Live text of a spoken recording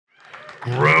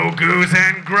Grogu's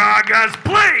and Gragas,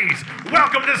 please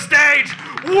welcome to stage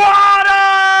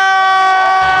Watto!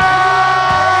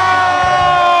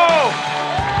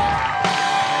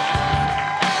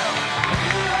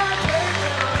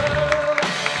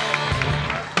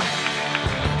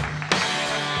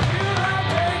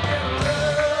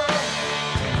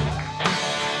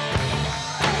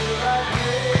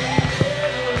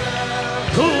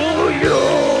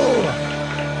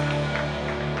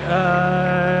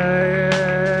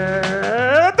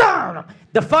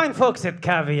 The fine folks at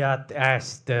Caveat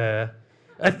asked a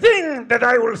thing that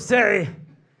I will say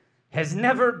has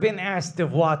never been asked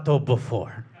of Watto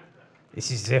before. This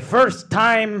is the first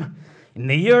time in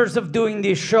the years of doing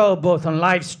this show, both on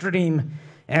live stream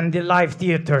and the live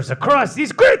theaters across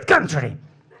this great country.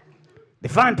 The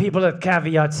fine people at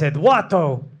Caveat said,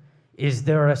 Watto, is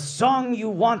there a song you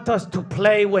want us to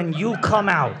play when you come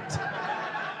out?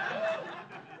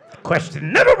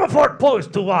 Question never before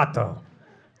posed to Watto.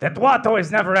 That Watto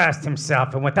has never asked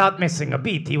himself, and without missing a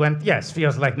beat, he went, yes,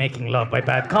 feels like making love by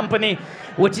Bad Company,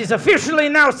 which is officially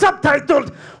now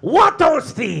subtitled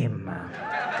Watto's Theme.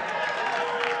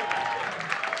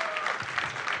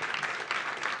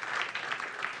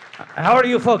 How are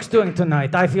you folks doing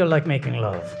tonight? I feel like making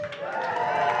love.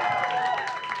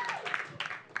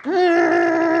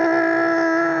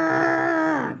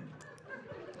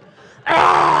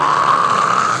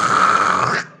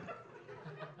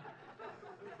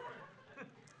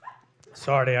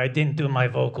 Sorry, I didn't do my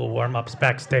vocal warm-ups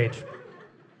backstage.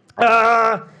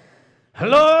 Hello,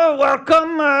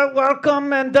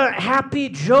 welcome, and happy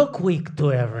joke week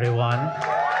to everyone.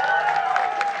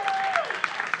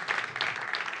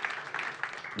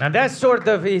 Now that sort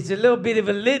of is a little bit of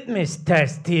a litmus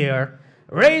test here.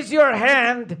 Raise your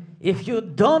hand if you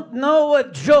don't know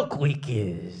what joke week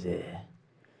is.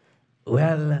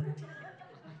 Well,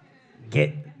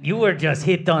 you were just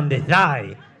hit on the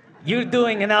thigh. You're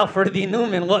doing an Alfred E.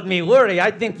 Newman, what me worry. I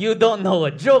think you don't know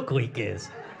what joke week is.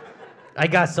 I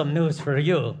got some news for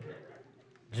you.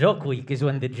 Joke week is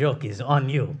when the joke is on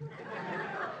you.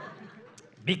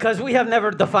 Because we have never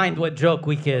defined what joke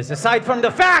week is, aside from the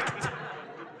fact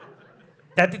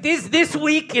that it is this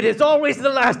week, it is always the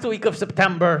last week of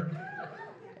September,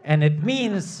 and it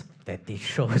means that this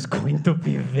show is going to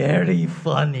be very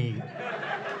funny.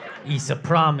 It's a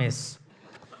promise.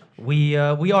 We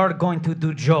are going to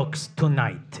do jokes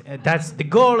tonight. That's the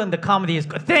goal, and the comedy is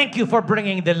good. Thank you for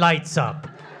bringing the lights up.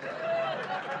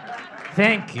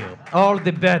 Thank you. All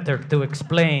the better to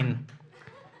explain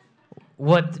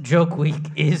what joke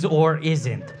week is or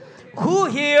isn't. Who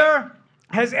here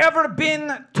has ever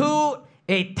been to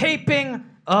a taping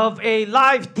of a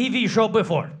live TV show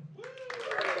before?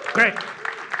 Great.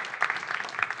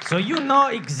 So you know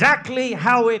exactly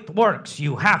how it works.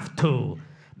 You have to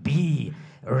be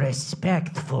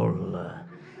respectful.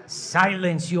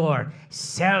 Silence your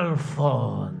cell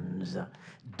phones.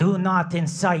 Do not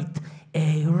incite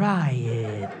a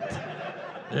riot.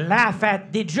 Laugh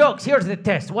at the jokes. Here's the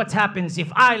test. What happens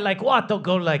if I, like Watto,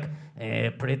 go like,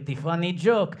 pretty funny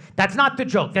joke? That's not the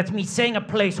joke. That's me saying a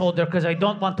placeholder because I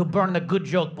don't want to burn a good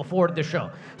joke before the show.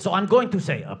 So I'm going to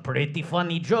say a pretty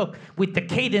funny joke with the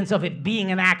cadence of it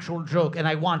being an actual joke, and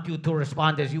I want you to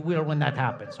respond as you will when that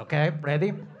happens, okay?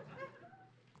 Ready?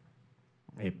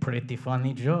 A pretty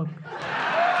funny joke.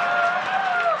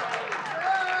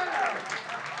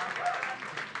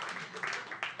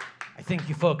 I think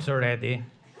you folks are ready.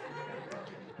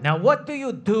 Now, what do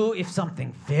you do if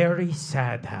something very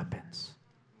sad happens?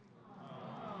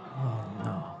 Oh,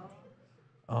 no.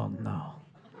 Oh, no.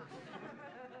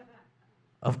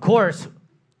 Of course,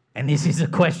 and this is a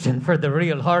question for the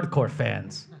real hardcore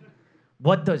fans,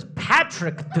 what does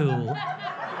Patrick do?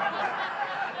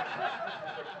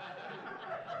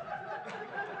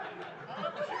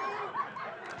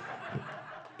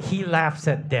 He laughs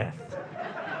at death.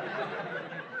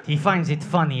 He finds it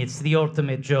funny. It's the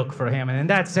ultimate joke for him. And in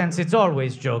that sense, it's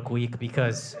always joke week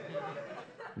because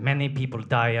many people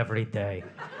die every day.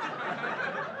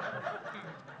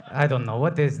 I don't know.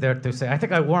 What is there to say? I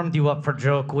think I warmed you up for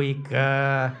joke week.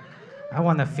 I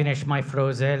want to finish my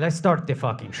frosé. Let's start the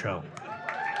fucking show.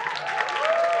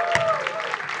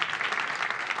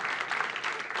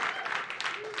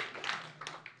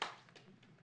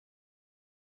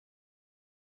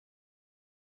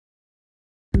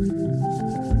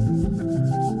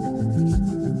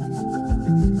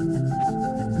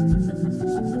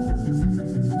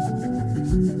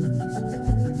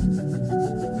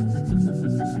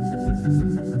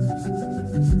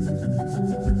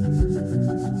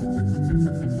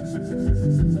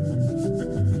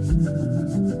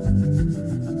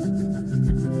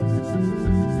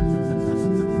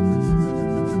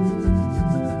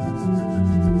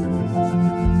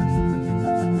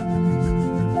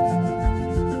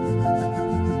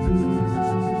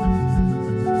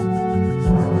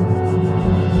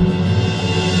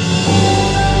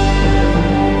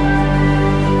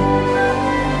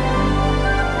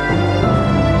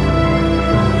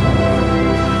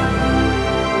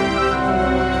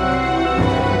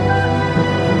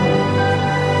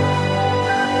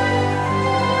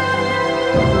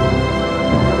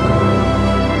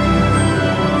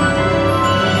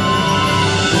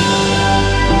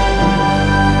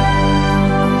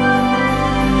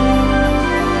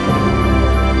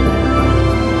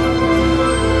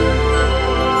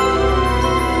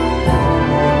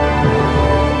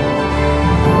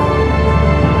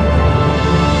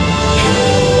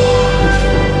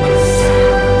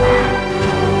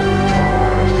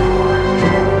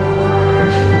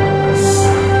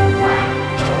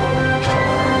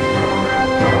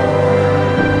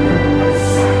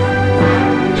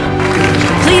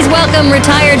 welcome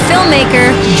retired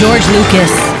filmmaker George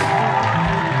Lucas.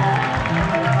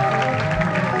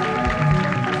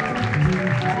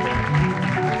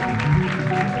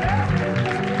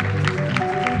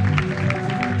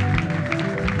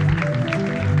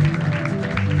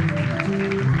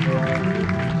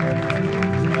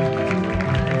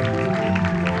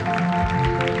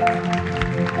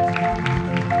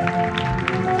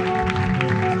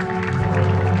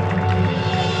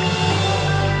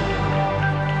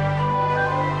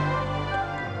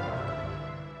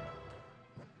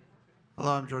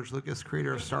 Hello, I'm George Lucas,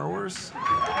 creator of Star Wars.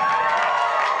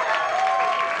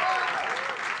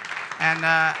 And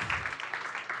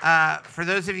for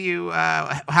those of you,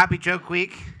 happy joke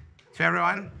week to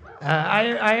everyone.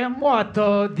 I am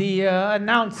Watto, the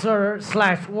announcer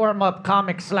slash warm-up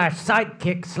comic slash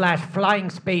sidekick slash flying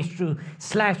space shoe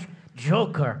slash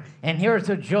joker. And here's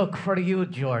a joke for you,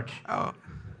 George. Oh.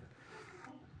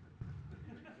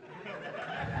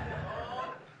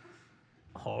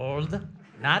 Hold.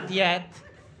 Not yet.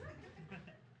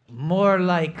 More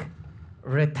like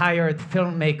retired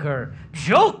filmmaker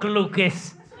Joke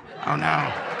Lucas. Oh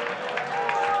no.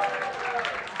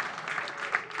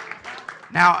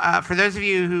 Now, for those of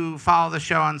you who follow the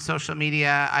show on social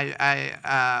media,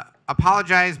 I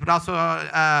apologize, but also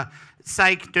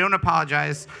psych, don't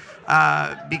apologize,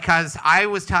 because I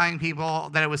was telling people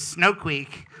that it was Snoke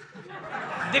Week.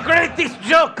 The greatest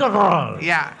joke of all.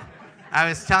 Yeah. I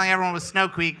was telling everyone it was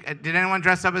Snoke Week. Did anyone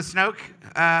dress up as Snoke?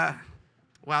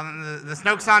 Well, the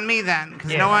Snoke's on me then,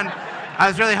 because no one. I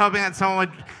was really hoping that someone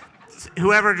would,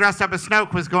 whoever dressed up as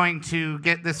Snoke was going to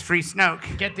get this free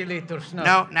Snoke. Get a little Snoke.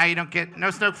 No, now you don't get no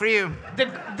Snoke for you.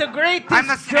 The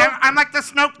greatest joke. I'm like the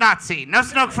Snoke Nazi. No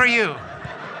Snoke for you.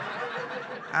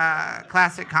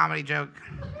 Classic comedy joke.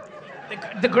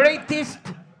 The greatest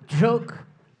joke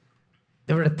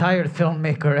the retired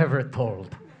filmmaker ever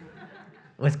told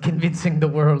was convincing the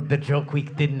world that Joke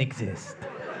Week didn't exist.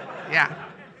 Yeah.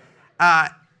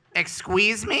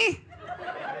 Excuse me?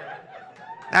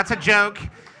 That's a joke.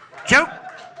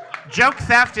 Joke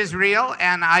theft is real,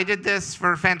 and I did this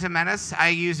for Phantom Menace. I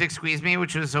used Excuse Me,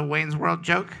 which was a Wayne's World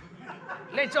joke.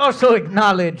 Let's also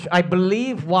acknowledge, I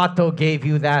believe Watto gave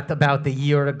you that about a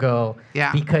year ago.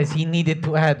 Yeah. Because he needed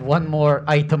to add one more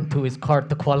item to his cart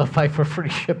to qualify for free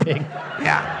shipping.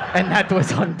 Yeah. And that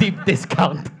was on deep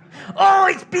discount. Oh,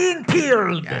 it's being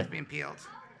peeled. Yeah, it's being peeled.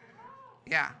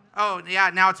 Yeah. Oh, yeah,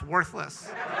 now it's worthless.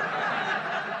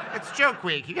 It's Joke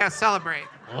Week. You gotta celebrate.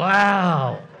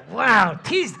 Wow. Wow.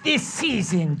 'Tis this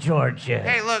season, Georgia.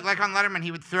 Hey, look, like on Letterman,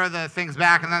 he would throw the things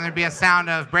back and then there'd be a sound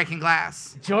of breaking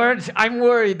glass. George, I'm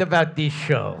worried about this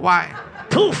show. Why?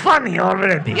 Too funny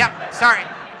already. Yep, sorry.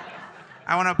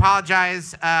 I want to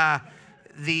apologize. But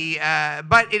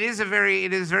it is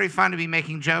very fun to be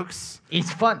making jokes.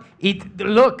 It's fun.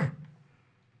 Look.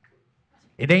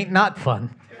 It ain't not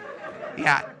fun.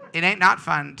 Yeah, it ain't not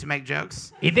fun to make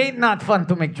jokes. It ain't not fun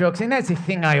to make jokes, and that's the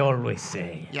thing I always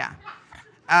say. Yeah.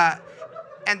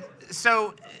 And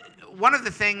so one of the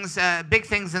things, big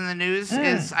things in the news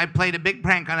is I played a big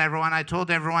prank on everyone. I told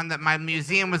everyone that my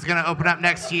museum was going to open up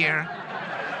next year.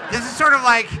 This is sort of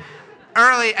like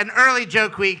an early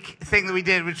Joke Week thing that we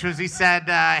did, which was we said,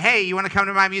 hey, you want to come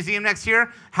to my museum next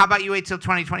year? How about you wait till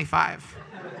 2025?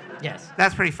 Yes.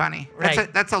 That's pretty funny.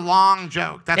 Right. That's a long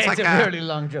joke. That's like a really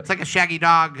long joke. It's like a Shaggy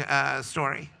Dog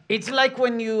story. It's like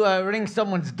when you ring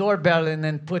someone's doorbell and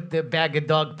then put the bag of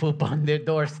dog poop on their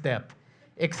doorstep,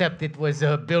 except it was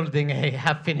building a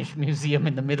half-finished museum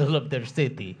in the middle of their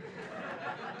city.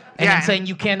 And I'm saying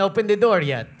you can't open the door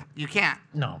yet. You can't.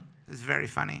 No. It's very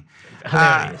funny.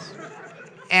 Hilarious.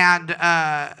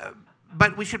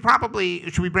 But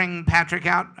should we bring Patrick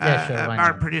out? Yeah, sure, why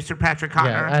our not? producer, Patrick Connor.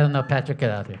 Yeah, I don't know. Patrick,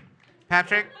 get out here.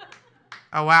 Patrick?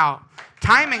 Oh, wow.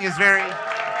 Timing is very...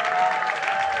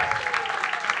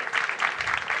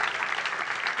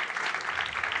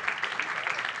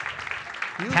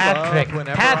 Patrick.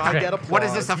 I get applause. What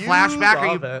is this, a You flashback?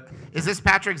 love it. Is this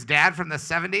Patrick's dad from the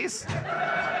 70s?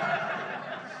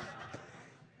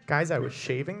 Guys, I was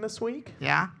shaving this week,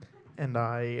 Yeah? and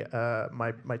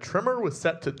my trimmer was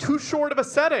set to too short of a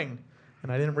setting,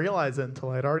 and I didn't realize it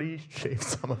until I'd already shaved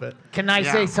some of it. Can I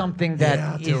Yeah. say something that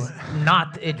Yeah, do is it.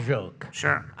 not a joke?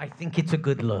 Sure. I think it's a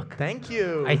good look. Thank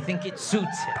you. I think it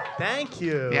suits him. Thank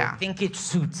you. Yeah. I think it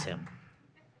suits him.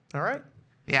 All right.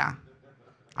 Yeah.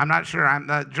 I'm not sure.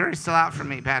 The jury's still out for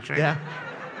me, Patrick. Yeah.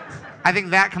 I think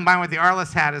that combined with the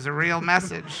Arliss hat is a real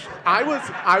message. I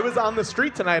was on the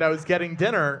street tonight. I was getting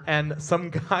dinner, and some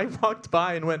guy walked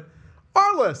by and went,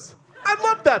 "Arliss, I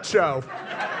love that show."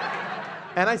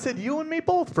 And I said, "You and me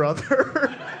both,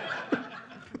 brother."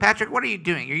 Patrick, what are you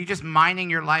doing? Are you just mining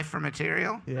your life for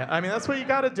material? Yeah, I mean, that's what you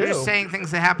got to do. You're just saying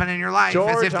things that happen in your life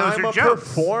George, as if those I'm are a jokes.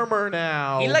 performer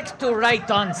now. He likes to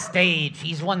write on stage.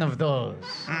 He's one of those.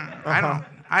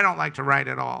 I don't like to write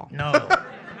at all. No.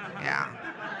 Yeah,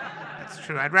 that's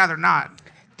true. I'd rather not.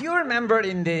 Do you remember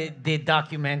in the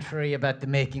documentary about the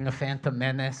making of Phantom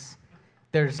Menace?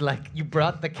 There's like, you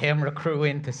brought the camera crew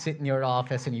in to sit in your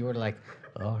office and you were like,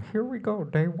 here we go,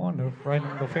 day one of writing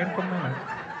the Phantom Menace.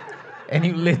 And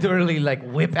you literally like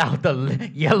whip out a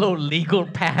yellow legal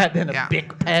pad and a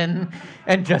big pen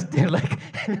and just in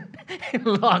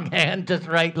longhand just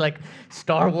write like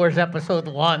Star Wars Episode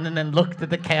 1 and then look to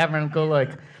the camera and go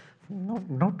like,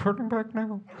 no turning back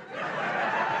now.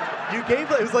 You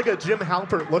gave it was like a Jim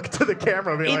Halpert look to the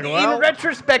camera, being like, well. In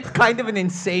retrospect, kind of an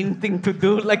insane thing to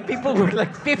do. Like people were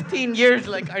like 15 years,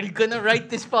 like, are you gonna write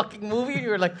this fucking movie? And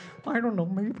you're like, I don't know,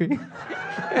 maybe.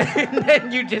 And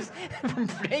then you just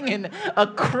bring in a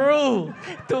crew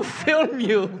to film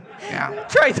you. Yeah.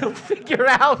 Try to figure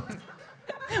out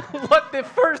what the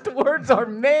first words are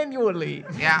manually.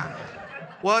 Yeah.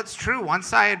 Well, it's true.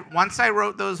 Once I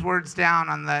wrote those words down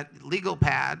on that legal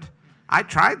pad, I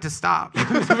tried to stop. You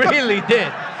really did.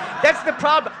 That's the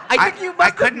problem. I think you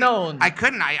must have known. I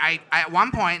couldn't. I at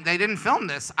one point, they didn't film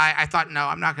this. I thought, no,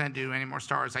 I'm not going to do any more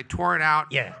Star Wars. I tore it out.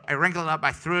 Yeah. I wrinkled it up.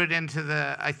 I threw it into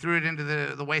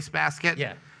the wastebasket.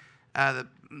 Yeah.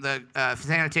 The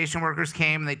sanitation workers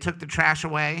came. They took the trash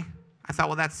away. I thought,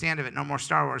 well, that's the end of it. No more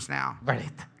Star Wars now. Right.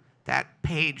 That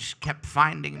page kept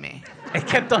finding me. It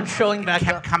kept on showing back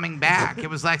Kept up. coming back. It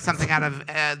was like something out of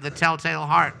The Telltale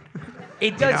Heart.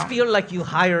 It does feel like you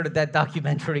hired that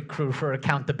documentary crew for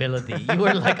accountability. You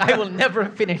were like, I will never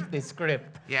finish this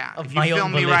script. Yeah. Of If my you own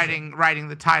film me volition. writing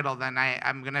the title, then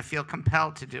I'm gonna feel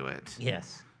compelled to do it.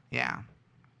 Yes. Yeah.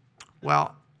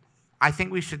 Well, I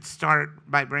think we should start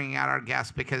by bringing out our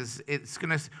guests because it's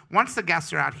gonna. Once the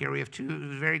guests are out here, we have two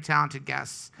very talented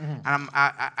guests, and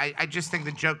I just think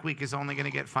the joke week is only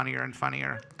gonna get funnier and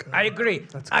funnier. I agree.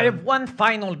 That's I good. have one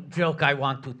final joke I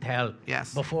want to tell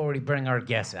Yes. before we bring our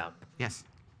guests out. Yes.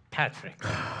 Patrick,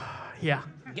 Yeah.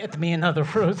 get me another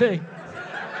frosé.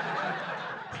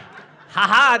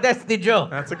 Haha, that's the joke.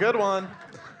 That's a good one.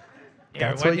 Here,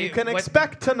 That's what you can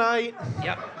expect tonight.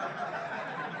 Yep.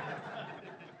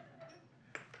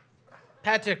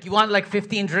 Patrick, you want like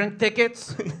 15 drink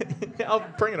tickets? I'll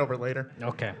bring it over later.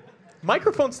 Okay.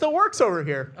 Microphone still works over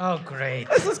here. Oh, great.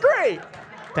 This is great.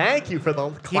 Thank you for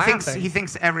the clapping. He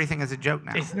thinks everything is a joke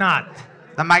now. It's not.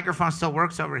 The microphone still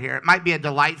works over here. It might be a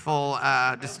delightful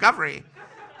discovery,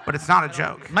 but it's not a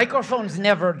joke. Microphones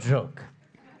never joke.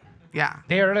 Yeah.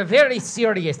 They're a very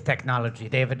serious technology.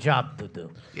 They have a job to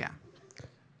do. Yeah.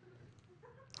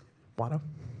 Watto,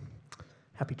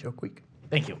 happy joke week.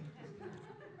 Thank you.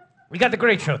 We got a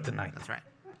great show tonight. That's right.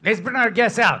 Let's bring our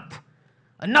guests out.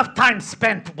 Enough time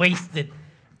spent wasted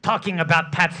talking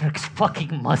about Patrick's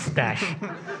fucking mustache.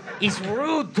 He's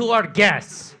rude to our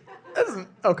guests.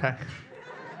 Okay.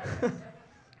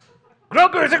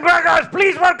 Grogers and Grogers,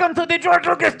 please welcome to the George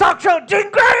Lucas Talk Show,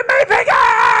 Jean Grae, Maeve Higgins!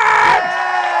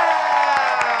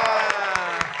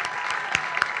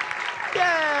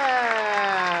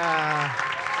 Yeah.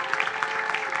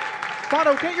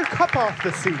 Watto, get your cup off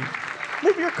the seat.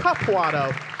 Move your cup,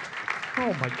 Watto.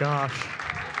 Oh my gosh.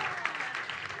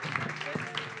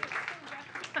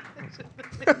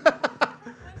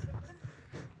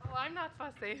 Oh, I'm not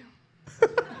fussy.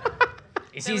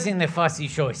 This isn't a fussy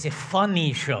show, it's a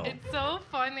funny show. It's so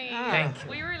funny. Thank you.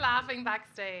 We were laughing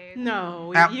backstage.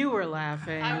 No, Ow. you were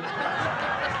laughing.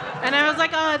 And I was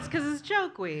like, oh, it's because it's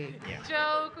joke week.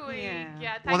 Joke week.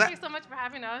 Yeah. Thank you so much for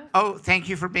having us. Oh, thank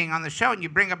you for being on the show. And you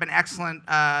bring up an excellent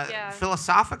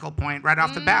philosophical point right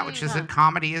off the bat, which is that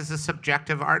comedy is a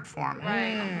subjective art form.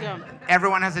 Right. Yeah.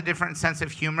 Everyone has a different sense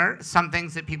of humor. Some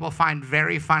things that people find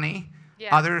very funny,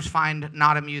 Yeah. others find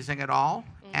not amusing at all,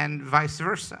 and vice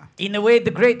versa. In a way, the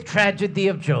great tragedy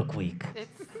of Joke Week. It's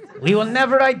We will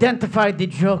never identify the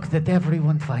joke that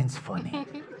everyone finds funny.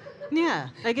 Yeah,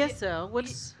 I guess so.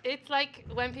 What's it's like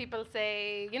when people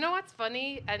say, you know what's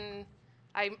funny, and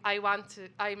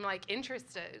I'm like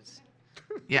interested.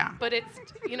 Yeah. But it's,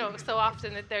 so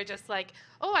often that they're just like,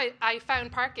 oh, I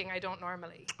found parking I don't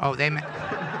normally. Oh,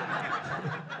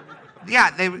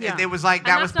 Yeah, it was like,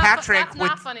 that And was that's not Patrick that's with,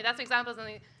 not funny. That's examples in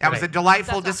the. that was a Right.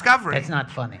 delightful That's not discovery. That's not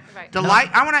funny. Right.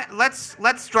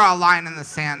 Let's draw a line in the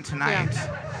sand tonight.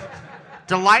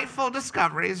 Delightful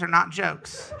discoveries are not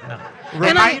jokes. No.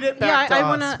 Repeat it back to I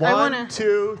us. wanna- 1,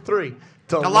 2, 3.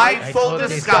 Delightful Delightful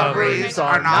discoveries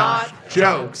are not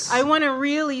jokes. I want to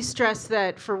really stress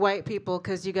that for white people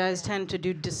because you guys tend to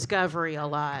do discovery a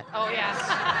lot. Oh,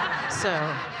 yeah.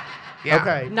 So Yeah.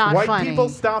 Okay. Not White funny. people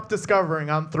stop discovering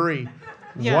on 3.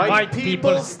 Yeah. White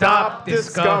people stop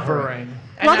discovering.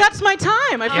 Well, that's my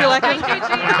time. I feel like Thank you,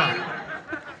 I. Gene.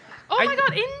 Oh my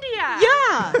God, India.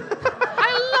 Yeah.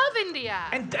 I love India.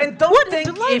 And don't What think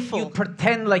if delightful. you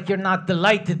pretend like you're not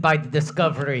delighted by the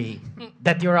discovery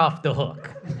that you're off the hook.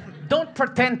 Don't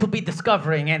pretend to be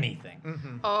discovering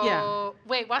anything. Oh, Yeah.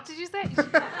 wait, what did you say?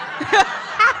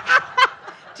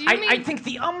 Do you I mean think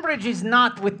the umbrage is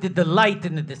not with the delight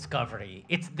in the discovery.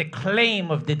 It's the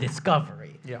claim of the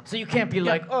discovery. Yeah. So you can't be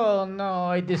like, oh no,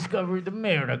 I discovered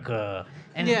America,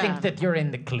 and Yeah. think that you're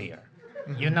in the clear.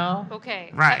 You know?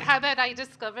 Okay. Right. How about I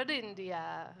discovered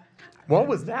India? What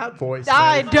was that voice?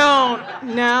 I Maeve? don't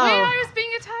know. Wait, I was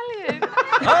being Italian.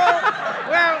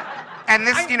 Well, And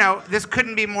this, this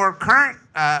couldn't be more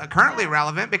currently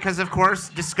relevant because, of course,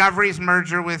 Discovery's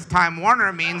merger with Time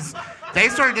Warner means they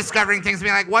started discovering things and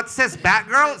being like, what's this,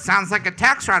 Batgirl? It sounds like a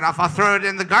tax write-off. I'll throw it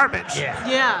in the garbage.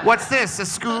 Yeah. What's this, a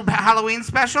Scoob Halloween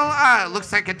special? It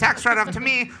looks like a tax write-off to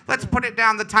me. Let's put it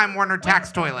down the Time Warner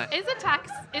tax toilet. Is it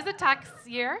tax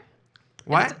year?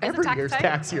 What? Every tax year's day?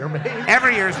 tax year, Maeve.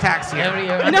 Every year's tax year. every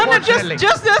year. No, unfortunately,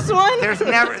 just this one. There's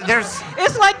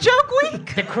It's like joke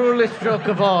week. the cruelest joke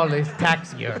of all is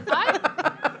tax year.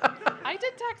 I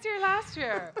did tax year last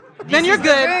year. Then you're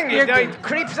good. You're It good.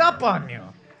 creeps up on you.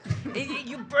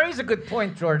 You raise a good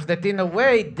point, George, that in a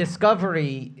way,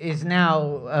 Discovery is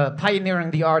now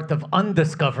pioneering the art of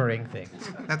undiscovering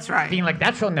things. That's right. Being like,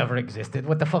 that show never existed.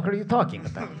 What the fuck are you talking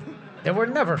about? There were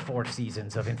never 4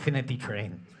 seasons of Infinity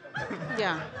Train.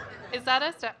 Yeah. Is that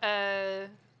a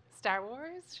Star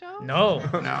Wars show? No,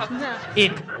 No. No.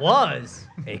 it was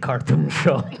a cartoon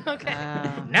show. Okay.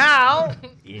 Now,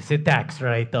 it's a tax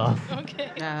write-off.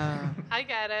 Okay. I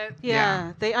get it.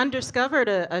 Yeah. They undiscovered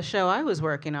a show I was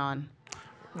working on.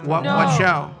 What No.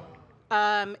 show?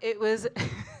 It was.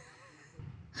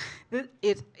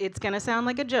 It's gonna sound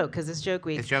like a joke because it's joke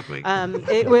week. It's joke week.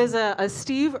 It was a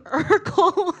Steve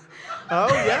Urkel Oh,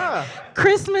 yeah.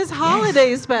 Christmas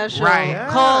holiday special Right. Yeah.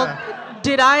 called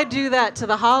 "Did I Do That to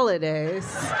the Holidays?"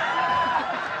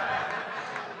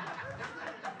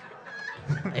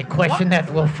 A question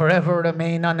that will forever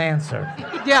remain unanswered.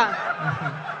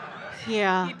 Yeah.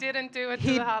 Yeah. He didn't do it to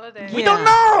He- the holiday. We don't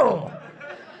know!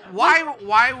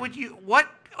 Why would you? What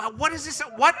is this?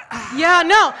 What? Yeah,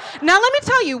 no. Now let me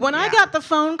tell you, when I got the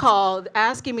phone call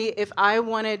asking me if I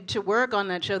wanted to work on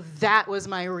that show, that was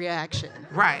my reaction.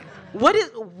 Right. Why?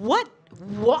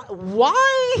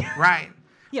 Right.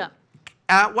 Yeah.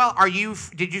 Well,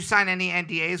 did you sign any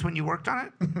NDAs when you worked on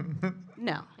it?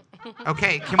 No.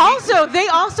 Okay. Can we, Also, they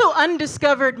also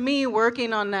undiscovered me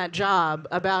working on that job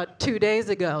about 2 days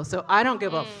ago, so I don't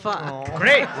give a fuck.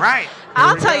 Great. right.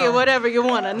 I'll tell you whatever you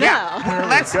want to know. Yeah.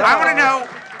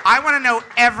 I want to know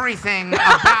everything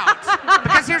about.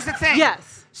 Because here's the thing.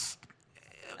 Yes.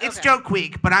 It's joke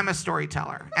week, but I'm a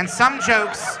storyteller, and some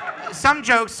jokes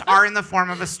are in the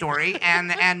form of a story, and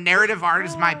narrative art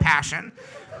is my passion.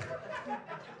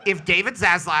 If David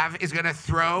Zaslav is going to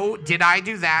throw "Did I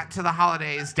Do That to the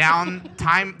Holidays" down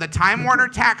the Time Warner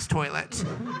tax toilet,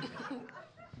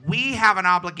 we have an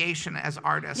obligation as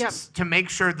artists to make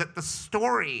sure that the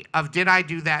story of "Did I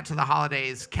Do That to the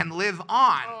Holidays" can live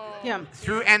on Yeah.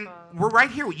 through, and we're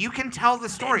right here. You can tell the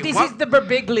story. This What- is the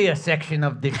Berbiglia section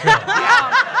of the show.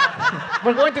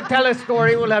 We're going to tell a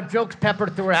story, we'll have jokes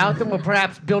peppered throughout, and we'll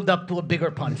perhaps build up to a bigger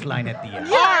punchline at the end.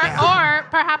 Or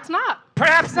perhaps not.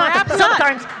 Perhaps not, Perhaps but not.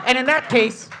 sometimes. And in that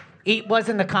case, it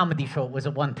wasn't a comedy show, it was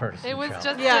a one-person It was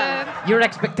show. just Your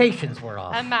expectations were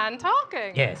off. a man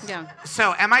talking. Yes. Yeah.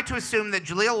 So, am I to assume that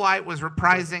Jaleel White was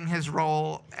reprising his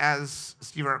role as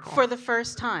Steve Urkel? For the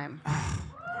first time.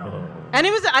 And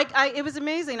it was it was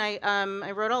amazing.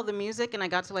 I wrote all the music and I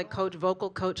got to like vocal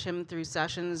coach him through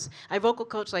sessions. I vocal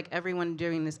coached like everyone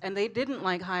doing this, and they didn't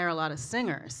like hire a lot of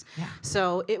singers. Yeah.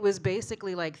 So it was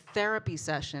basically like therapy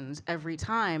sessions every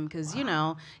time because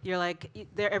you're like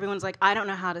everyone's like, I don't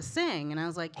know how to sing, and I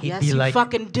was like, He'd yes be you like,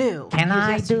 fucking do. "Can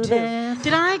I Yes, you do this?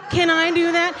 Can I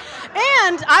do that?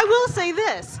 And I will say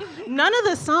this, none of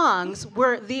the songs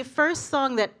were the first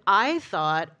song that I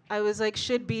thought I was like,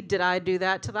 should be "Did I Do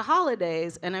That to the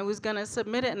Holidays?" And I was gonna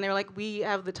submit it, and they're like, we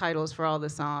have the titles for all the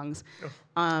songs.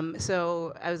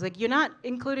 So I was like, you're not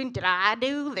including "Did I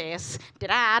do this? Did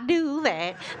I do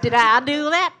that? Did I do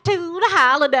that to the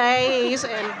holidays?"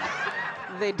 And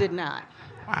they did not.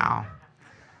 Wow.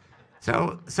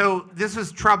 So this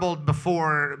was troubled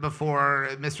before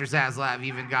Mr. Zaslav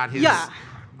even got his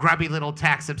grubby little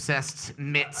tax-obsessed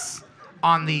mitts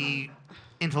on the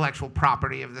intellectual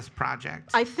property of this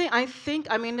project. I think.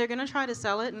 I mean, they're gonna try to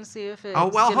sell it and see if it's Oh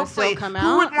well, gonna hopefully. still come out.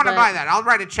 Who wouldn't want to but- buy that? I'll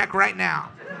write a check right now.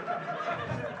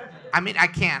 I mean, I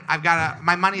can't.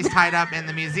 My money's tied up in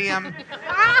the museum.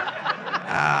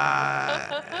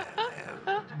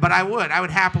 But I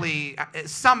would happily.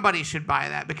 Somebody should buy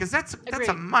that because that's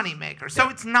a money maker. So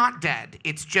it's not dead.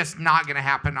 It's just not going to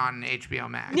happen on HBO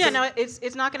Max. Yeah, no,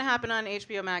 it's not going to happen on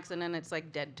HBO Max, and then it's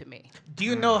like dead to me. Do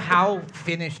you know how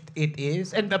finished it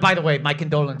is? And by the way, my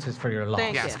condolences for your loss.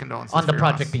 Thank Yes, you. condolences On the for your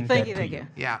project loss. being Thank dead you, to thank you. you.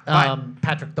 Yeah, but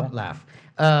Patrick, don't laugh.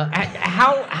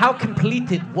 How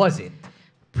completed was it?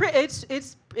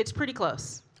 It's pretty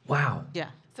close. Wow. Yeah.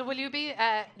 So will you be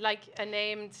like a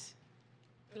named,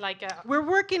 like a? We're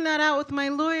working that out with my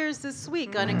lawyers this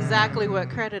week on exactly what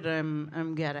credit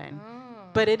I'm getting.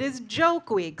 But it is joke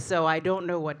week, so I don't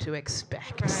know what to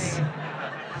expect.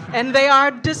 Right. And they are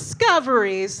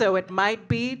discoveries, so it might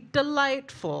be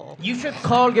delightful. You should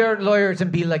call your lawyers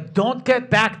and be like, don't get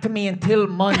back to me until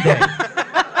Monday.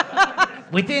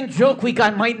 Within joke week,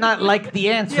 I might not like the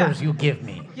answers you give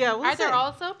me. Yeah, we'll Are there see.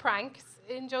 also pranks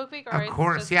in joke week? Or Of it's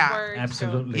course, just yeah. word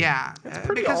Absolutely. yeah, It's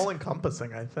pretty because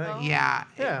all-encompassing, I think. yeah,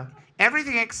 Yeah.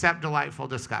 everything except delightful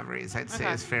discoveries, I'd say,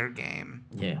 Okay. is fair game.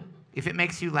 Yeah. If it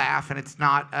makes you laugh and it's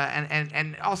not,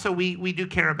 and also we do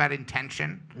care about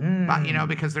intention, but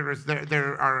because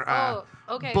there are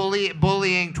okay.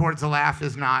 bullying towards a laugh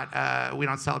is not we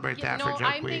don't celebrate Yeah, that no, for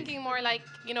joke I'm week. thinking more like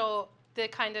the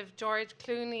kind of George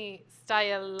Clooney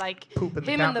style, like Poop in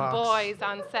the him cat and the box. boys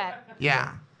on set,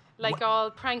 Yeah, like all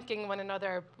pranking one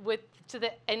another to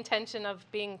the intention of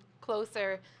being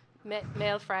closer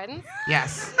male friends.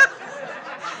 yes,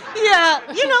 Yeah,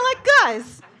 like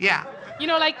guys. yeah,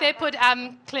 Like they put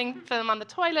cling film on the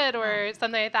toilet or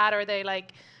something like that, or they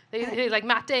like like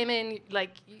Matt Damon,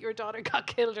 like your daughter got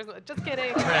killed or something. Just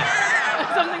kidding,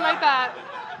 something like that.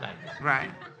 right,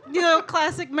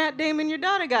 Classic Matt Damon, your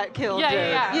daughter got killed. Yeah,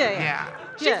 yeah, yeah. yeah.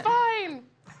 She's Yeah. fine.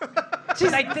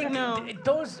 But I think No.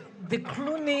 the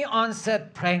Clooney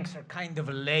on-set pranks are kind of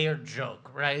a layered joke,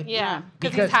 right? Yeah,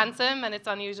 Because- because he's handsome and it's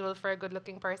unusual for a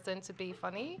good-looking person to be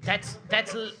funny.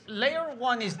 Layer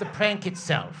one is the prank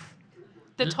itself.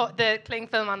 The cling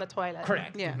film on the toilet.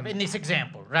 Correct. Yeah. In this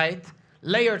example, right?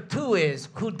 Layer two is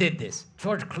who did this?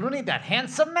 George Clooney, that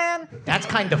handsome man? That's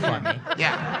kind of funny.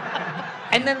 Yeah,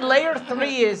 And then layer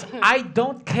three is I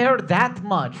don't care that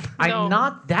much. No. I'm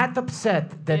not that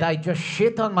upset that I just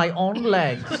shit on my own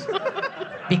legs.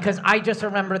 Because I just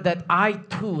remember that I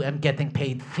too am getting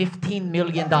paid $15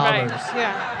 million Right.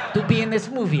 Yeah. to be in this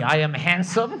movie. I am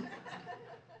handsome.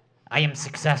 I am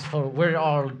successful. We're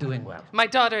all doing well. My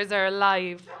daughters are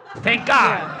alive. Thank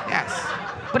God. yes.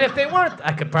 But if they weren't,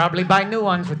 I could probably buy new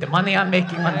ones with the money I'm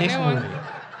making on this new one. movie.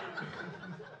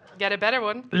 Get a better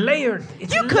one. Layered.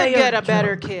 It's You could layered get a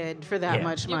better joke. kid for that Yeah.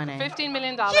 much money. $15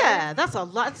 million. Yeah, that's a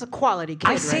lot. That's a quality kid.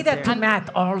 I say right that there. to Matt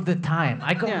all the time.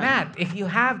 I go, Yeah. Matt, if you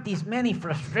have these many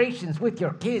frustrations with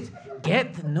your kids,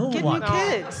 get new Get new ones.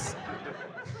 kids.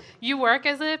 You work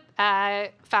as a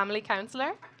family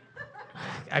counselor.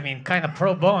 I mean, kind of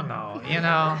pro bono,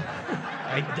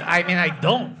 I mean, I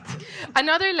don't.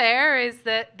 Another layer is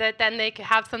that then they could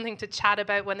have something to chat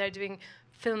about when they're doing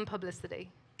film publicity,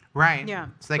 Right. Yeah.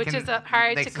 So they which can, is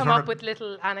hard they to can come sort up of- with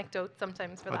little anecdotes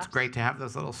sometimes for Well, it's that. great to have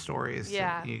those little stories.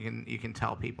 Yeah. That you can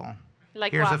tell people.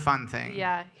 Like Here's what? a fun thing.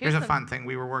 Yeah, Here's here's a some- fun thing.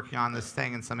 We were working on this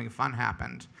thing and something fun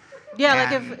happened. Yeah,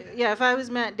 like And- if I was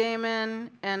Matt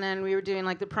Damon and then we were doing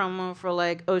like the promo for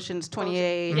like Ocean's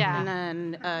 28, Yeah. and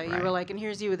then you Right. were like, and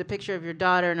here's you with a picture of your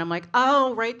daughter, and I'm like,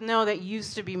 oh, right, no, that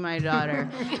used to be my daughter.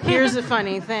 Here's a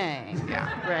funny thing.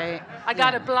 Yeah. Right. I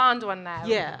got a blonde one now.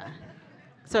 Yeah.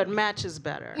 So it matches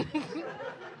better.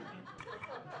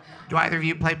 Do either of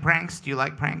you play pranks? Do you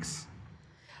like pranks?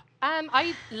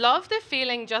 I love the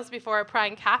feeling just before a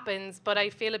prank happens, but I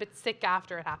feel a bit sick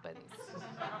after it happens.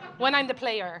 When I'm the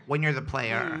player. When you're the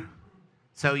player.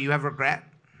 So you have regret?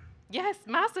 Yes,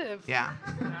 massive. Yeah.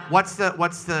 What's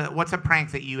a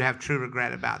prank that you have true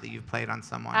regret about that you've played on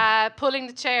someone? Pulling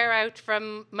the chair out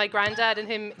from my granddad and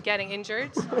him getting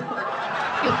injured.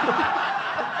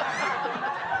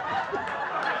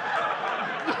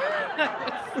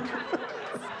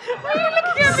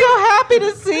 So happy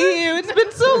to see you. It's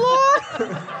been so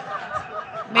long.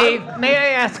 May I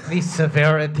ask the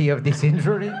severity of this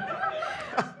injury?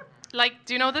 Like,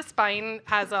 do you know the spine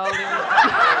has all the...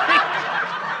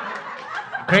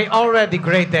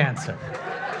 Great answer.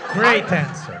 Great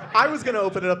answer. I was going to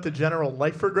open it up to general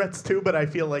life regrets too, but I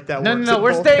feel like that No, works no, in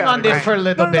we're both staying on this categories. for a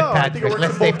little bit, I think it Patrick. works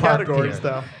Let's in stay both part categories, here.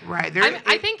 though. Right.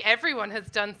 I think everyone has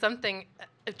done something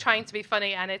trying to be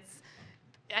funny and it's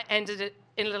ended it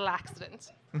in a little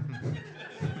accident.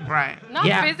 Right. Not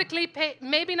Yeah. physically,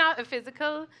 maybe not a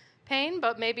physical pain,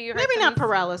 but maybe you heard Maybe not some-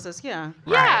 paralysis. Yeah.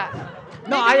 Yeah.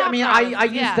 No, Maybe I not mean,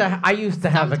 paralysis, I used to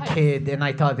have a Sometimes. kid, and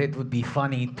I thought it would be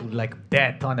funny to like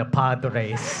bet on a pod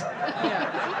race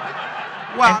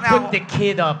Well, and now, put the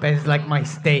kid up as like my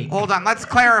stake. hold on. Let's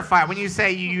clarify. When you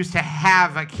say you used to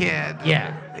have a kid,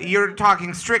 Yeah. you're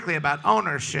talking strictly about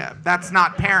ownership. That's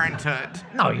not parenthood.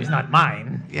 No, he's not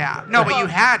mine. Yeah. No, but you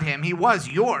had him. He was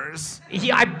yours.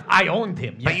 I owned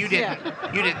him. But yes. you didn't.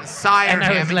 You didn't sire And I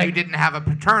him, was and like- you didn't have a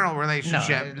paternal No,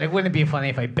 relationship. it wouldn't be funny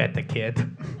if I bet the kid.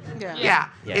 Yeah. Yeah.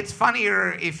 Yeah. It's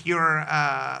funnier if you're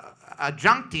a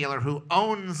junk dealer who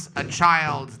owns a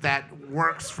child that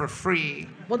works for free,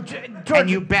 Well, George, and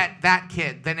you bet that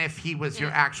kid than if he was your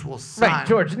actual son. right,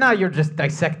 George. Now you're just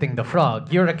dissecting the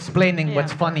frog. You're explaining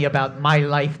what's funny about my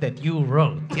life that you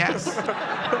wrote. Yes.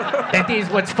 That is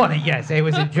what's funny. Yes, I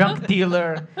was a junk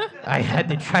dealer. I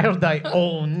had a child I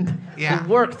owned Yeah. who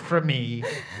worked for me.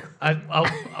 A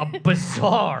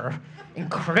bizarre,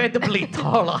 incredibly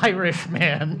tall Irish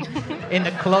man in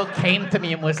a cloak came to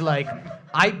me and was like,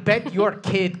 "I bet your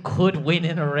kid could win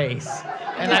in a race."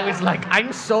 And I was like,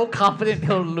 "I'm so confident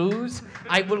he'll lose.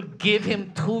 I will give him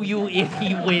to you if he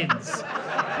wins."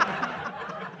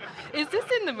 Is this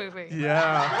in the movie?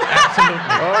 Yeah.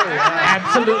 Absolutely. Oh yeah.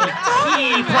 Absolutely.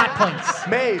 Key plot points.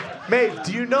 Maeve,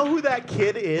 do you know who that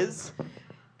kid is?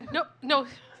 No.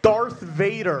 Darth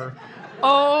Vader.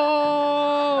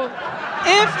 Oh.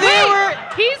 If they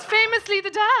were, He's famously the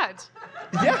dad.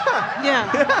 Yeah.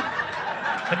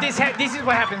 yeah. But this is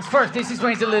what happens first. This is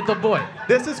when he's a little boy.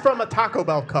 This is from a Taco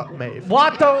Bell cup, Maeve.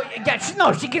 Watto,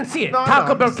 yeah, she can see it. No,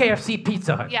 Taco no, Bell, I'm KFC,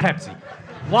 Pizza Hut, Yeah. Pepsi.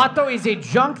 Watto is a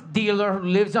junk dealer who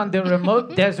lives on the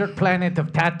remote desert planet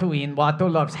of Tatooine.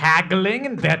 Watto loves haggling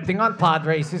and betting on pod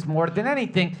races more than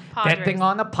anything. Pod Betting race.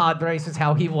 on a pod race is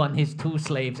how he won his 2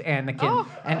 slaves, Anakin Oh.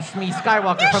 and Shmi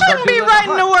Skywalker. You from shouldn't be Gardulla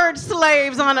writing the Pod. word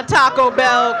slaves on a Taco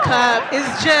Bell cup.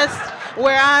 It's just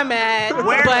where I'm at.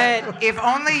 But If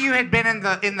only you had been in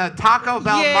the Taco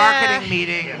Bell Yeah. marketing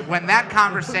meeting when that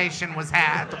conversation was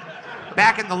had,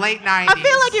 back in the late 90s. I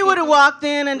feel like you would have walked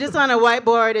in and just on a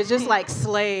whiteboard, it's just like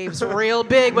slaves, real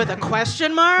big with a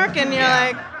question mark, and you're Yeah.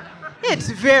 like, it's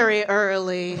very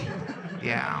early.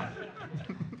 Yeah.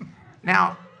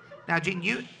 Now,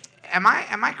 Gene, am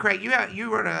I correct? You did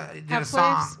Have a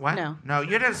song. slaves? What? No. You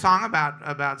did a song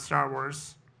about Star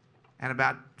Wars, and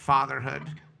about fatherhood.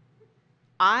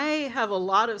 I have a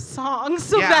lot of songs,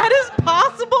 so Yeah. that is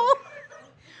possible.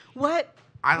 What?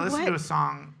 I listened to What? a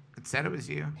song that said it was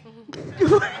you.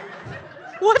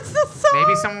 What's the song?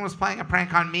 Maybe someone was playing a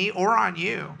prank on me or on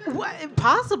you. What?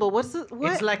 Possible. What's the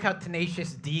what? It's like how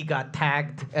Tenacious D got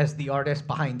tagged as the artist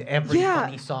behind every Yeah.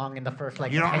 funny song in the first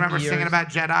like You don't 10 remember years. singing about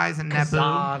Jedis and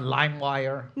Naboo? Kazaa,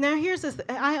 LimeWire. Now here's this.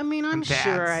 I'm And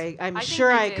sure. dads. I'm I think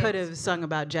sure you I did. could have sung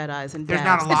about Jedi's and There's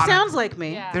dads. not a lot It of- sounds like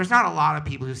me. Yeah. There's not a lot of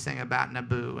people who sing about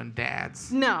Naboo and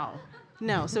dads, No.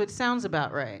 So it sounds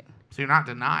about right. so you're not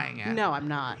denying it. No, I'm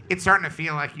not. It's starting to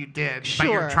feel like you did, but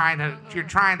you're Sure.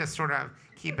 trying to sort of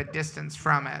keep a distance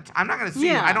from it. I'm not going to sue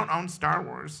you. Yeah. I don't own Star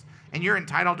Wars, and you're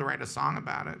entitled to write a song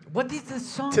about it. What is the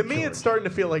song? To me, George? it's starting to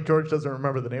feel like George doesn't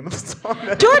remember the name of the song.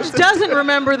 George doesn't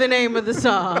remember the name of the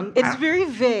song. It's very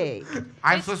vague.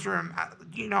 I'm supposed to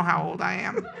do you know how old I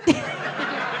am?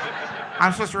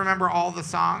 I'm supposed to remember all the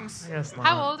songs. Yes,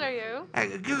 How old are you?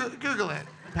 Hey, Google it,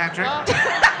 Patrick. What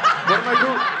am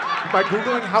I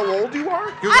Googling how old you are?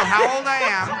 Google how old I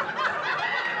am.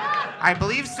 I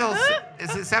believe still,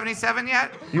 is it 77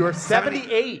 yet? You are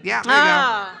 78. Yeah, there you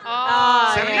go.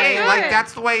 Oh, 78, yeah. like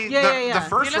that's the way Yeah. the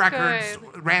first You look records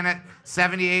ran at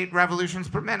 78 revolutions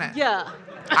per minute. Yeah.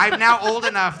 I'm now old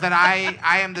enough that I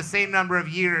am the same number of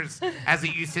years as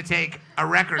it used to take a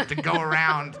record to go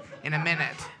around in a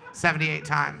minute, 78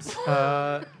 times.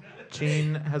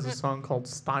 Gene has a song called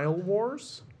Style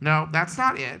Wars. No, that's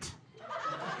not it.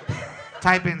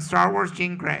 Type in Star Wars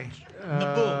Jean Grey.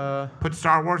 Put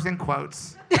Star Wars in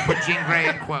quotes. Put Jean Grey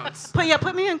in quotes.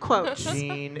 Put me in quotes.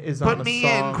 Gene is on Put a me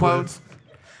song in quotes. with-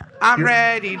 I'm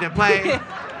ready to play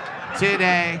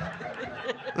today.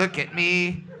 Look at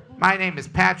me. My name is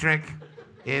Patrick.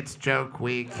 It's joke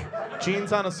week.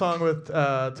 Gene's on a song with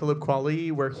Talib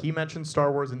Kweli where he mentions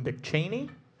Star Wars and Dick Cheney.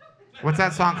 What's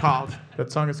that song called?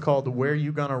 That song is called Where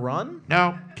You Gonna Run?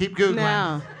 No, keep Googling.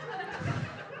 No.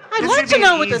 I'd This like should to be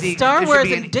know an what the easy- Star this should Wars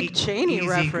be and an Dick Cheney easy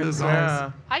reference Google. is.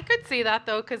 Yeah. I could see that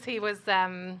though, because he was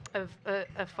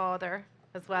a father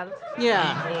as well.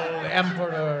 Yeah. Oh,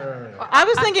 Emperor. I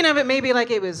was thinking of it maybe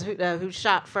like it was who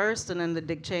shot first and then the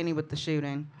Dick Cheney with the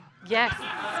shooting. Yes.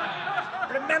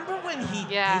 Remember when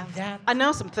he Yeah. did that? I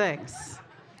know some things.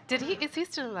 Did he? Is he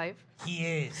still alive? He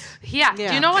is. Yeah. Do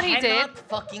Yeah. you know what he did? Cannot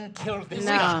fucking kill this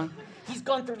No. guy. He's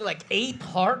gone through like 8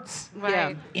 hearts.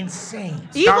 Right. Insane.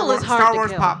 Evil is hard Star to Wars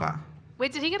kill. Papa.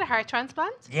 Wait, did he get a heart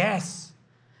transplant? Yes.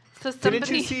 So somebody.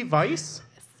 Didn't you see Vice?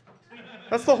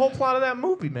 That's the whole plot of that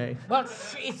movie, May. Well,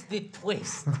 it's the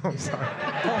twist. I'm sorry.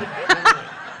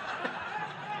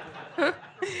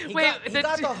 He Wait,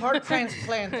 got the heart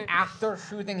transplant after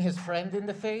shooting his friend in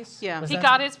the face. Yeah. Was He that-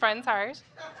 got his friend's heart.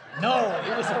 No,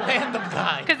 it was a random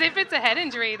guy. Because if it's a head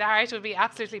injury, the heart would be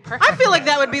absolutely perfect. I feel like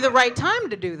that would be the right time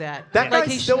to do that. That Like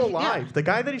guy's he still should- alive. yeah. The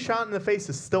guy that he shot in the face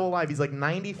is still alive. He's like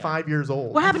 95 years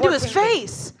old. What happened to his Unfortunately-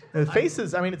 face? The face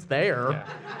is, I mean, it's there.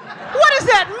 Yeah. What does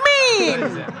that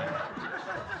mean?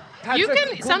 You Patrick, can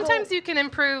Google- sometimes you can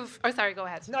improve. Oh, sorry. Go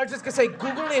ahead. No, I was just gonna say,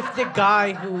 Google if the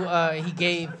guy who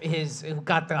who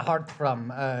got the heart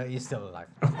from is still alive.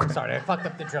 Sorry, I fucked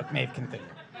up the joke. Maeve, continue.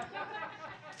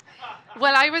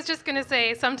 Well, I was just gonna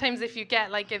say sometimes if you get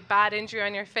like a bad injury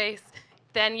on your face,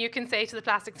 then you can say to the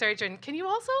plastic surgeon, "Can you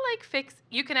also like fix?"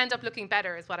 You can end up looking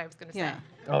better, is what I was gonna say. Yeah.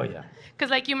 Oh yeah. Because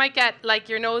like you might get like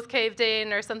your nose caved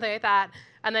in or something like that,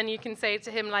 and then you can say to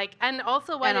him like, "And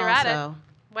also while And you're at also- it,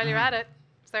 while you're at it,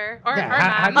 sir or Yeah, or how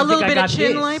ma'am." do A you little think I bit of got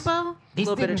chin this? lipo. A This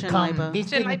little bit of didn't chin come. lipo. This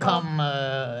Chin didn't lipo. come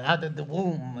out of the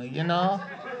womb, you know.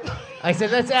 I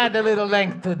said, let's add a little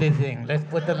length to the thing. Let's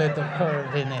put a little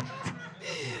curve in it.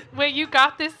 Wait, you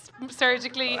got this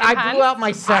surgically I enhanced? blew out my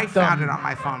I septum. found it on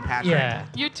my phone, Patrick. Yeah,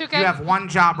 You took You out. have one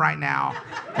job right now.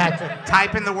 Patrick.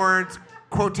 Type in the words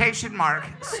quotation mark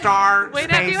star Wait,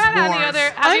 space have you had wars. any other?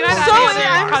 Have you I'm had so- any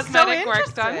other I'm so cosmetic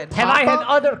work done? interested. Have I had Pop-up?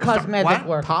 other cosmetic What?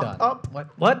 work Pop done? up? What?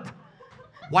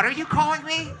 What are you calling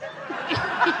me?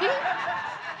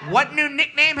 What new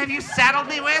nickname have you saddled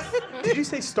me with? Did you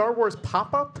say Star Wars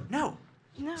pop-up? No.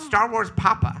 Star Wars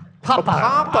Papa. Papa.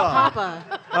 Papa.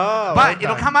 Papa. Oh, But okay.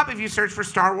 it'll come up if you search for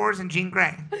Star Wars and Jean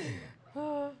Grey.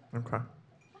 Okay.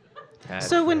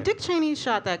 So when Dick Cheney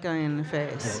shot that guy in the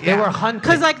face, They were hunting.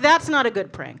 because like that's not a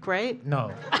good prank, right?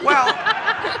 No. Well,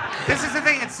 this is the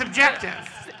thing. It's subjective.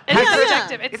 It's Yeah, yeah.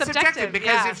 subjective. It's It's subjective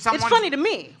because yeah. if someone. It's funny to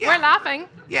me. Yeah. We're laughing.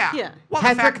 Yeah. Yeah. Well, the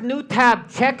Patrick, fact, new tab.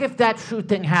 Check if that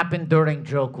shooting happened during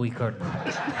Joke Week or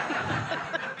not.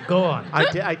 Go on.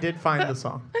 I did find the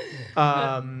song.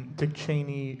 Dick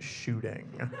Cheney shooting.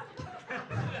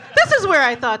 This is where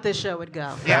I thought this show would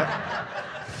go. yeah.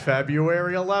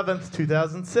 February 11th,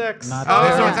 2006. Not Oh,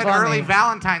 so Very it's an funny. early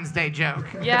Valentine's Day joke.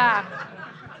 Yeah.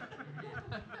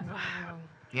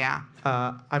 Yeah.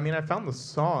 I mean, I found the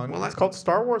song. Well, It's called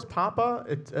Star Wars Papa.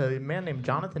 It's a man named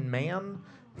Jonathan Mann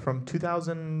from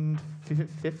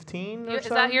 2015 or Is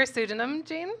so. that your pseudonym,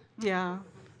 Jean? Yeah.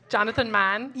 Jonathan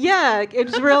Mann. Yeah,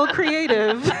 it's real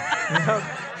creative.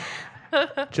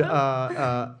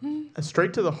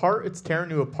 Straight to the heart. It's tearing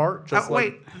you apart. Just Oh,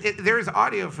 like wait, there's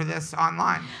audio for this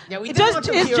online. Yeah, we Does- want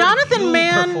to is hear Jonathan you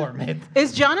Mann- perform it.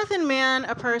 Is Jonathan Mann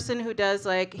a person who does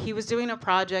like he was doing a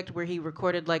project where he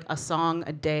recorded like a song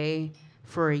a day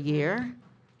for a year?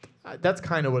 that's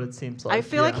kind of what it seems like. I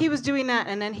feel like yeah. he was doing that,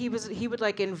 and then he would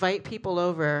like invite people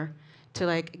over to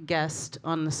like guest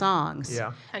on the songs.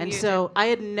 Yeah. And And you so I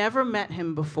had never met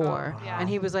him before, Oh, yeah. and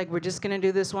he was like, "We're just gonna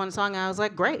do this one song." And I was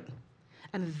like, "Great."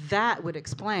 And that would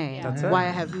explain Yeah. That's it. why I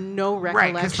have no Right,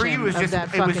 recollection 'cause for you it was of just-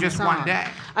 that it was fucking just song. one day.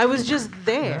 I was just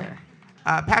there.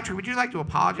 Patrick, would you like to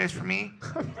apologize for me?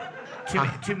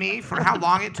 to me for how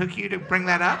long it took you to bring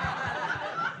that up?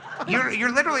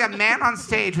 You're literally a man on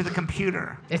stage with a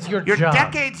computer. It's your You're job.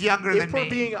 decades younger than If we're me.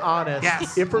 being honest,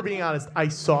 Yes. if we're being honest, I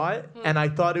saw it and I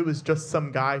thought it was just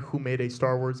some guy who made a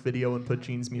Star Wars video and put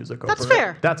Gene's music That's over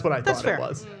fair. it. That's what I That's thought fair. it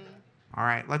was. All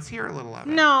right, let's hear a little of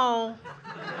it. No.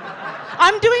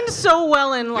 I'm doing so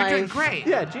well in You're life. doing great.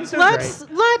 Yeah, Gene's doing Let's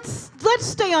great. let's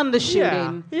stay on the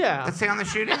shooting. Yeah. Let's stay on the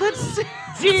shooting. Let's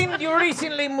Gene, you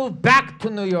recently moved back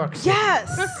to New York City.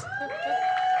 Yes.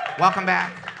 Welcome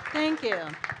back. Thank you.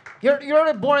 You're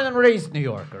a born and raised New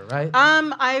Yorker, right?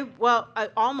 I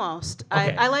almost.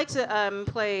 Okay. I like to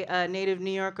play Native New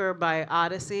Yorker by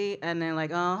Odyssey, and then like,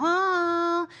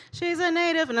 she's a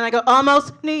native, and then I go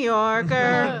almost New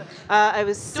Yorker. I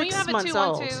was Don't you 6 have a months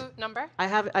 212 old. number?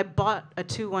 I bought a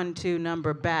 212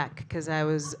 number back because I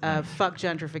was fuck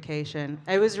gentrification.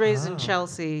 I was raised in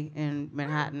Chelsea in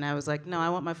Manhattan. I was like, no, I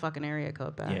want my fucking area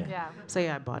code back. Yeah. Yeah. So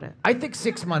yeah, I bought it. I think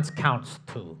 6 months counts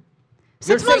too.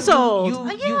 6 You're months saying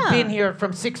old. You've Yeah. been here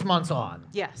from 6 months on.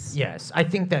 Yes. Yes, I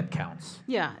think that counts.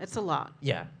 Yeah, it's a lot.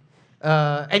 Yeah.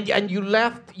 And you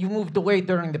left, you moved away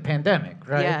during the pandemic,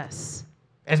 right? Yes.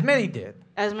 As many did.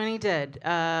 As many did.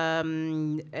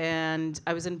 And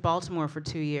I was in Baltimore for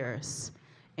 2 years.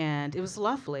 And it was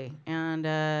lovely. And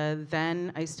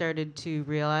then I started to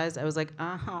realize, I was like,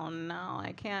 oh no,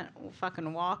 I can't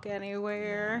fucking walk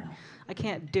anywhere. I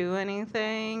can't do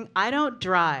anything. I don't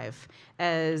drive.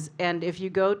 and if you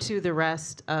go to the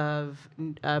rest of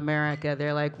America,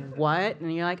 they're like, what?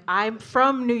 And you're like, I'm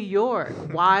from New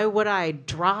York. Why would I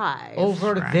drive?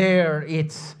 Over there,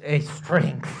 it's a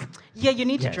strength. Yeah, you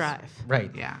need to Yes. drive.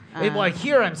 Right. Yeah. Well,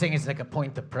 here I'm saying it's like a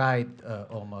point of pride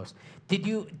almost.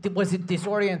 Was it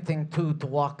disorienting to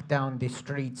walk down the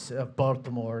streets of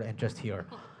Baltimore and just hear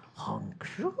honk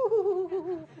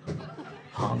shoo,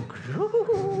 honk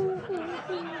shoo,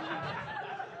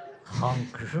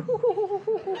 honk shoo?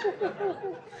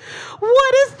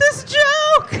 What is this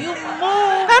joke? You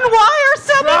move And why are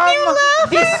some of you from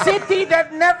laughing? the city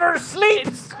that never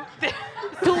sleeps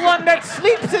to one that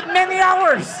sleeps at many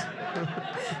hours.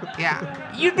 Yeah.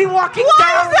 You'd be walking Why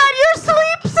down. is that your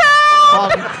sleep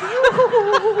sound?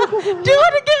 Do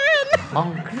it again.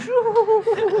 Honk shoo.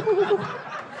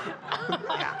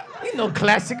 You know,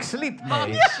 classic sleep,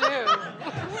 Maeve.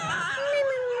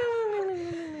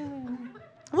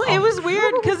 Well, it was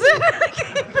weird because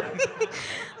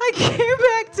I came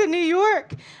back to New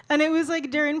York, and it was like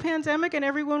during pandemic, and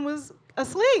everyone was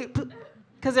asleep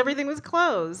because everything was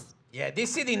closed. Yeah,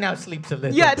 this city now sleeps a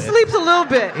little Yeah, bit. it sleeps a little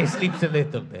bit. It sleeps a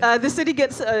little bit. The city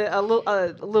gets a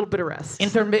little bit of rest.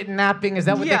 Intermittent napping, is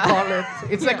that what Yeah. they call it?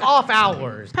 It's like off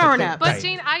hours. Power but they- nap. But right.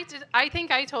 Jean, I think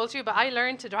I told you, but I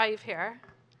learned to drive here.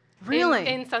 Really?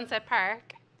 In Sunset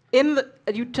Park.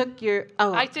 You took your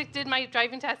I did my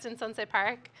driving test in Sunset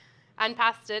Park and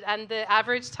passed it. And the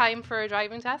average time for a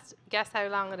driving test, guess how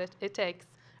long it takes?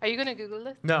 Are you going to Google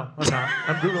this? No, I'm not.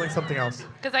 I'm Googling something else.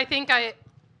 Because I think I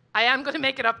am going to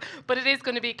make it up, but it is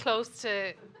going to be close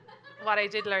to what I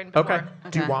did learn before. Okay.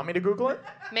 Do you Okay. want me to Google it?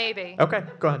 Maybe. Okay,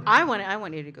 go ahead. I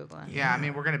want you to Google it. Yeah, I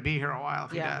mean, we're going to be here a while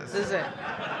if he Yeah, does. this is it.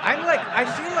 I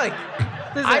feel like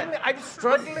This is it. I'm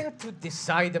struggling to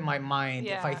decide in my mind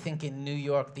if Yeah. I think in New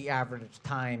York the average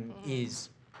time is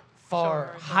far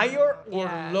Shorter. higher or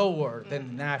Yeah. lower than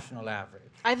the national average.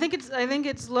 I think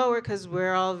it's lower because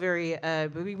we're all very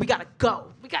we gotta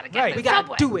go. We got to get Right. the We gotta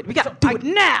subway. do it. We gotta do it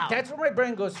now. That's where my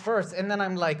brain goes first, and then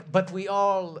I'm like, but we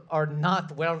all are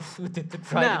not well suited to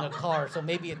driving No. a car, so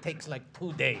maybe it takes like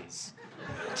 2 days.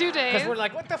 2 days. Because we're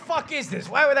like, what the fuck is this?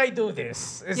 Why would I do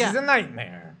this? This Yeah. is a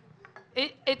nightmare.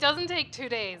 It doesn't take 2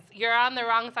 days. You're on the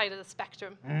wrong side of the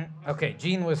spectrum. Okay,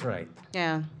 Jean was right.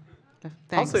 Yeah. I'll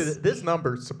Thanks. say that this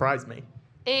number surprised me.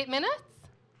 8 minutes?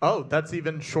 Oh, that's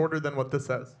even shorter than what this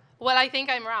says. Well, I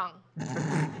think I'm wrong.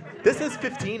 This is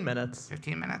 15 minutes.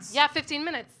 15 minutes. Yeah, 15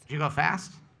 minutes. Did you go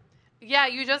fast? Yeah,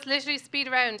 you just literally speed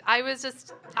around. I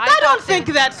I don't think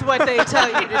that's what they tell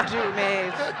you to do,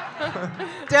 Maeve.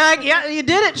 Doug, yeah, you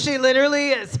did it. She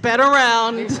literally sped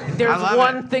around. There's love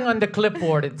one thing on the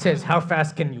clipboard. It says, how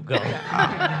fast can you go?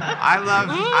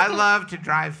 I love to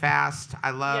drive fast.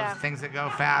 I love Yeah. things that go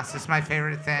fast. It's my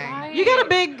favorite thing. You got a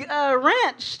big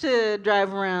ranch to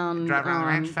drive around. Drive around the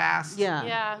on. ranch fast. Yeah.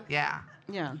 Yeah. Yeah.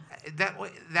 Yeah.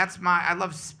 That's my. I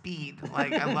love speed.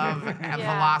 Like I love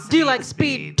velocity. Do you like and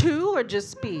speed too or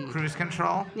just speed? Cruise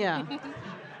control. Yeah.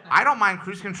 I don't mind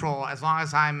cruise control as long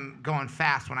as I'm going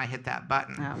fast when I hit that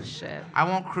button. Oh shit. I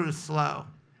won't cruise slow.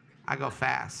 I go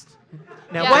fast.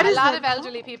 Now, Yeah, what a is lot that of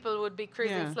elderly people would be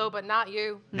cruising Yeah. slow, but not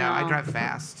you. No, I No. drive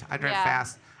fast. I drive Yeah.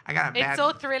 fast. I got a bad. It's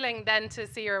so thrilling then to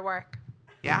see your work.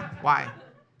 Yeah. Why?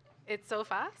 It's so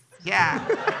fast. Yeah.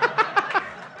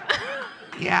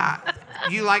 Yeah.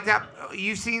 You like that?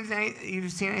 You've seen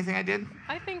anything I did?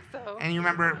 I think so. And you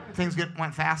remember things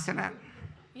went fast in it?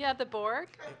 Yeah, the Borg.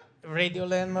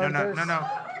 Radioland No, Murders? no.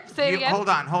 Say it You- again. hold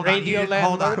on. You Radioland just-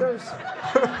 hold on. Murders?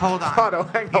 Hold on. Otto,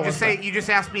 hang on one second. You just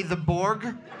asked me the Borg.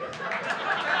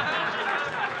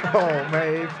 Oh,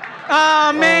 Maeve. Oh,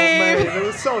 Oh, Maeve. Maeve. It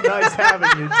was so nice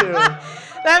having you, too.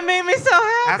 That made me so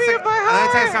happy in my Let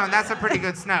me tell you heart. something. That's a pretty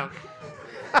good Snoke.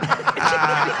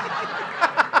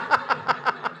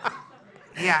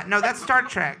 Yeah. No, that's Star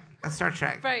Trek. That's Star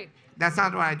Trek. Right. That's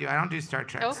not what I do. I don't do Star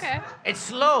Trek. Okay. It's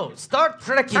slow. Star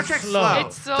Trek Star is Trek's slow.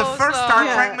 It's so the first slow. Star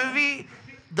Yeah. Trek movie,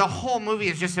 the whole movie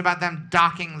is just about them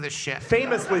docking the ship.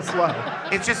 Famously slow.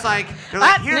 It's just like they're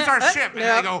like, here's our yeah, ship, and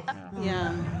yeah. they go, Yeah.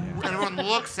 and everyone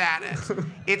looks at it.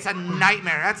 It's a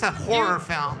nightmare. That's a horror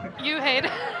film. You hate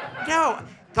it. No,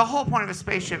 the whole point of a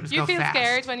spaceship is You go feel fast.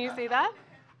 scared when you see that?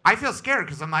 I feel scared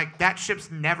because I'm like, that ship's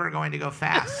never going to go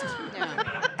fast, Yeah.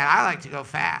 and I like to go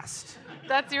fast.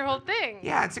 That's your whole thing.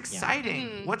 Yeah, it's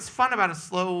exciting. What's fun about a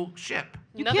slow ship?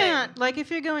 You Nothing. can't, like,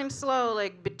 if you're going slow,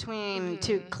 like, between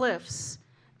two cliffs,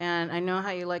 and I know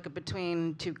how you like it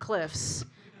between two cliffs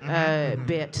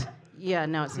bit. Yeah,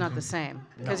 no, it's not the same.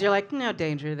 Because you're like, no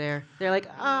danger there. They're like,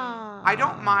 oh. I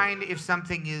don't mind if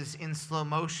something is in slow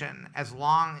motion as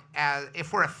long as,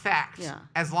 if we're effect, Yeah.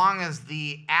 as long as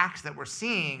the act that we're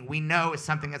seeing, we know is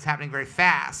something that's happening very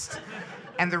fast.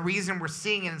 And the reason we're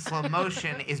seeing it in slow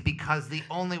motion is because the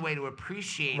only way to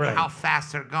appreciate Right. how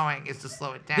fast they're going is to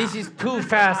slow it down. This is too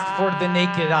fast for the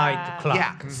naked eye to clock.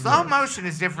 Yeah, slow motion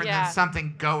is different Yeah. than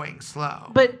something going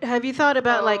slow. But have you thought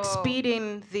about like Oh.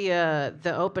 speeding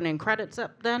the opening credits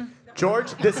up then?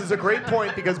 George, this is a great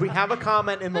point because we have a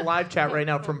comment in the live chat right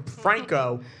now from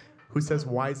Franco who says,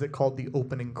 why is it called the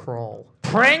opening crawl?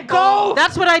 Franco?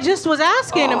 That's what I just was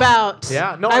asking about.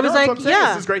 Yeah, no, I was know, that's like, what I'm saying. yeah.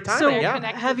 This is great timing, So yeah.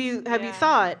 Connected. have you Yeah.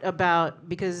 thought about,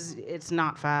 because it's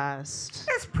not fast.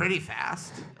 It's pretty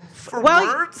fast. For Well,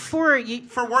 words, for you,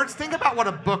 for words, think about what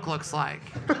a book looks like.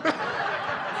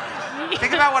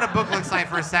 Think about what a book looks like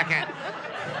for a second.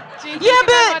 Do you Yeah, think about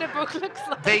but- what a book looks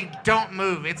like? They don't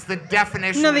move. It's the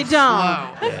definition No, they of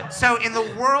don't. slow. So in the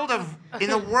world of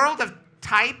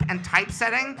type and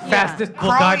typesetting, Fastest book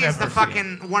Crawley I've is the ever seen.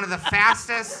 fucking one of the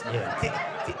fastest.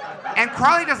 Yeah. And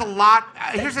Crawley does a lot.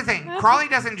 Here's the thing: Crawley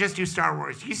doesn't just do Star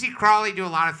Wars. You see Crawley do a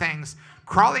lot of things.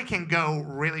 Crawley can go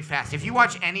really fast. If you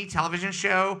watch any television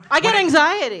show, I get when it-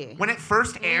 anxiety. when it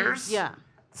first airs. Yeah.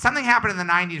 Something happened in the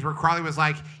 90s where Crawley was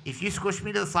like, if you squish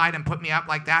me to the side and put me up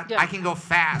like that, Yeah. I can go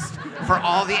fast for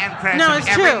all the end credits No, of it's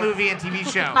every true. movie and TV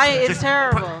show. It's Just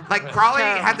terrible. Crawley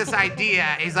Terrible. had this idea.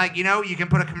 He's like, you can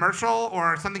put a commercial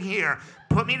or something here.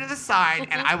 Put me to the side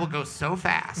and I will go so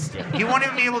fast. You won't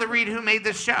even be able to read who made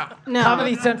this show. No.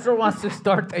 Comedy Central wants to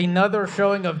start another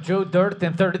showing of Joe Dirt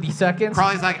in 30 seconds.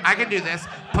 Crawley's like, I can do this.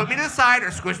 Put me to the side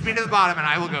or squish me to the bottom and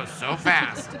I will go so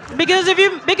fast. Because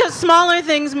smaller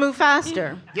things move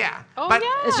faster. Yeah. Oh, but, yeah.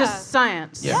 It's just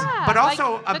science. Yeah, But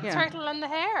also like a- the Yeah. turtle and the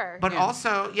hare. But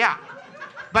also, yeah.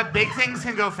 But big things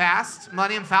can go fast.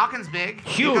 Millennium Falcon's big.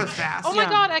 Huge. It goes fast. oh my Yeah.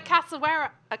 God, a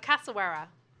cassowara.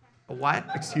 A what?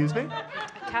 Excuse me?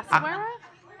 A cassowara?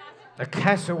 A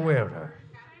cassowara.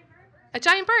 A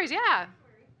giant bird, yeah.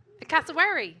 A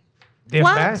cassowary. They're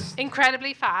What? fast.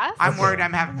 Incredibly fast. I'm worried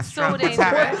I'm having a stroke. What's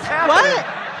dangerous. happening? What?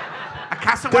 A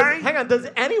cassowary? Hang on, does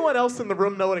anyone else in the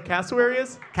room know what a cassowary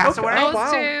is? Cassowary? Okay. Those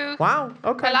wow. two. Wow,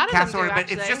 okay. A lot of them Cassowary, do, but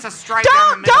it's actually. just a stripe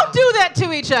down the Don't middle. do that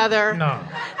to each other. No.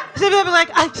 So they'll be like,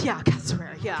 yeah,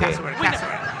 cassowary, yeah. Cassowary,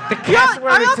 cassowary. The are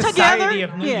Cassowary y'all Society together?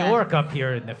 of New Yeah. York up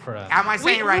here in the front. Am I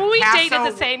saying We, it right? we dated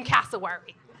the same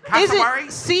cassowary. Is Cassowary?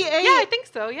 it C-A-S-U-R-U-A? Yeah, I think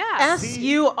so, yeah.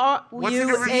 What's the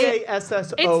difference?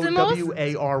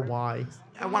 C-A-S-S-O-W-A-R-Y.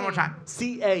 One more time.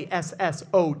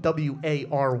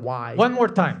 C-A-S-S-O-W-A-R-Y. One more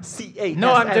time. C-A-S-S.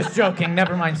 No, I'm just joking.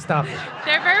 Never mind. Stop it.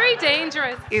 They're very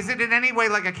dangerous. Is it in any way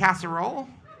like a casserole?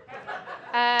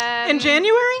 In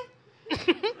January?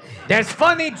 That's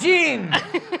funny, Gene.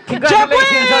 Joke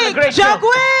Congratulations on a week! great Joke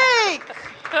show. week!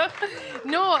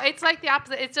 No, it's like the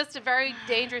opposite. It's just a very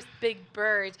dangerous big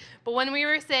bird. But when we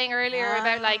were saying earlier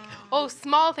about like, oh,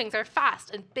 small things are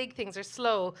fast and big things are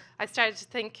slow, I started to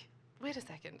think, wait a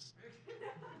second.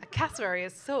 A cassowary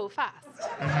is so fast.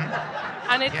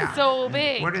 And it's Yeah. so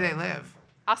big. Where do they live?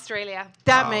 Australia.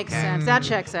 That Oh, makes okay. sense. That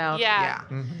checks out. Yeah.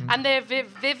 Yeah. And they have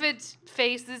vivid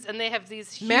faces and they have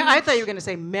these huge... I thought you were gonna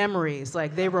say memories,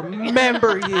 like they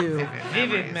remember you.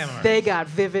 Vivid memory. They got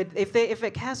vivid. If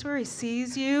a cassowary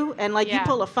sees you and like you Yeah.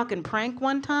 pull a fucking prank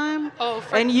one time, Oh,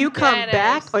 and you come forget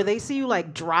back, it. or they see you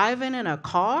like driving in a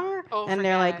car, Oh, and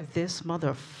they're forget like, it. this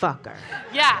motherfucker.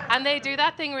 Yeah, and they do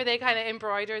that thing where they kind of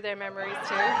embroider their memories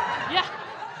too. Yeah.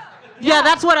 Yeah,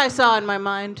 that's what I saw in my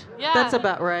mind. Yeah. That's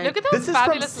about right. Look at those This is from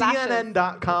fabulous lashes.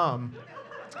 CNN.com.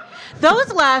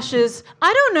 Those lashes.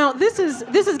 I don't know. This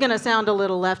is gonna sound a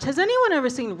little left. Has anyone ever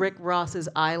seen Rick Ross's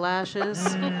eyelashes?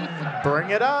 Bring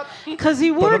it up. Because he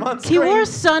 'em wore on he wore screen.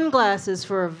 sunglasses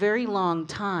for a very long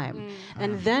time,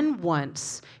 and then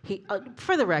once he,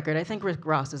 for the record, I think Rick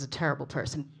Ross is a terrible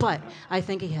person, but I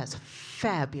think he has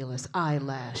fabulous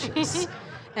eyelashes,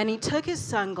 and he took his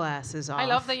sunglasses off. I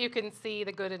love that you can see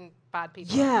the good and bad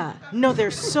people. Yeah, no,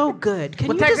 they're so good. Can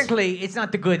Well, you just? technically, it's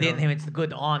not the good in him; it's the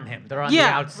good on him. They're on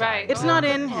Yeah, the outside. Right. It's Oh, not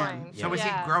good in point. him. So is he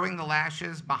Yeah. growing the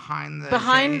lashes behind the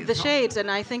Behind shades? the shades, and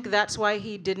I think that's why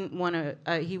he didn't want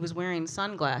to. He was wearing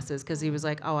sunglasses because he was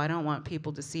like, "Oh, I don't want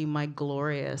people to see my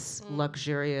glorious,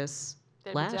 luxurious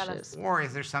They'd be jealous. lashes." Or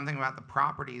is there something about the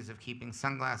properties of keeping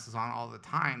sunglasses on all the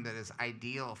time that is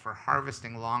ideal for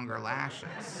harvesting longer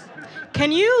lashes?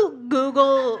 Can you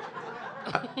Google?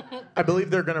 I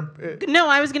believe they're gonna. No,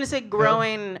 I was gonna say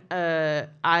growing,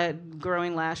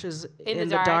 growing lashes In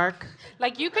the dark.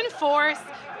 Like you can force.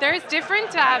 There's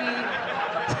different.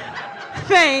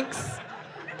 Thanks.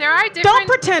 There are different. Don't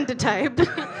pretend to type.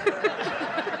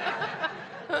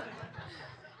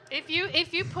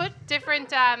 If you put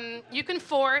different, you can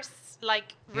force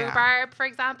like Yeah. rhubarb, for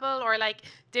example, or like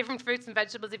different fruits and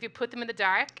vegetables, if you put them in the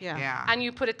dark, Yeah. and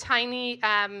you put a tiny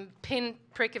pin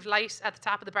prick of light at the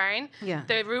top of the barn, Yeah.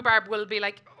 the rhubarb will be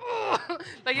like,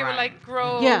 like it will Right. like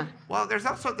grow. Yeah. Well, there's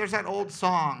that old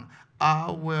song.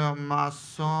 I wear my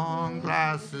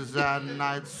sunglasses at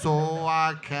night so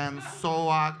I can.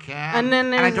 And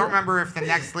then I there's- don't remember if the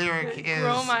next lyric is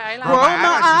Grow my eyelashes. Grow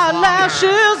my eyelashes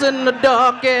longer. eyelashes in the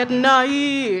dark at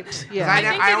night. 'Cause Yeah. think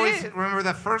I it always is. remember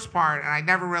the first part, and I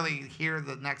never really hear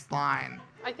the next line.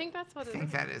 I think that's what I it think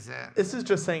is. that is it. This is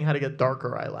just saying how to get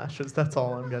darker eyelashes. That's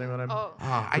all I'm getting when I'm. Oh.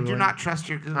 Oh, I do Googling. not trust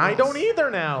your Google. I don't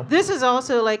either now. This is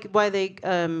also like why they.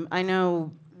 I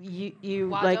know you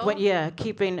like when Waddle?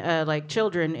 keeping like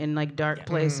children in like dark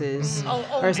places Oh,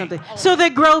 or something, so they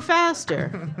grow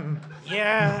faster,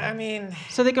 Yeah, I mean,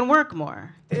 so they can work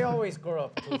more. they always grow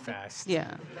up too fast.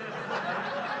 Yeah.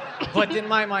 But in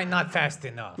my mind, not fast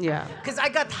enough. Yeah. Because I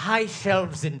got high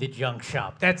shelves in the junk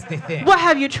shop. That's the thing. What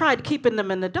have you tried keeping them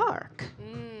in the dark?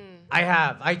 I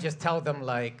have. I just tell them,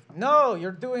 like, no,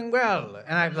 you're doing well.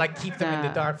 And I, like, keep them in the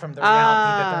dark from the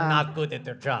reality that they're not good at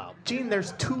their job. Gene,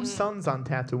 there's 2 suns on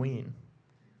Tatooine.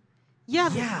 Yeah.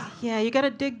 Yeah. Yeah. You gotta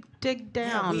dig Yeah,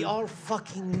 down. we all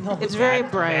fucking know It's that, very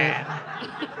bright. man.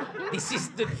 This is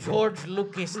the George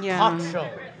Lucas Yeah. talk show.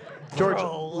 George,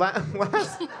 Bro.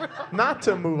 last, not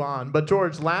to move on, but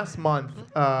George, last month,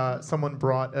 someone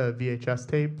brought a VHS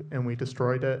tape and we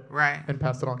destroyed it Right. and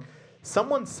passed it on.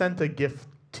 Someone sent a gift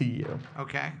to you.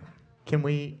 Okay. Can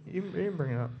we? You can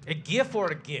bring it up. A gift or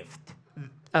a gift?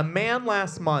 A man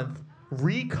last month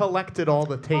recollected all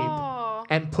the tape Aw.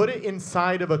 and put it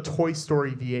inside of a Toy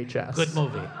Story VHS. Good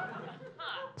movie.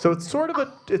 So it's sort of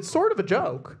a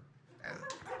joke.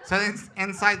 So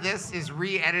inside this is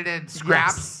re-edited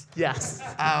scraps Yes.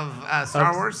 of Star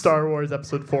Of Wars. Star Wars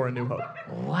Episode 4: A New Hope.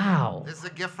 Wow. This is a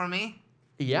gift from me.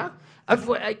 Yeah.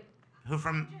 Who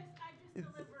from?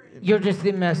 You're just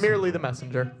the messenger. Merely the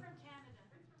messenger.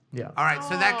 Yeah. All right. So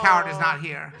that coward is not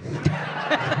here.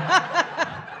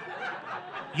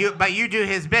 But you do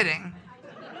his bidding.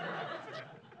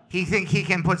 He think he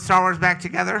can put Star Wars back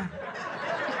together.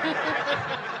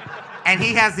 And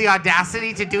he has the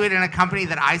audacity to do it in a company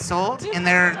that I sold in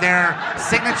their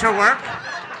signature work.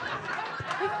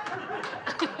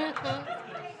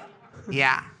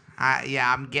 Yeah,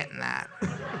 I'm getting that.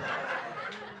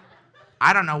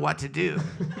 I don't know what to do.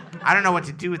 I don't know what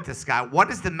to do with this guy. What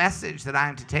is the message that I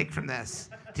am to take from this?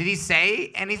 Did he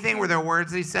say anything? Were there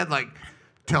words that he said like,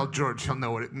 "Tell George, he'll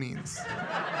know what it means"?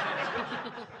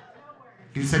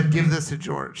 He said, "Give this to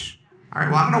George." All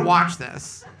right. Well, I'm gonna watch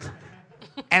this.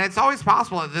 And it's always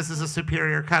possible that this is a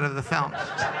superior cut of the film.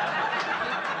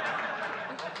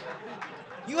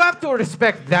 You have to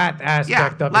respect that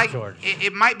aspect of like it, George.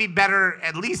 it might be better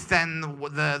at least than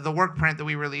the work print that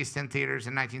we released in theaters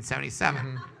in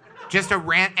 1977. Just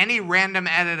any random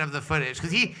edit of the footage,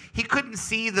 because he couldn't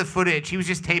see the footage. He was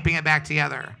just taping it back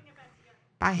together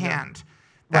by hand.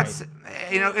 That's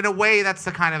in a way that's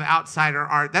the kind of outsider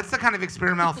art. That's the kind of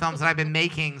experimental films that I've been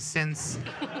making since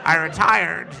I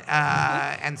retired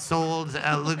and sold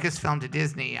Lucasfilm to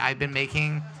Disney. I've been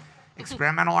making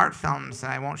experimental art films,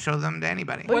 and I won't show them to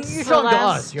anybody. When What's you the show to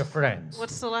last- us, your friends.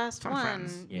 What's the last Some one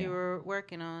friends. Yeah. you were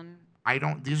working on? I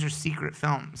don't. These are secret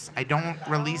films. I don't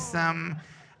release them.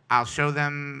 I'll show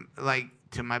them like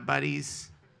to my buddies.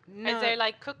 No. Is there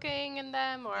like cooking in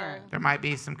them or? There might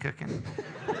be some cooking.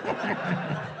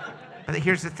 But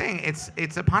here's the thing.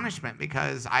 It's a punishment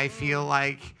because I feel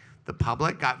like the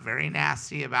public got very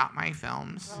nasty about my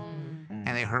films, and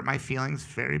they hurt my feelings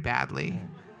very badly.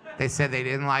 They said they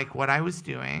didn't like what I was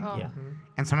doing, Yeah.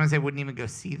 and sometimes they wouldn't even go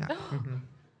see them.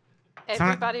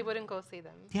 Everybody wouldn't go see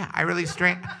them. Yeah, I released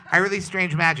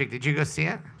Strange Magic. Did you go see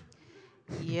it?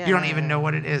 Yeah. You don't even know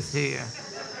what it is, do you?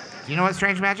 Do you know what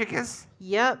Strange Magic is?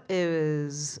 Yep, it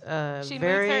was She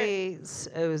moves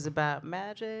it was about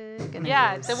magic. And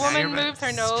Yeah, it was the woman you're right. moves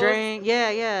her nose.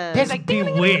 Yeah. That's like, ding,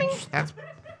 ding, ding, ding. bewitched. That's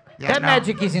That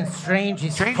magic isn't strange,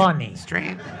 it's Strange. funny.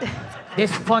 Strange.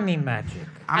 There's funny magic.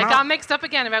 I got mixed up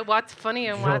again about what's funny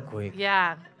and what. Joke week.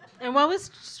 Yeah. And what was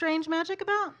Strange Magic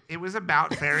about? It was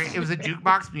about fairy. It was a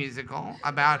jukebox musical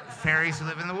about fairies who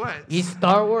live in the woods. It's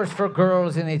Star Wars for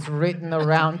girls, and it's written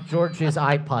around George's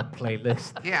iPod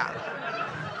playlist. Yeah.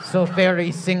 So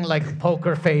fairies sing like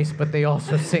Poker Face, but they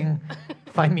also sing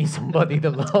Find Me Somebody to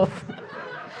Love.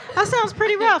 That sounds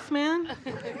pretty rough, man.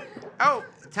 Oh,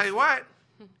 tell you what,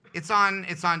 it's on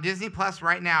Disney Plus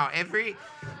right now.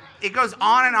 It goes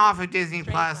on and off of Disney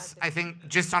Plus. I think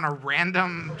just on a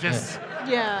random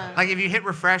Yeah. like if you hit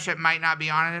refresh, it might not be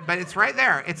on it, but it's right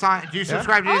there. It's on. Do you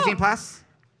subscribe to Disney Plus?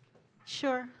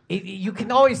 Sure. You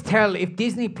can always tell if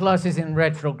Disney Plus is in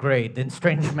retrograde, then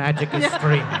Strange Magic is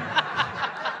streaming.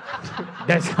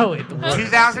 That's how it works.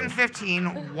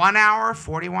 2015, 1 hour,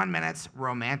 41 minutes,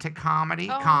 romantic comedy,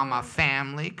 comma,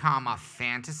 family, comma,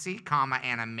 fantasy, comma,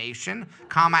 animation,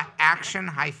 comma, action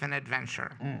hyphen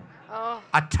adventure.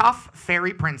 A tough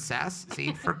fairy princess,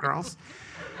 see, for girls.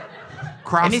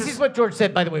 And this is what George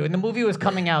said, by the way. When the movie was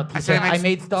coming out, he said, I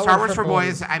made Star Wars for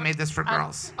boys. I made this for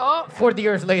girls. 40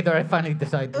 years later, I finally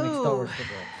decided to make Star Wars for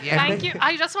girls. Yeah. Thank you.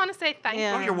 I just want to say thank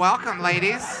Yeah. Oh, you're welcome,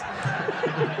 ladies.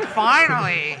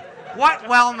 Finally. What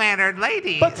well-mannered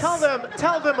ladies. But tell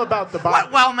them about the box.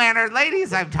 What well-mannered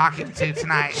ladies I'm talking to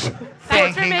tonight. Thanks for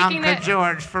Thanking making Uncle it.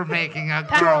 George for making a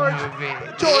girl movie.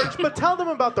 George, but tell them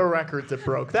about the records it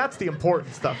broke. That's the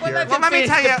important stuff here. that's- Well, let me Finish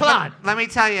tell the you. plot. Let me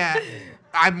tell you.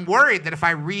 I'm worried that if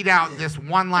I read out this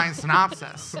one-line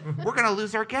synopsis, we're gonna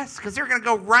lose our guests because they're gonna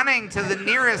go running to the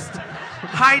nearest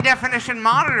high-definition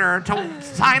monitor to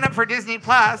sign up for Disney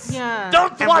Plus. Yeah.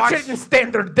 Don't And watch watch- it in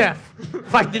standard def.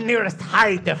 Find the nearest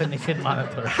high-definition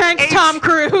monitor. Thanks, Tom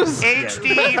Cruise.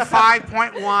 HD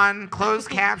 5.1, closed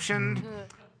captioned.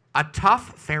 A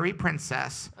tough fairy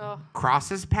princess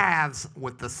crosses paths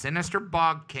with the sinister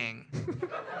Bog King.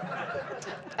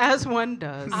 As one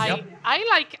does. I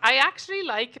actually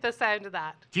like the sound of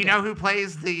that. Do you know who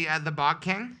plays the Bog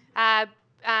King?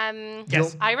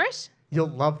 Yes. Irish? You'll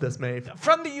love this, Maeve.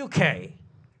 From the UK.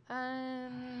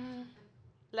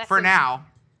 For now.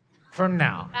 From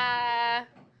now.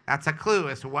 That's a clue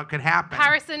as to what could happen.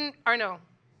 Harrison, or no?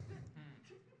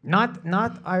 Not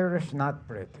Irish, not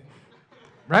British.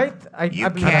 Right?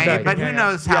 UK, but who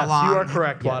knows how Yes, long. you are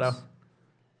correct, Watto.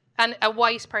 And a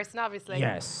white person, obviously.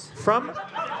 Yes. From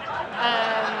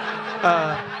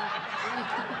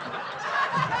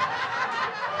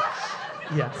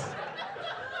yes.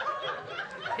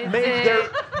 Is Maeve,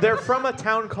 it- they're from a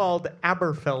town called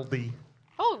Aberfeldy.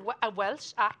 a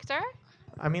Welsh actor?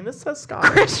 I mean, this says Scottish.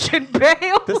 Christian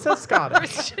Bale. This says Scottish.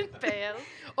 Christian Bale.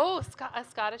 Oh, a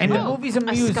Scottish. And the oh. movie's a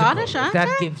musical. Scottish if actor?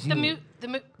 that gives you...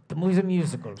 The movie's a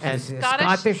musical. So And it's a Scottish?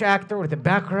 Scottish actor with a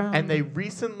background. And they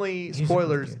recently, Musical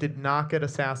spoilers, kid. did not get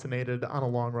assassinated on a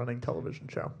long-running television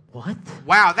show. What?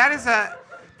 Wow, that is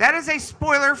a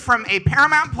spoiler from a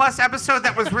Paramount Plus episode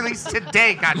that was released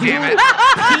today, goddammit.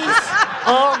 Piece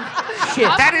of shit.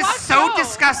 That is What? so No.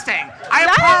 disgusting. I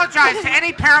apologize to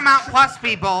any Paramount Plus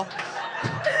people.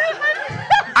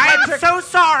 I am so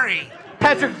sorry.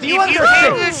 Patrick, do you If you came to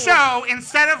understand? the show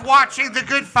instead of watching The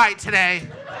Good Fight today,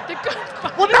 The good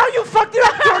Well, now you fucked it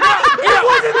up, Jordan. It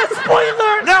wasn't a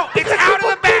spoiler. no, it's because out of people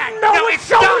the bag. didn't know No, what it's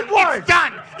show done. it was. It's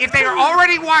done. If they are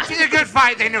already watching The Good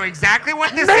Fight, they know exactly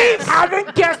what this Maeve is.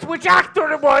 hadn't guessed which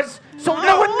actor it was, so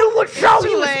no one knew what show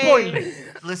he was late. spoiling.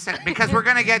 Listen, because we're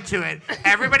gonna get to it.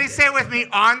 Everybody say it with me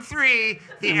on three.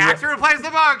 The actor who plays the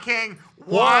Bog King.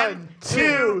 1,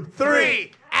 2,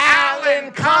 3.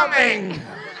 Alan Cumming.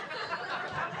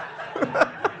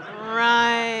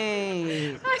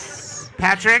 Right.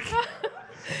 Patrick, I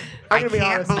I'm gonna be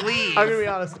can't honest. believe. I'm gonna be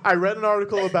honest. I read an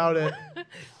article about it.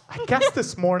 I guess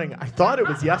this morning. I thought it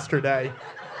was yesterday,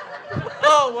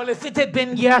 Oh, well, if it had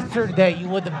been yesterday, you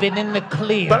would have been in the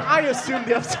clear. but I assumed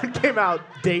the episode came out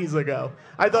days ago.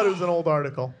 I thought it was an old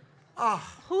article.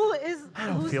 Who is? I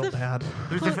don't who's feel the bad.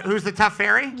 Who's the tough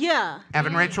fairy? Yeah.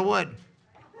 Evan Rachel Wood.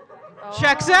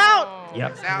 Checks out.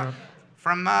 Yep. Out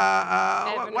from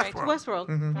Evan Westworld.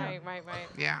 Westworld. Right.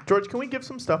 Yeah, George, can we give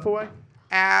some stuff away?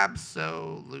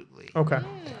 absolutely. Okay.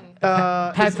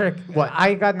 Patrick, what?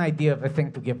 I got an idea of a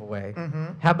thing to give away.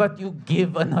 How about you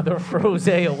give another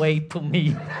frosé away to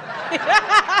me?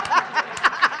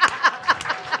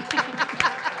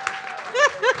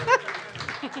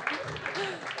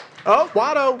 Oh,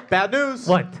 Watto, bad news.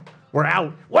 What? We're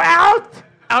out. We're out!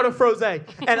 Out of frosé.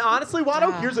 And honestly,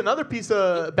 Watto, here's another piece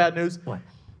of bad news. What?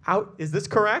 Out. Is this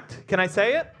correct? Can I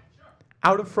say it?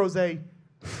 Out of frosé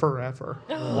forever.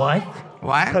 What?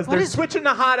 What? Because they're switching to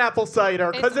hot apple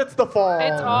cider because it's the fall.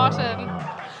 It's autumn.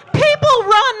 People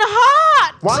run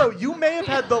hot. Watto, you may have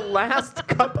had the last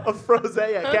cup of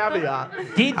frosé at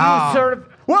Caveat. Did you serve...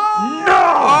 Whoa! No!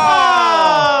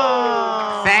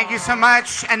 Thank you so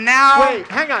much. And now, Wait,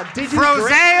 hang on. Did you Frosé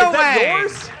drink? Is away. that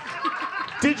yours?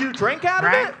 Did you drink out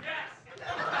Right. of it?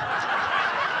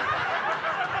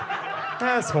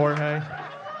 That's Jorge.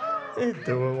 You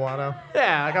do it, Watto.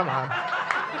 Yeah, come on.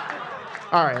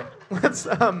 All right, let's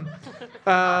Yeah,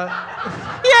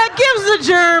 it gives the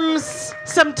germs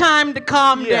some time to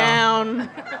calm Yeah. down.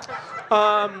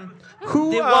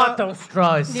 who The water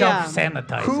straw is Yeah.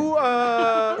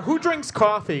 self-sanitizing. who drinks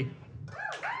coffee?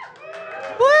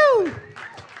 Woo!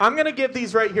 I'm gonna give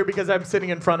these right here because I'm sitting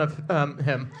in front of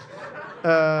him.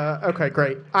 Okay,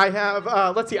 great. I have,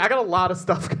 let's see, I got a lot of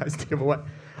stuff, guys, to give away.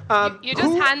 You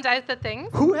just hand out the things.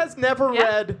 Who has never Yeah.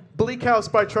 read Bleak House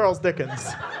by Charles Dickens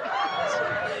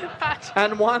Patrick.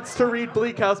 and wants to read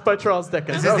Bleak House by Charles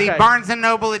Dickens? This is the Barnes &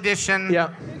 Noble edition, Yeah.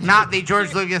 not the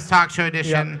George Lucas talk show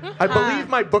edition. Yeah. I believe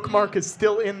my bookmark is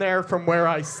still in there from where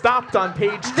I stopped on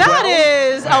page 12. That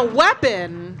is a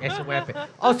weapon. It's a weapon.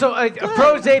 Also, a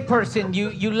Frosé person,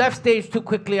 you left stage too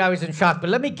quickly. I was in shock. But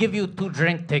let me give you 2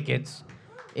 drink tickets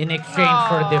in exchange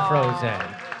for the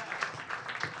Frosé.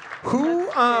 Who,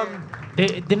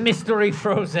 The mystery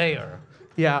Froséer.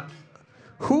 yeah.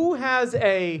 Who has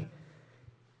a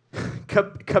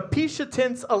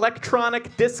Capitians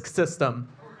electronic disc system?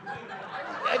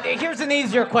 Here's an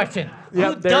easier question.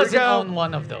 Yep, Who there you doesn't go. own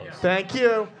one of those? Thank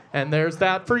you. And there's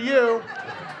that for you.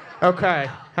 Okay,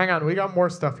 hang on. We got more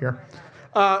stuff here.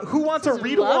 Who wants a This is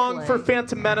read-along lovely. for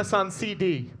Phantom Menace on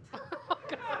CD?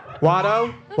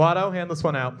 Watto, hand this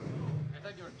one out.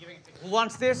 Who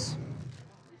wants this?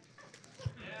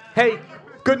 Hey,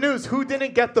 good news. Who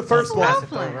didn't get the first one?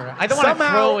 Lovely. I don't want to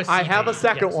Somehow, throw a CD. I have a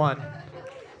second Yes. one.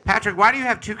 Patrick, why do you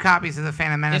have 2 copies of the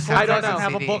Phantom Menace? This one I don't doesn't know.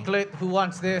 have a CD? booklet. Who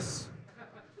wants this?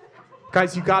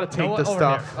 Guys, you gotta take No, this over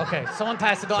stuff. there. Okay, someone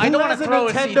pass it on. Who I don't want has to a throw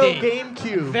a Nintendo CD.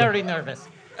 GameCube? Very nervous.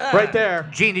 Right there.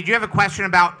 Gene, did you have a question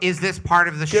about is this part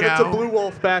of the Give show? it to Blue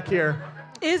Wolf back here.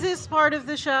 Is this part of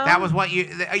the show? That was what you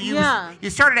Yeah. you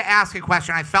started to ask a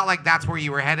question. I felt like that's where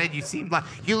you were headed. You seemed like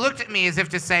you looked at me as if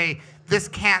to say this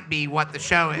can't be what the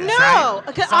show is. No, right?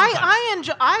 okay, I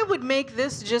enjoy. I would make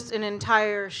this just an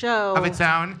entire show Of its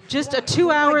own. Just 2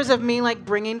 hours of me like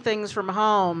bringing things from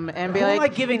home and be Who am I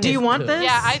like, giving "Do you this want to?" this?"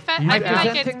 Yeah, I feel like it's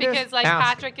presenting this? because like Ask.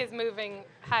 Patrick is moving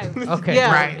house. Okay.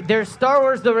 Yeah. Right. There's Star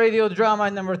Wars, the radio drama,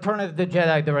 and then Return of the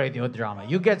Jedi, the radio drama.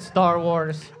 You get Star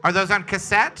Wars. Are those on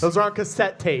cassette? Those are on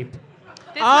cassette tape. This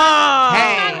Oh.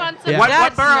 Hey, man wants a Yeah. what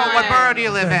That's borough? What nice. borough do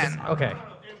you live in? Okay.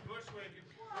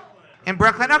 In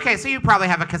Brooklyn. Okay, so you probably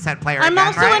have a cassette player. I'm again,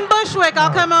 also right? in Bushwick. I'll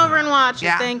come over and watch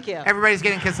Yeah. it. Thank you. Everybody's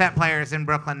getting cassette players in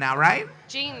Brooklyn now, right?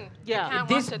 Gene. Yeah. You can't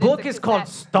This watch it, book it's a is called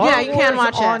cassette. Star Yeah, you can Wars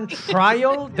watch it. on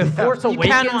Trial, The Force You can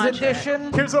Awakens watch it.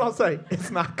 edition. Here's what I'll say.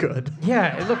 It's not good.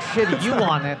 Yeah, it looks shitty. You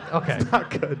want it. Okay. Not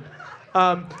good.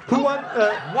 Who wants?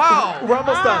 Whoa. We're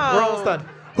almost done. We're Oh. almost done.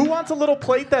 Who wants a little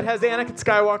plate that has Anakin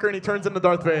Skywalker and he turns into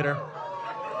Darth Vader?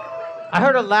 I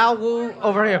heard a Lao Wu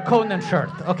over here, Conan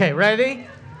shirt. Okay, ready?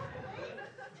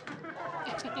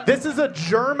 This is a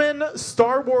German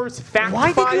Star Wars fact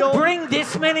Why file. did you bring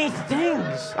this many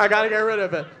things? I gotta get rid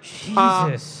of it.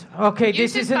 Jesus. Okay, You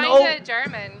this should is an find a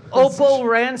German. Opal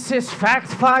Rancis fact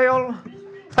file.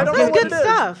 I don't This know is what good it is.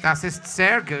 stuff. Das ist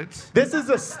sehr gut. This is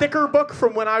a sticker book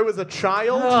from when I was a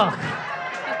child. Ugh.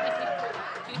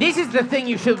 This is the thing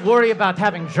you should worry about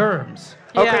having germs.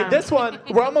 Okay, Yeah. this one,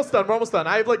 we're almost done. We're almost done.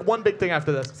 I have like one big thing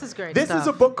after this. This is great This is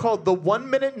stuff. a book called The 1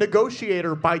 Minute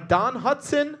Negotiator by Don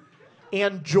Hudson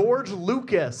and George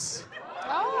Lucas.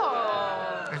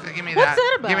 Oh. Give me What's that.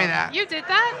 that about? Give me that. You did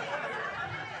that?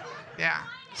 Yeah.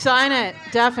 Sign it.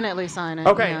 Definitely sign it.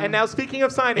 Okay, yeah. and now speaking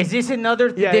of signing, Is this another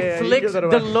Yeah, the yeah, you Flix, give that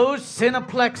the away. Lowe's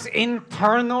Cineplex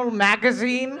internal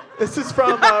magazine? this is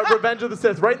from Revenge of the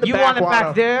Sith, right in the You back. want it back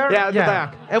Watto. there? Yeah, in the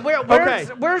back. And where's Okay.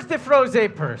 where's the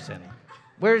Frosé person?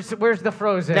 Where's the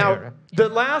Frosé? Now, the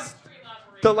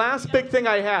last big thing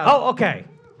I have. Oh, okay.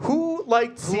 Who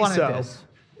liked Who wanted CISO? this?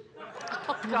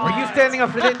 Were you standing up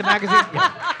for the magazine?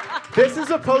 Yeah. This is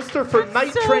a poster for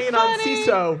Night so Train on funny.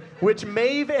 CISO, which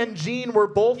Maeve and Gene were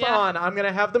both Yeah. on. I'm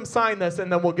gonna have them sign this,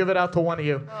 and then we'll give it out to one of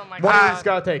you. Oh my One of God. you's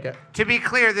gotta take it. To be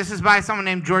clear, this is by someone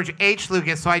named George H.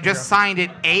 Lucas, so I just signed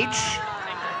it H.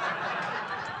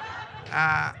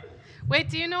 Wait,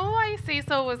 do you know why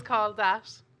CISO was called that?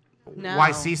 No.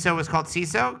 Why CISO was called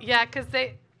CISO? Yeah,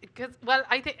 well,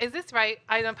 I think, is this right?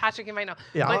 I know, Patrick, you might know.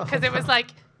 Yeah. Because it was like,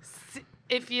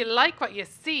 if you like what you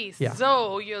see, Yeah.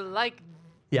 so you'll like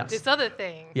Yes. this other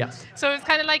thing. Yes. So it's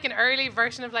kind of like an early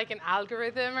version of like an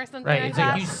algorithm or something Right. like It's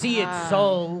that. like you see it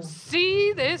so.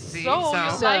 See this, See, so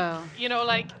you so. like, you know,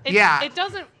 like, it, Yeah. it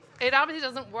doesn't, it obviously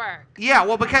doesn't work. Yeah,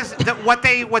 well, because what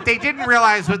they didn't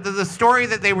realize was the story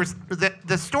that they were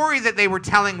the story that they were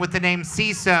telling with the name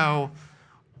CISO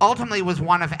ultimately was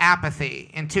one of apathy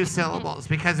in 2 syllables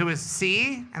because it was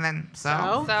C and then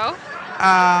so. So?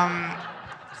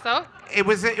 So, It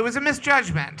was a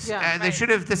misjudgment. Yeah, They right. should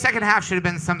have the second half should have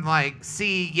been something like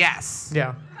C yes.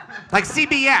 Yeah. Like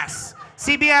CBS.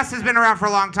 CBS has been around for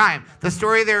a long time. The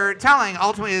story they're telling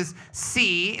ultimately is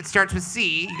C. It starts with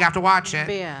C. You have to watch it.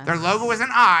 BS. Their logo is an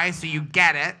I, so you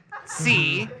get it.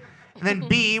 C. And then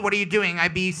B, what are you doing? I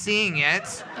be seeing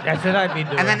it. That's what I'd be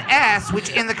doing. And then S, which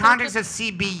in the context of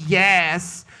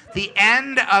CBS, the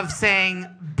end of saying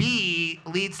B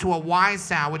leads to a Y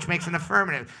sound, which makes an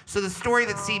affirmative. So the story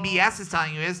that CBS is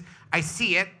telling you is, I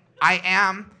see it, I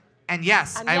am, and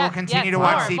yes, I will continue to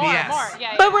watch CBS. More.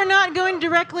 Yeah, But we're not going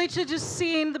directly to just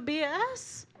seeing the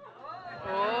BS?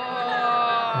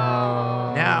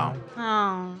 No.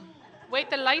 Oh. Wait,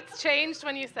 the lights changed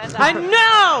when you said that. I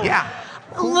know! Yeah.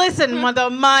 Listen, the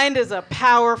mind is a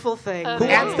powerful thing. Who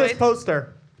wants this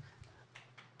poster?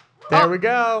 There we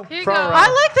go. Here you Front go. row. I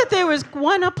like that there was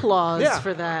one applause Yeah.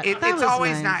 for that. It's That was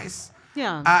always nice.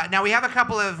 Yeah. Now we have a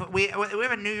couple of we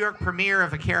have a New York premiere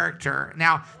of a character.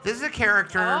 Now this is a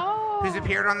character who's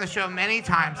appeared on the show many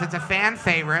times. It's a fan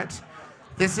favorite.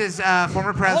 This is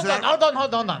former president. Hold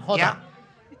on. Yeah.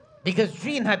 Because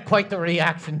Gene had quite the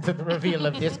reaction to the reveal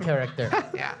of this character.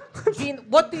 Yeah. Gene,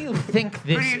 what do you think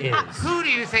this is? Who do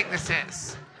you think this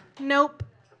is? Nope.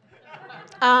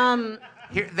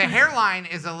 Here, the hairline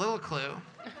is a little clue.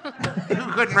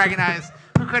 Who couldn't recognize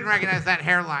that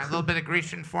hairline? A little bit of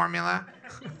Grecian formula.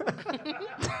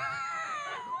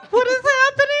 What is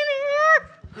happening here?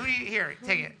 Who do you here?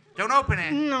 Take it. Don't open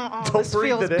it. No, Don't this breathe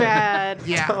feels it in. bad.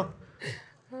 Yeah.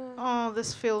 Oh,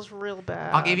 this feels real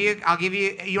bad. I'll give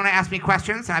you. You want to ask me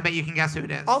questions, and I bet you can guess who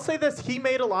it is. I'll say this: he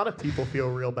made a lot of people feel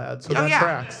real bad, so Oh, that yeah.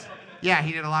 tracks. Yeah,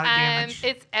 he did a lot of damage.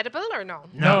 It's edible or no?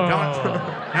 No,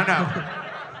 don't. No.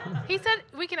 He said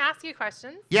we can ask you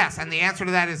questions. Yes, and the answer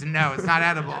to that is no. It's not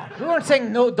edible. We weren't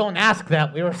saying no, don't ask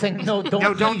that. We were saying no,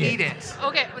 don't eat it.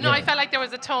 Okay, no, I felt like there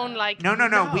was a tone like. No.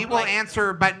 We will like-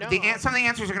 answer, but No. some of the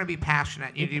answers are going to be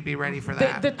passionate. You need to be ready for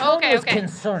that. The tone Okay, was okay.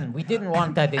 concern. We didn't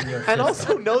want that in your system. And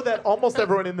also know that almost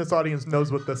everyone in this audience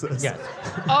knows what this is. Yes.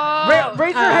 Oh,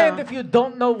 Raise your hand if you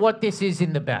don't know what this is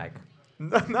in the bag.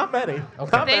 Not many.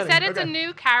 Okay. Not they many. said it's a Okay.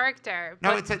 new character.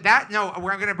 No, but- it's no.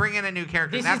 We're going to bring in a new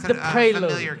character. This That's is the a prelude.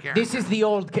 familiar character. This is the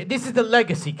old. This is the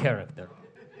legacy character.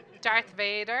 Darth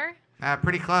Vader.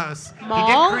 Pretty close.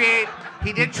 Maul?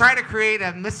 He did try to create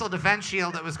a missile defense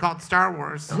shield that was called Star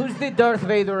Wars. Who's the Darth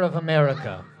Vader of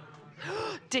America?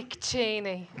 Dick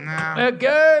Cheney. No.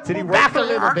 Good. Did he Move work back for a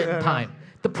little Mark? bit in time.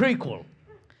 The prequel.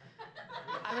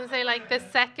 I'm gonna say like the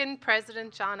second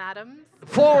President John Adams.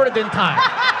 Forward in time.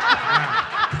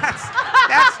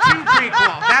 That's too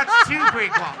prequel. That's too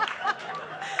prequel.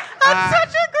 That's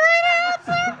such a great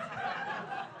answer.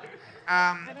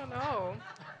 I don't know.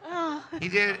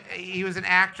 He was an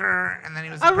actor, and then he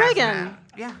was Oh, the president. Reagan.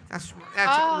 Yeah, that's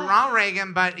Oh. Ronald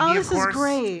Reagan, but Oh, he this of is course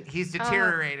great. he's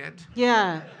deteriorated.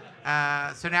 Yeah.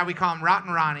 So now we call him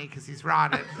Rotten Ronnie because he's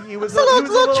rotted. He was It's a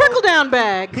little trickle down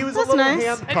bag. He was That's a little nice.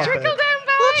 hand A puppet. trickle down bag.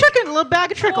 Little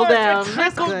bag of trickle down.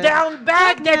 That's Trickle good. down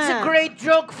bag. That's Yeah. a great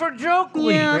joke for joke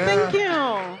week. Yeah, Yeah. thank you.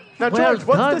 Now, Well George,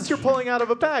 what's done. this you're pulling out of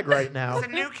a bag right now? It's a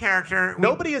new character.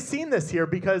 Nobody has seen this here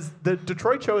because the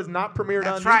Detroit show is not premiered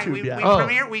That's on right. YouTube We yet. Oh.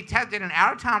 did an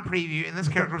out-of-town preview, and this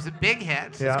character was a big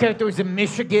hit. Yeah. This character was a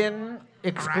Michigan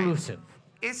exclusive.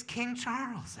 Is King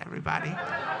Charles, everybody?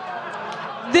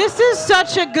 This is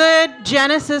such a good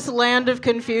Genesis Land of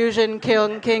Confusion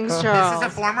King's Charles. This is a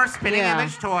former spinning Yeah.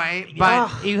 image toy,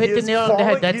 but You hit He the is nail on the falling-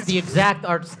 head. That's he's- the exact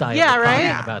art style. Yeah, we're right? talking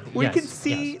Yeah. about. We Yes, can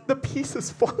see yes. the pieces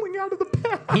falling out of the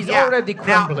bag. He's yeah. already Now,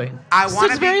 crumbling. I So want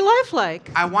it's to very be. lifelike.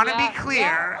 I want to Yeah. be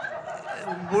clear.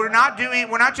 We're not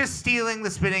just stealing the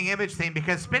spinning image thing,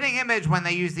 because spinning image, when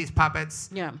they use these puppets,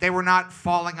 Yeah. they were not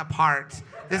falling apart.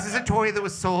 This is a toy that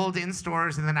was sold in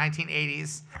stores in the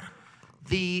 1980s.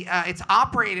 It's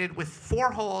operated with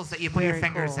 4 holes that you put your Very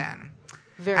fingers cool. in.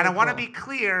 Very And I want to cool. be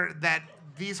clear that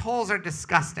these holes are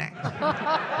disgusting.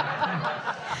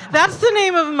 That's the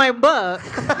name of my book.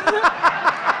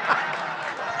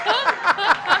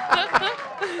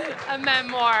 A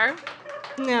memoir.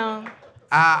 No.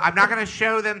 I'm not going to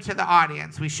show them to the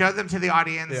audience. We showed them to the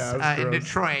audience Yeah, it was in gross.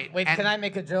 Detroit. Wait, and- can I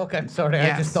make a joke? I'm sorry, I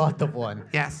Yes. just thought of one.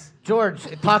 Yes. George,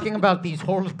 talking about these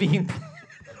holes being.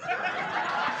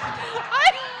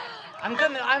 I'm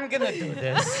gonna do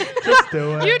this. Just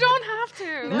do it. You don't have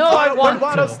to. No, I want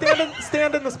Watto, to.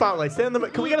 stand in the spotlight.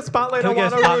 Can we get a spotlight Can on we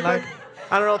get a Watto really spotlight? quick?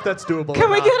 I don't know if that's doable. Can or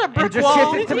we not. get a And brick just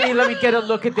wall? shift it to me. Let me get a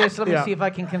look at this. Let me Yeah. see if I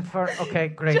can confirm. Okay,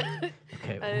 great.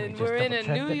 Okay, let me And just we're in a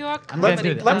double-check New that. York I'm gonna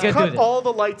do this. I'm Let's gonna do cut this. all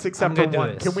the lights except I'm for gonna do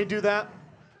one. this. Can we do that?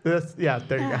 Yeah,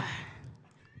 there you go.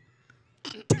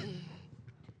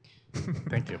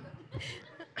 Thank you.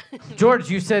 George,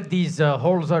 you said these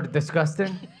holes are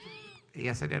disgusting.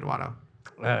 Yes, I did, Watto.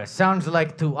 Sounds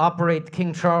like to operate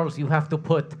King Charles, you have to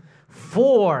put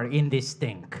 4 in this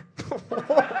stink.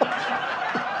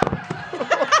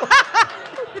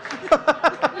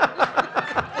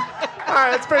 All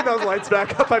right, let's bring those lights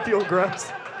back up. I feel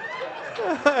gross.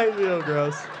 I feel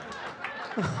gross.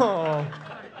 Oh.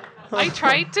 I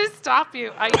tried to stop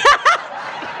you.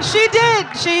 She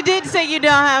did say you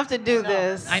don't have to do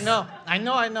this. I know.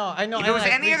 I know. If it was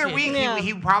any other appreciate week, it.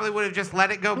 he probably would have just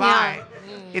let it go by.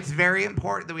 It's very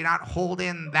important that we not hold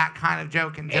in that kind of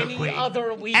joke in Joke Week. Any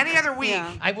other week,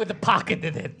 Yeah. I would have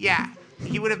pocketed it. Yeah,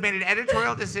 he would have made an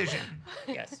editorial decision.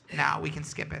 Yes. No, we can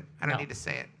skip it. I don't No. need to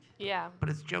say it. Yeah. But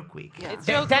it's Joke Week. It's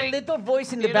That, joke that week. little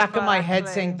voice in the back of my Beautiful, head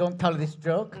actually. saying, "Don't tell this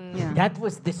joke," Yeah. that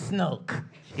was the snoke.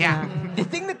 Yeah. The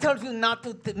thing that tells you not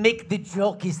to make the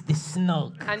joke is the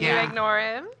snoke. And Yeah. you ignore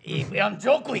him. On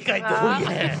Joke Week, I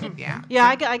do, yeah. Yeah. Yeah,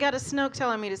 I got a Snoke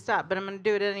telling me to stop, but I'm going to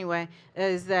do it anyway.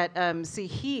 Is that,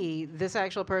 this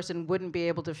actual person wouldn't be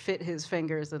able to fit his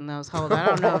fingers in those holes. I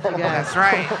don't know if you guys That's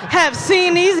right. have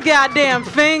seen these goddamn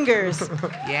fingers.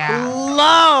 Yeah.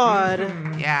 Lord.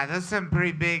 Yeah, those are some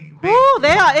pretty big. Ooh,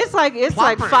 they are. It's like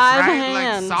plumpers, 5 right?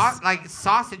 hands. Like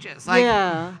sausages. Like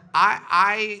Yeah.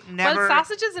 I never. Well,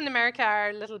 sausages in America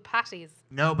are little patties.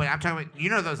 No, but I'm talking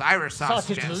about those Irish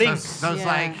Sausage sausages. links. Those Yeah.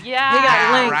 like. Yeah. They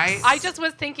got links. Right. I just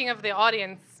was thinking of the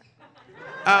audience.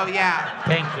 Oh yeah.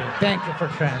 Thank you for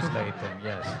translating.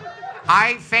 Yes.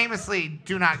 I famously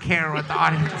do not care what the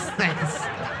audience thinks.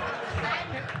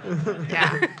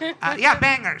 Yeah,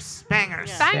 bangers.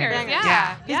 Bangers, Bangers. yeah.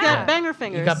 Yeah. He's got banger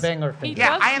fingers. You got banger fingers. Yeah,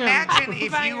 does I know. imagine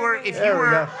if you were There we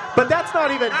go. But that's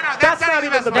not even. No, that's not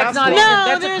even the best not one. even- No,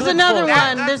 That's a there's good another photo.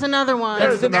 one. There's another one.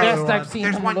 That's the another best one. I've seen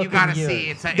There's him one you look gotta in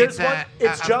years. see. There's one.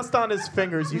 It's just on his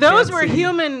fingers. You Those can't were see.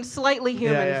 human, slightly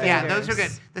human Yeah, Yeah, fingers. those are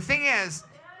good. The thing is,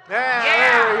 Yeah.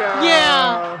 There we go.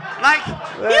 Yeah. like,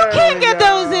 You can't get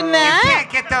those in you that. can't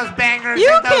get those bangers. You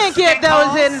in those can't get stink those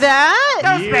holes. in that.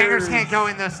 Those Years. bangers can't go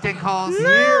in those stink holes.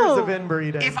 Years of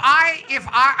inbreeding.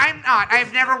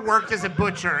 I've never worked as a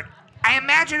butcher. I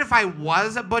imagine if I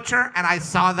was a butcher and I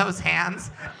saw those hands,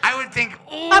 I would think,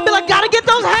 ooh. I'd be like, gotta get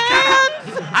those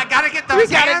hands. I gotta get those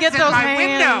gotta hands get in those my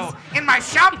hands. window, in my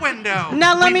shop window.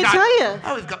 Now, let We've me got- tell you.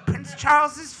 Oh, we've got Prince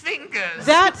Charles's fingers.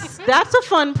 That's a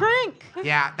fun prank.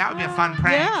 Yeah, that would be a fun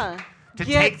prank. Yeah. To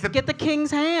take the get the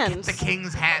king's hands. the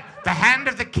king's hand, the hand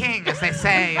of the king, as they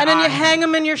say. And then you on- hang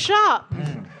them in your shop.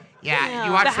 Yeah, Yeah.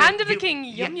 you watch The hand of the you- king.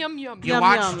 yeah, Yum, yum, yum. You Yum,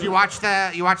 watch? yum. You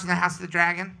watching the House of the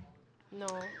Dragon? No.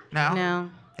 No. No.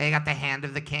 They got the hand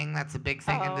of the king. That's a big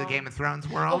thing in the Uh-oh. Game of Thrones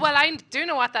world. Oh, well, I do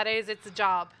know what that is. It's a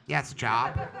job. Yeah, it's a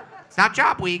job. It's not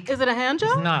job week. Is it a hand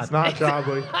job? Not. It's not job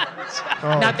week.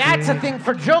 Oh, Now that's a geez. thing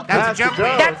for joke. That's a That's joke a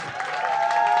week. joke.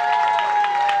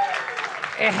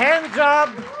 A hand job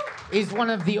is one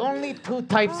of the only two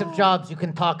types of jobs you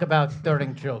can talk about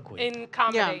during joke week. In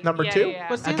comedy. Yeah. Number Yeah, two? yeah, yeah.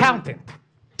 What's the Accountant.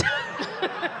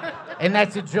 And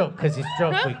that's a joke because it's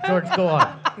joke week. George, go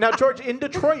on. Now, George, in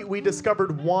Detroit, we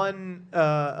discovered one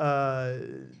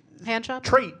hand job?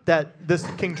 trait that this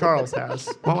King Charles has.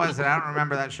 What was it? I don't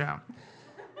remember that show.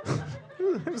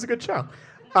 It was a good show.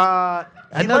 He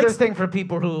Another likes- thing for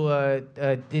people who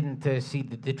didn't see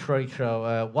the Detroit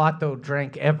show, Watto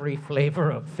drank every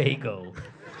flavor of Faygo.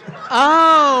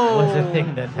 Oh. Was a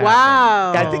thing that happened.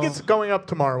 Wow. I think it's going up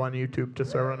tomorrow on YouTube,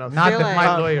 just so everyone knows. Not Really? that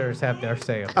my lawyers have their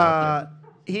say about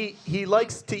it. He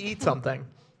likes to eat something.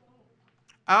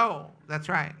 Oh, that's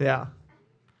right. Yeah.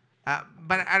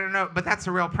 But I don't know. But that's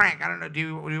a real prank. I don't know. Do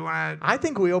you want to? I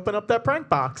think we open up that prank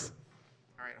box.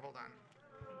 All right, hold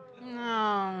on.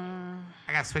 No.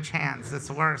 I gotta switch hands. It's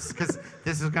worse because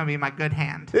this is gonna be my good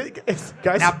hand.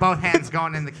 Guys, Now both hands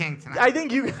going in the king tonight. I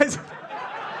think you guys.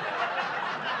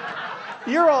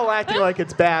 You're all acting like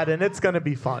it's bad, and it's going to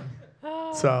be fun.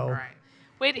 So, All right.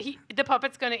 Wait, the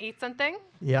puppet's going to eat something?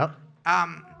 yep. Oh,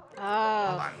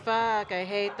 on. fuck. I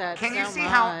hate that Can you so see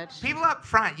how much. people up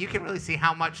front? You can really see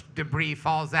how much debris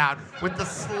falls out with the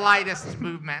slightest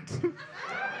movement.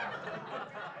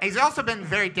 He's also been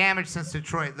very damaged since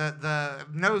Detroit. The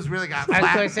nose really got I was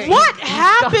flat. gonna say, What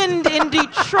happened in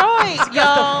Detroit, got the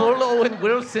y'all? full Owen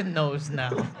Wilson nose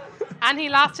now. And he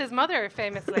lost his mother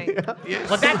famously. Yes.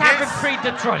 Well, that Yes. happened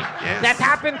pre-Detroit. Yes. That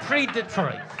happened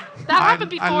pre-Detroit. That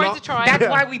happened I before lo- Detroit. That's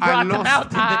why we brought I him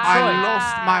out to lost- Detroit. I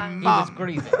lost my He was mom.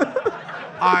 grieving.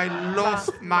 I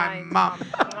lost my mom.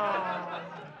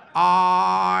 Oh.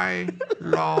 I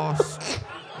lost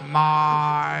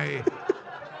my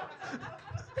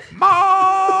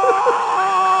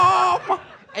mom.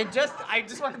 And I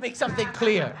just want to make something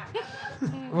clear.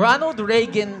 Ronald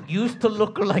Reagan used to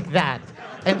look like that,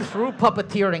 and through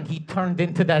puppeteering, he turned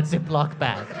into that Ziploc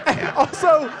bag.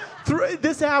 Also,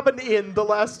 this happened in the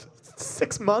last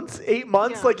 6 months, 8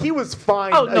 months. Yeah. Like, he was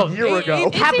fine Oh, no, a year ago.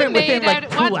 it happened within, like,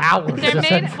 2 hours, They're made,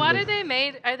 essentially. what are they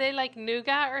made? Are they like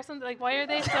nougat or something? Like, why are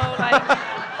they so like?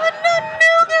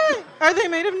 Nougat. Are they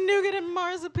made of nougat and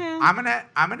marzipan?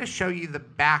 I'm gonna show you the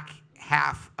back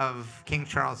half of King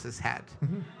Charles's head.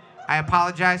 I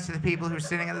apologize to the people who are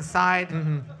sitting on the side.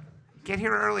 Get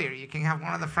here earlier. You can have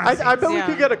one of the front seats. I bet we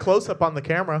could get a close-up on the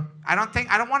camera. I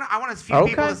want as few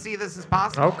people to see this as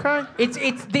possible. Okay.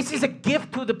 This is a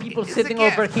gift to the people It's a sitting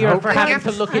gift. over here for Okay. having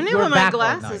to look I at need your my back all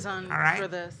glasses night. on All right. for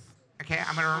this. Okay,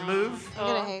 I'm gonna remove. I'm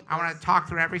gonna hate I want to talk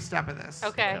through every step of this.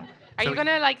 Okay. Are So you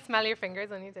gonna like smell your fingers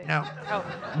when you do? No, Oh.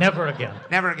 Never again.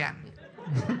 never again.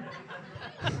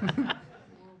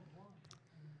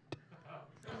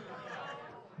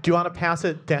 Do you want to pass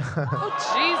it down? Oh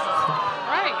Jesus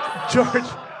Christ. George,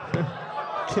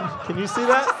 can you see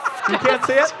that? You can't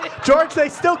see it? George, they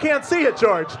still can't see it,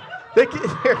 George. Here,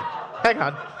 hang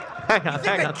on.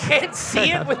 Can't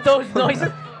see it with those noises.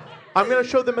 I'm going to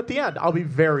show them at the end. I'll be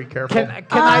very careful. Can I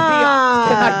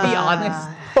be honest?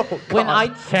 Oh, When God. I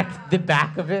checked the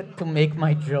back of it to make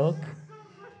my joke,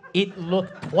 it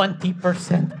looked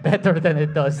 20% better than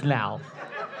it does now.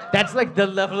 That's like the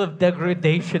level of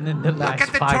degradation in the last Look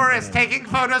at the 5 tourists minutes. taking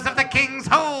photos of the king's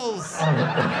holes.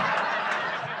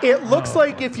 It looks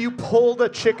like if you pulled a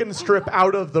chicken strip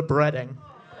out of the breading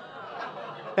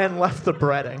and left the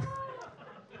breading.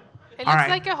 It All looks right.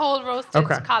 like a whole roasted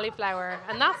Okay. cauliflower,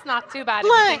 and that's not too bad if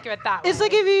you think of it that way. It's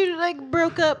like if you like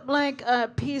broke up like a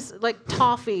piece like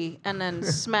toffee and then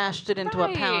smashed it into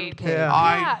a pound Right. cake. Yeah.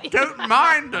 I Yeah. don't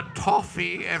mind a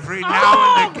toffee every now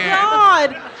Oh and again.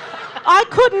 God! I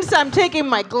couldn't. I'm taking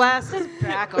my glasses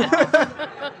back off.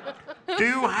 Do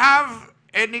you have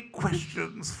any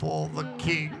questions for the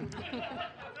king?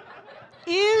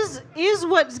 Is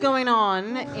what's going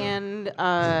on in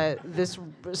this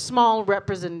small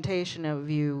representation of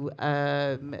you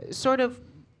sort of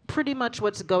pretty much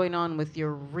what's going on with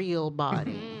your real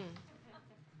body?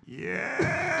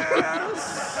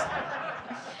 Yes.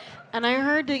 And I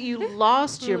heard that you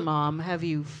lost your mom. Have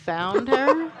you found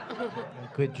her?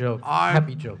 Good joke. I-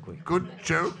 Happy joke week. Good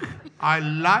joke. I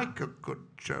like a good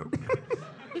joke.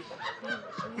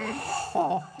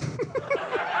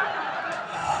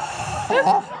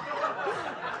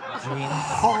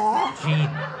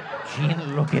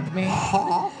 Gene, look at me.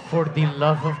 For the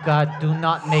love of God, do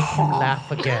not make him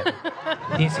laugh again.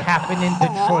 This happened in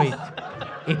Detroit.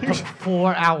 It took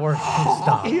 4 hours to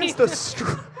stop. He has to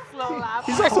str- Slow laugh.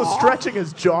 He's also stretching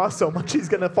his jaw so much he's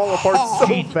going to fall apart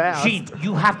so fast. Gene,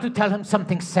 you have to tell him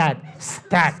something sad.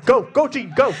 Stat. Go,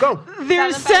 Gene, go. They're him about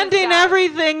his sending dad.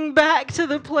 everything back to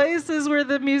the places where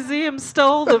the museum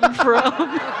stole them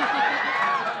from.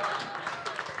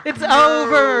 It's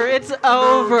over. It's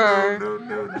over.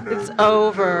 No. It's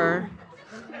over.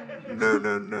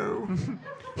 No.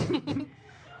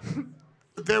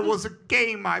 There was a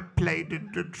game I played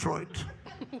in Detroit.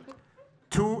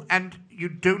 And you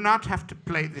do not have to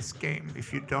play this game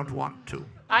if you don't want to.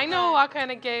 I know what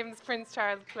kind of games Prince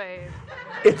Charles plays.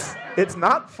 It's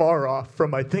not far off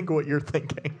from, I think, what you're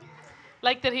thinking.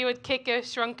 Like that he would kick a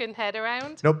shrunken head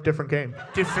around. Nope, different game.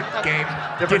 Different game.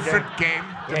 Different game.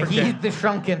 Yeah, he's the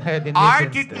shrunken head in this I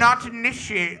instance. did not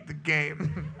initiate the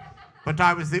game, but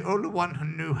I was the only one who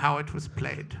knew how it was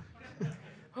played.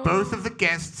 Both of the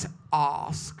guests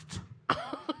asked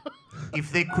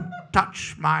if they could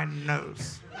touch my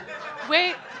nose.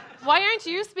 Wait, why aren't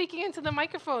you speaking into the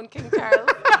microphone, King Charles?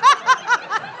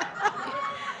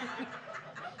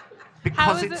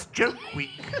 Because is it's it- joke week.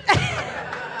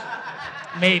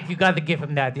 Maeve, you gotta give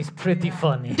him that. It's pretty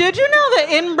funny. Did you know that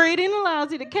inbreeding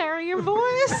allows you to carry your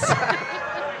voice?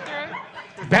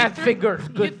 Bad fingers,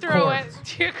 You good throw chords. it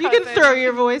to your You cousin. can throw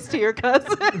your voice to your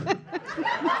cousin.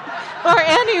 Or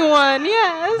anyone,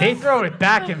 yes. They throw it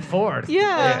back and forth.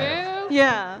 Yeah. Ew.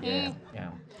 Yeah. Yeah.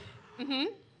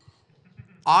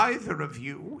 Either of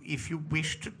you, if you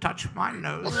wish to touch my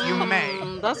nose, you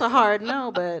may. That's a hard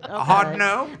no, but okay. A hard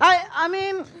no? I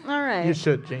mean, all right. You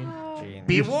should, Gene. Gene.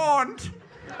 Be warned.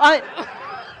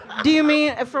 Do you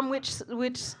mean from which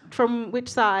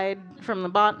side? From the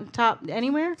bottom, top,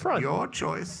 anywhere? Front. Your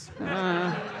choice.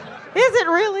 Is it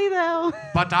really though?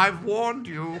 But I've warned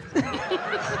you.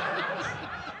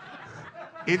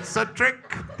 It's a trick.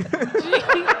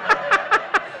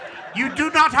 You do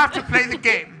not have to play the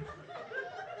game.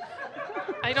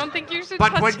 I don't think you should But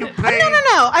touch when you it. play,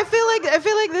 No. I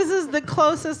feel like this is the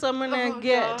closest I'm gonna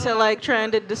get to like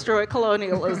trying to destroy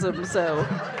colonialism. So,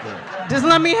 just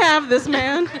let me have this,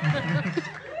 man.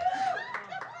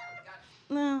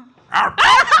 No.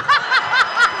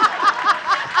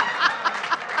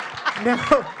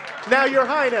 Now, Your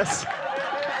Highness.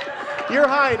 Your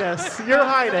Highness.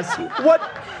 What?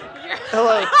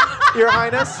 Hello, Your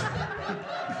Highness.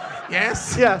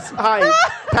 yes. Yes. Hi,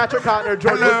 Patrick Cotner,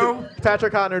 George Hello. Lucas.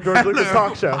 Patrick Cotner, George Lucas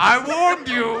talk show. I warned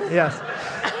you. Yes.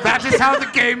 That is how the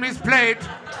game is played.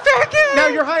 Now,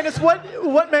 Your Highness,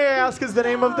 what may I ask is the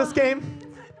name of this game?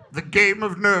 The game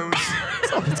of nose.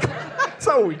 That's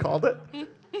not what we called it.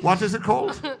 What is it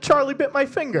called? Charlie bit my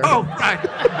finger. Oh, right.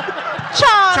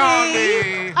 Charlie!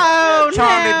 Charlie. Oh,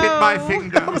 Charlie no. bit my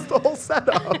finger. That was the whole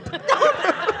setup.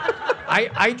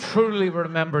 I truly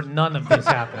remember none of this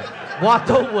happening.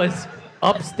 Watto was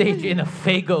upstage in a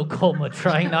Fago coma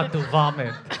trying not to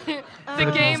vomit. The for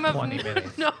at game least of 20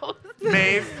 minutes. no.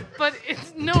 Maeve, But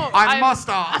it's no. I must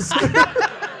ask.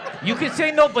 You can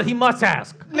say no, but he must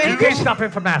ask. You can't stop him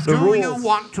from asking. Do you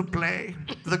want to play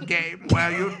the game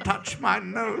where you touch my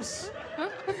nose?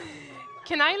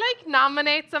 Can I like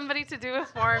nominate somebody to do it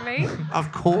for me?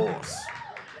 Of course.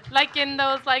 Like in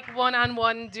those like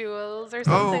one-on-one duels or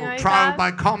something Oh, like trial that.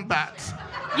 by combat.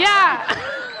 Yeah.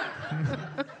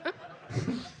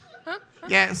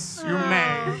 Yes, you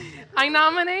may. I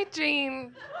nominate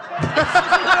Jean.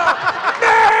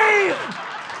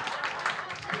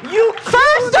 You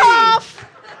First off,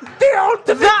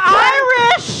 the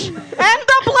Irish and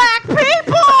the black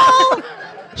people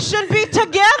should be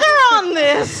together on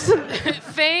this.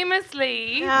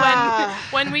 Famously, Yeah.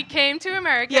 when we came to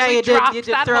America, Yeah, we you did- dropped you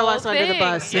did that throw whole us under the thing.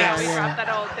 bus. Yeah, we yeah. dropped that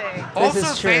whole thing. Also,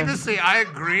 is true. famously, I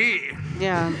agree.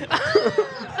 Yeah.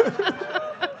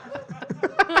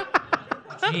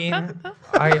 Gene,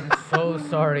 I am so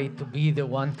sorry to be the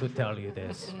one to tell you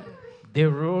this. The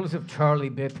rules of Charlie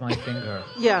bit my finger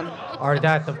Yeah. are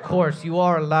that, of course, you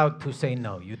are allowed to say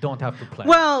no. You don't have to play.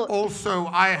 Well, Also,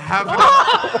 I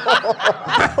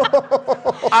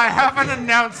have an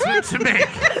announcement to make.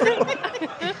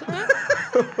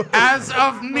 As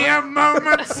of mere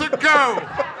moments ago,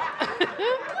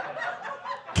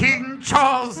 King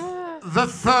Charles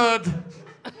III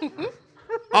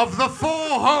of the Four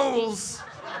Holes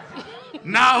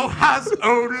now has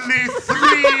only 3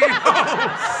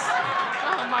 holes.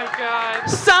 Oh my God.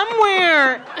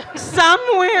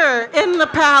 somewhere in the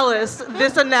palace,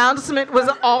 this announcement was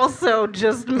also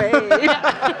just made.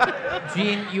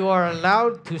 Gene, you are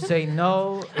allowed to say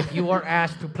no if you are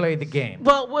asked to play the game.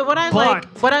 Well, what I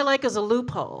But- like is a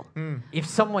loophole. If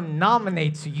someone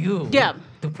nominates you Yeah.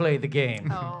 to play the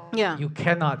game, Oh, Yeah. you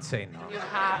cannot say no. you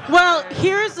have. Well,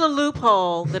 here's the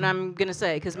loophole that I'm gonna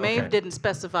say, because Maeve Okay. didn't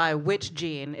specify which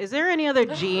Gene. Is there any other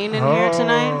Gene in here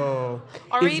tonight?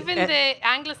 Or Is even a- the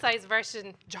anglicized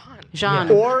version, John. Jean.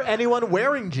 Yeah. Or anyone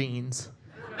wearing jeans.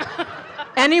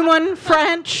 Anyone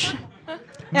French?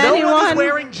 No one is Anyone?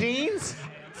 wearing jeans?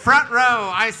 Front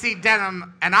row, I see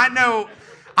denim, and I know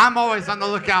I'm always on the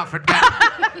lookout for denim.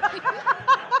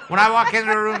 When I walk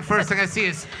into a room, first thing I see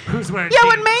is who's wearing Yeah,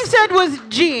 jeans. what Maeve said was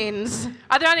jeans.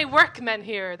 Are there any workmen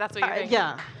here? That's what you're thinking.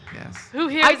 Yeah. Yes. Who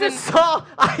here I is in-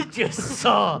 just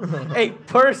saw a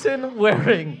person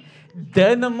wearing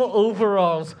denim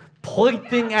overalls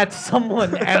pointing at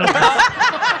someone else.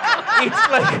 It's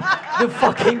like the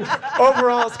fucking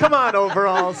Overalls, come on,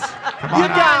 overalls. You Judas.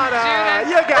 gotta.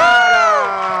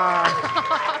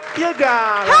 You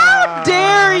gotta. How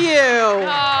dare you?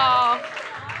 Oh,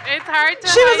 it's hard to.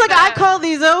 She was hide like, I that. call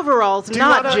these overalls, you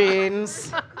not wanna-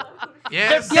 jeans.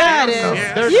 Yes. Yeah, it yes, is.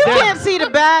 yes. There's You denim. can't see the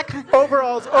back.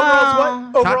 Overalls,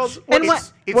 Oh. what? Overalls, Touch. what And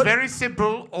is- It's what- very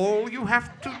simple. All you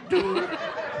have to do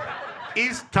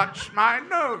is touch my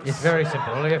nose. It's very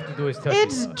simple. All you have to do is touch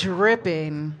It's it.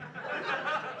 dripping.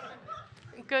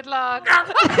 Good luck.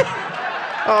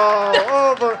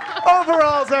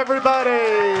 Overalls,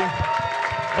 everybody.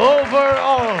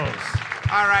 Overalls.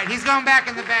 All right, he's going back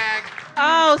in the bag.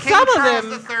 Oh, King some of Charles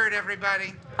them. III,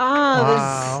 everybody. Oh,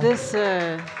 Wow. this.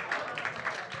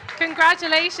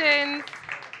 Congratulations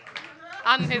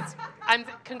on his.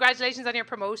 Congratulations on your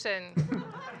promotion.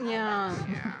 Yeah.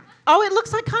 Oh, it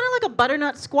looks like kind of like a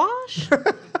butternut squash.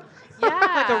 Yeah.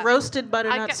 Like a roasted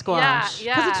butternut get- squash.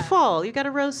 yeah, Because it's yeah. fall. You got to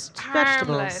roast Harmless.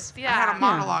 vegetables. I had Yeah. a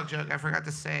monologue joke. I forgot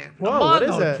to say it. Whoa, what is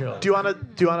mono it? joke. Do you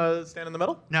wanna stand in the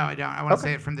middle? No, I don't. I want to Okay.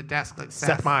 say it from the desk like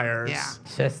Seth Meyers. Yeah.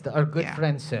 Seth, our good Yeah.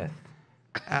 friend Seth.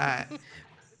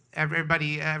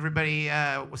 Everybody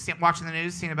was watching the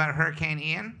news, seeing about Hurricane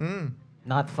Ian.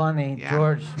 Not funny, Yeah.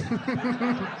 George.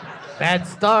 Bad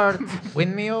start.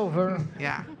 Win me over.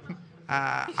 Yeah.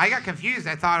 I got confused.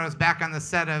 I thought I was back on the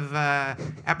set of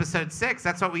episode 6.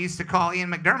 That's what we used to call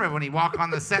Ian McDermott when he walked on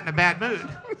the set in a bad mood.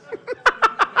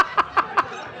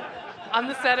 On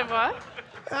the set of what?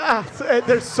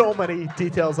 There's so many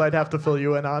details I'd have to fill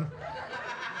you in on.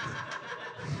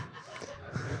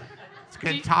 It's a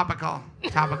good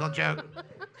topical joke.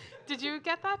 Did you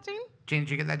get that, Jean? Gene,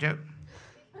 did you get that joke?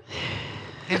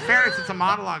 In fairness, it's a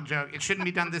monologue joke. It shouldn't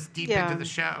be done this deep Yeah. into the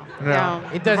show. No.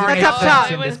 It doesn't That's make up sense top.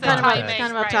 in It this was the Kind of, timing. up, context.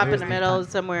 kind of up Right. top in the middle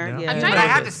somewhere. Yeah. Yeah. I'm But trying I to-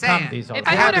 had to say Comedies it. all If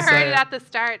the I time. would have to heard say it it. at the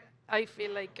start, I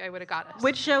feel like I would have got it.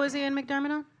 Which show is Ian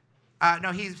McDermott on?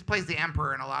 No, he plays the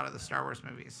Emperor in a lot of the Star Wars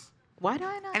movies. Why do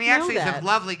I not And he know actually is that? a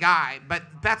lovely guy, but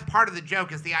that's part of the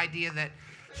joke is the idea that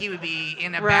he would be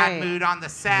in a bad mood on the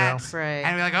set, Right.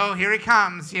 and be like, "Oh, here he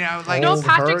comes," like. No, Old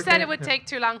Patrick said hurricane. it would take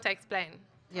too long to explain.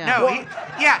 Yeah. No,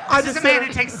 I this is just a man didn't-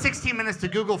 who takes 16 minutes to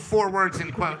Google 4 words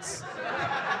in quotes.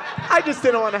 I just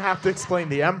didn't want to have to explain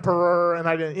the emperor, and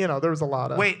I didn't. There was a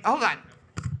lot of. Wait, hold on.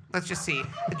 Let's just see.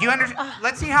 Do you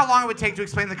Let's see how long it would take to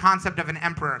explain the concept of an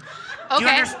emperor. Do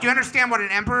Okay. you understand what an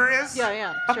emperor is?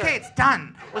 Yeah, Okay, sure. it's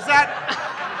done. Was that?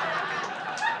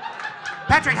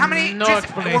 Patrick, how many? No were we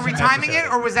explanation timing it, necessary.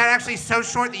 or was that actually so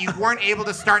short that you weren't able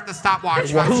to start the stopwatch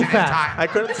Too function in fast. time? I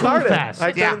couldn't Too start it. fast.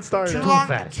 I couldn't start too it. long.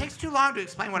 fast. It takes too long to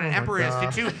explain what an my emperor is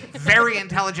God. to two very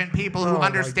intelligent people who Oh my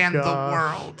understand the gosh.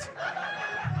 world.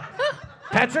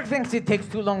 Patrick thinks it takes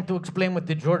too long to explain what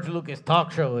the George Lucas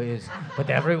talk show is, but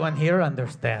everyone here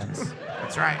understands.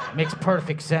 That's right. Makes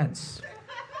perfect sense.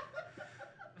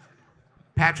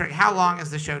 Patrick, how long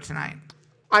is the show tonight?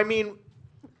 I mean,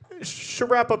 should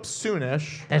wrap up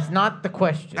soonish. That's not the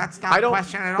question. That's not a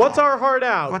question at all. What's our heart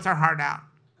out? What's our heart out?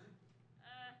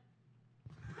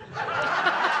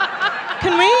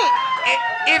 Can we?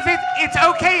 If it's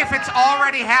okay if it's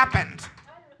already happened.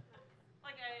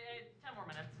 Like 10 more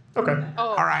minutes. Okay. Oh.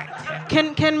 All right.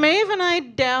 Can Maeve and I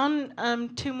down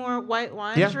 2 more white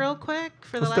wines Yeah. real quick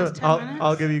for the Let's do last it. 10 minutes?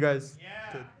 I'll give you guys.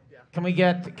 Can we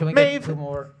get Maeve, 2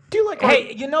 more? Do you like?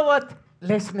 Hey, you know what?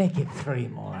 Let's make it 3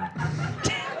 more.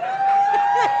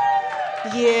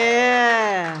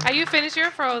 Yeah. Are you finished your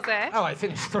frosé? Oh, I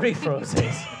finished 3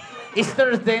 frozes. It's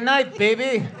Thursday night,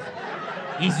 baby.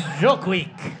 It's joke week.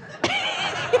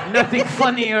 Nothing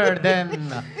funnier than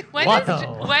When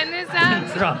Watto.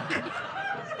 is drunk.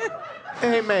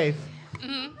 Hey, Maeve.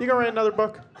 You gonna write another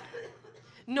book?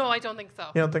 No, I don't think so.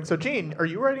 You don't think so? Gene, are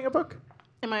you writing a book?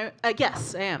 Am I?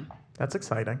 Yes, I am. That's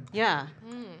exciting. Yeah.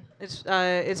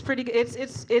 It's pretty.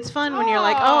 It's fun when you're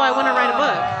like, oh, I want to write a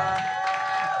book.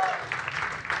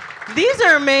 These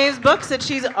are Maeve's books that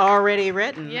she's already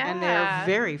written, and they're Yeah.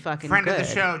 very fucking Friend good. of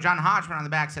the show, John Hodgman on the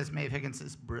back says Maeve Higgins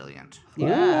is brilliant. Yeah.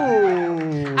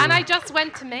 Ooh. And I just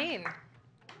went to Maine.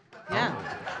 Yeah.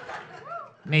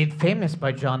 Made famous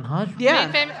by John Hodgman. Yeah.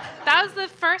 Maine that was the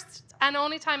first and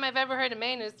only time I've ever heard of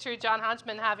Maine is through John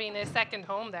Hodgman having a second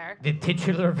home there. The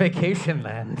titular vacation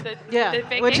land. Yeah,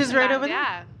 the which is vacation right land, over there.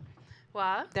 Yeah.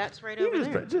 What? That's right You over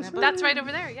just- there. just- That's right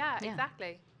over there. Yeah, Yeah.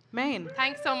 exactly. Maine.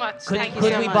 Thanks so much. Could, Thank you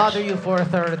could so we much. bother you for a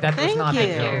third? That was Thank not you.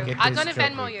 a joke. It I'm is gonna joke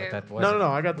Venmo week, you. but that No, wasn't.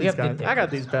 no, I got We these have good guys. I got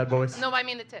tickets. these bad boys. No, I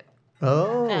mean the tip.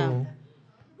 Oh. Yeah.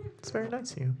 It's very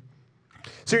nice of you.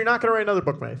 So you're not gonna write another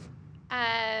book, Maeve?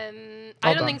 I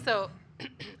Well don't done. think so.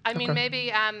 I mean, Okay.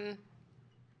 maybe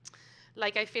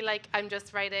like I feel like I'm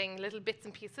just writing little bits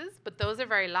and pieces, but those are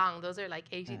very long. Those are like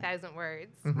 80,000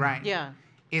 words. Right. Yeah.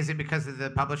 Is it because of the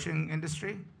publishing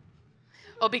industry?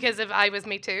 Oh, because if I was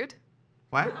Me Too'd?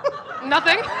 What?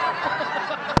 Nothing.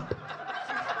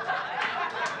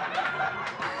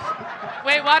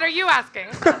 Wait, what are you asking?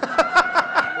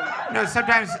 No,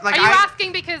 sometimes like Are you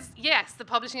asking because, yes, the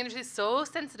publishing industry is so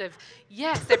sensitive.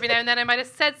 Yes, every now and then I might have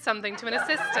said something to an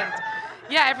assistant.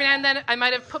 Yeah, every now and then I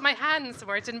might have put my hand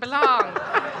somewhere it didn't belong.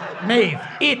 Maeve,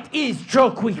 it is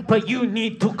joke week, but you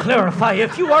need to clarify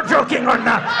if you are joking or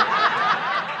not.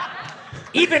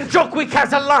 Even joke week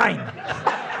has a line.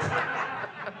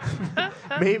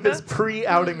 Maeve is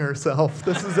pre-outing herself.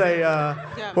 This is a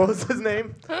what was his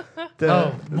name?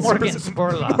 Morgan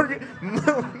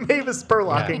Spurlock. Maeve is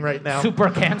spurlocking right now. Super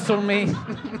cancel me.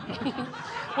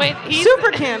 Wait, he's,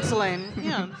 Super canceling.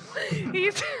 Yeah.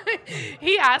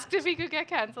 he asked if he could get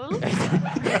cancelled.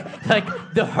 Like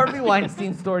the Harvey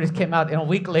Weinstein stories came out, and a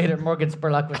week later, Morgan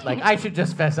Spurlock was like, "I should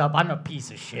just fess up. I'm a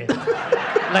piece of shit.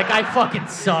 Like I fucking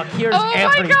suck. Here's Oh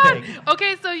everything." my god.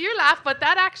 Okay, so you laugh, but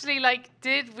that actually like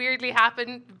did weirdly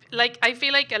happen. Like I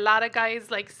feel like a lot of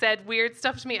guys like said weird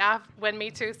stuff to me when Me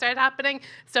Too started happening,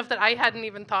 stuff that I hadn't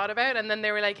even thought about, and then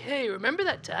they were like, "Hey, remember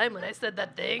that time when I said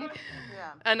that thing?"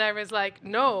 And I was like,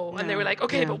 "No," and they were like,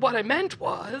 "Okay, but what I meant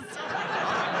was."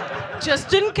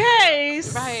 Just in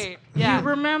case. Right. Yeah. You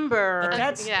remember.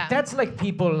 That's like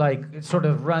people like sort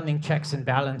of running checks and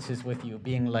balances with you,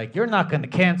 being like, "You're not going to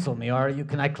cancel me, are you?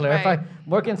 Can I clarify?" Right.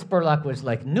 Morgan Spurlock was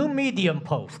like, "New Medium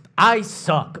post. I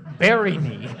suck. Bury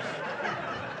me."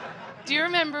 Do you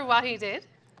remember what he did?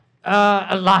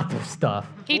 A lot of stuff.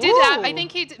 He did that. I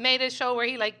think he made a show where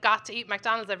he like got to eat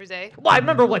McDonald's every day. Well, I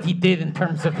remember what he did in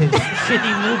terms of his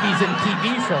shitty movies and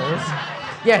TV shows.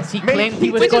 Yes, he claimed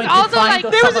he was Which is going to also find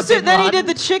like- There was Osama a suit. bin Then he Laden.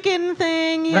 did the chicken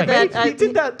thing. He, Right. He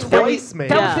did that twice, man.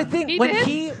 That Yeah. was the thing. He when did?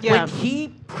 he Yeah. when he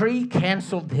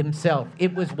pre-canceled himself,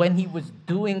 it was when he was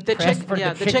doing The press chick- for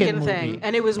yeah, the the chicken chicken movie. thing,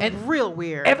 and it was real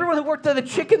weird. Everyone who worked on the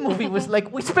chicken movie was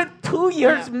like, "We spent 2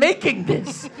 years making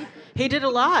this." He did a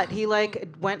lot. He like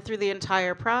went through the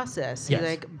entire process. Yes. He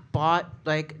like bought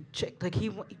like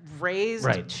he raised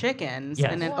Right. chickens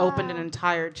Yes. and then opened an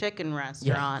entire chicken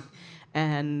restaurant. Yes.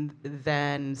 And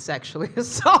then sexually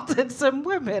assaulted some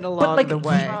women along But like the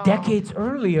way. decades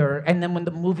earlier, and then when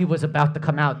the movie was about to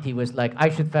come out, he was like, "I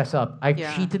should fess up. I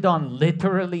Yeah. cheated on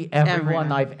literally everyone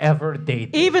Everyone. I've ever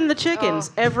dated." Even the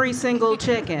chickens, every single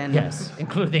chicken. Yes,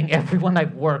 including everyone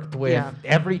I've worked with, Yeah.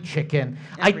 every chicken.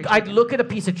 Every I'd chicken. look at a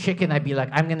piece of chicken, I'd be like,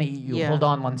 "I'm gonna eat you. Yeah. Hold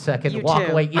on 1 second." You Walk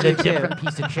too. away, eat You a too. different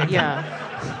piece of chicken. Yeah.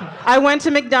 I went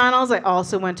to McDonald's. I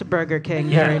also went to Burger King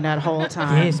Yeah. during that whole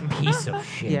time. This piece of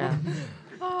shit. Yeah.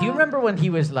 Do you remember when he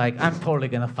was like, "I'm totally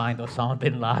gonna find Osama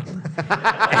bin Laden"?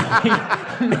 And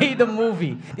he made a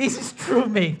movie. This is true,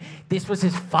 mate. This was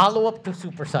his follow-up to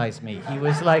Super Size Me. He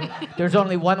was like, "There's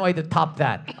only one way to top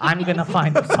that. I'm gonna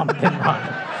find Osama bin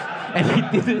Laden." And he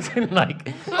did this in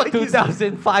like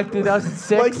 2005,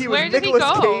 2006. Like he was Where did he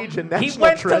Nicolas go? Cage in National He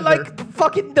went Treasure. to like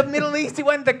fucking the Middle East. He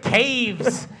went to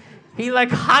caves. He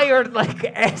like hired like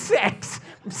SX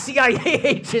CIA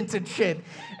agents and shit.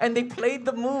 And they played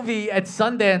the movie at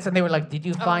Sundance, and they were like, "Did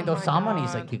you find my Osama?" And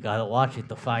he's God. like, "You gotta watch it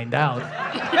to find out."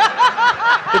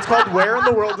 It's called Where in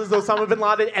the World is Osama bin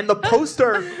Laden? And the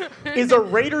poster is a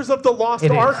Raiders of the Lost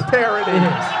It is. Ark parody. It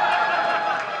is.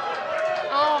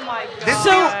 Oh my This,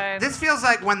 god. this feels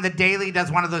like when The Daily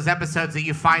does one of those episodes that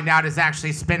you find out is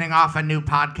actually spinning off a new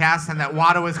podcast, and that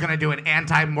Watto is going to do an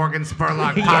anti-Morgan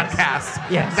Spurlock Yes.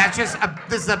 podcast. Yes. That's just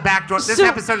this is a backdoor. This So-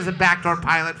 episode is a backdoor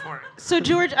pilot for it. So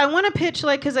George, I want to pitch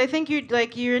because I think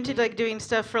you're into doing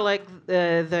stuff for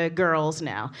the girls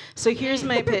now. So here's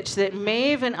my pitch that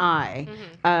Maeve and I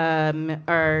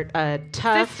are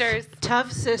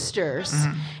tough sisters,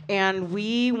 and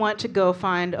we want to go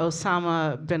find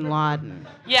Osama bin Laden.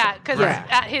 Yeah, because Yeah.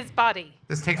 it's at his body.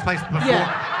 This takes place before.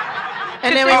 Yeah.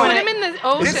 And then They we put want him in the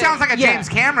ocean. This sounds like a Yeah. James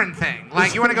Cameron thing.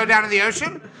 Like, you want to go down in the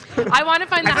ocean? I want to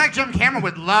find I feel that. like Jim Cameron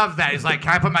would love that. He's like,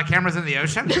 "Can I put my cameras in the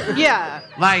ocean?" Yeah,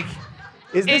 Like,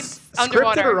 Is this It's scripted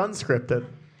underwater. or unscripted?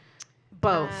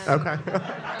 both. Okay.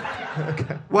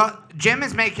 well, Jim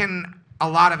is making a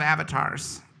lot of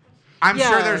avatars. I'm Yeah.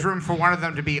 sure there's room for one of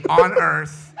them to be on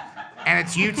Earth, and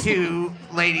it's you two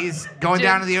ladies going Jim.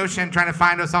 down to the ocean trying to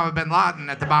find Osama bin Laden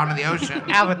at the bottom of the ocean.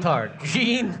 Avatar,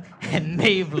 Gene and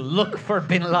Maeve look for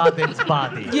bin Laden's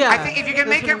body. Yeah, I think if you can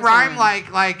that's make what it I'm rhyme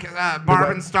saying. like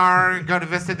Barb and Star go to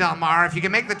Vista Del Mar, if you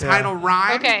can make the title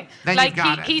rhyme, Okay, then like you've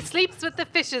got it. he sleeps with the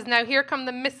fishes. Now here come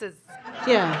the misses.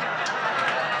 Yeah.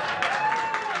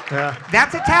 Yeah.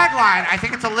 That's a tagline. I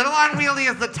think it's a little unwieldy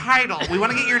as the title. We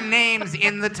want to get your names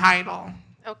in the title.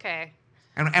 Okay.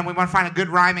 And we want to find a good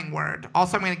rhyming word.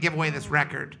 Also, I'm going to give away this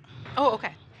record. Oh,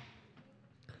 okay.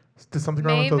 Did something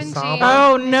wrong with Maeve and Osama? Gene.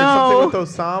 Oh Did no. something with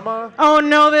Osama? Oh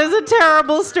no, there's a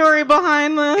terrible story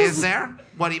behind this. Is there?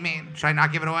 What do you mean? Should I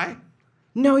not give it away?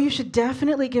 No, you should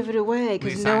definitely give it away Will you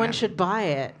because sign no one it? should buy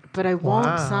it. But I won't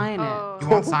Wow. sign it. Oh. You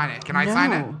won't sign it. Can I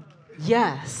sign it? No.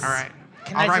 Yes. All right.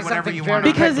 Can I'll I write say whatever something you very want.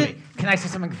 Because quickly? Can I say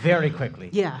something very quickly?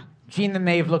 Yeah. Gene and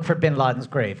Maeve look for bin Laden's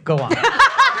grave. Go on.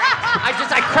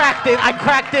 I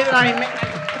cracked it, and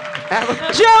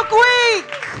I. Joke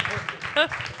week.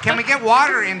 Can we get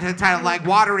water into the title, like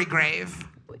Watery Grave?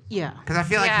 Yeah. Because I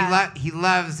feel like Yeah. he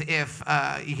loves if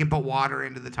you can put water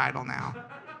into the title now.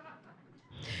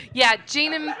 Yeah,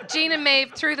 Gene and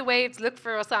Maeve through the waves look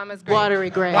for Osama's grave. Watery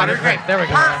grave. Watery Grave. There we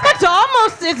go. That's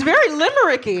almost. It's very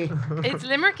limericky. It's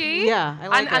limericky. Yeah, I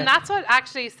like and it. that's what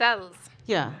actually sells.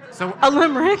 Yeah. So A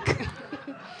limerick.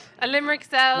 A limerick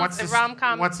sells. A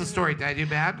rom-com. What's the story? Did I do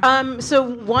bad?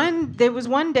 So there was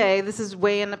one day. This is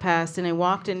way in the past, and I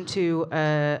walked into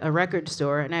a record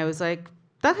store, and I was like,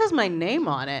 "That has my name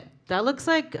on it. That looks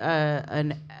like do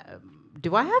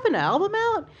I have an album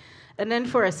out?" And then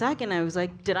for a second, I was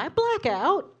like, "Did I black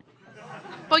out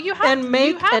But you have and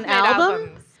make you have an made album?"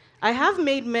 albums. I have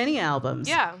made many albums.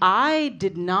 Yeah. I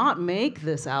did not make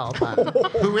this album.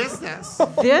 Who is this?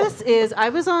 I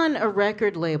was on a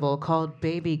record label called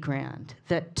Baby Grand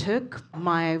that took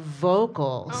my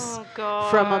vocals Oh, God.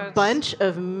 from a bunch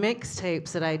of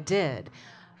mixtapes that I did,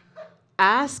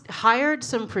 hired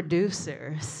some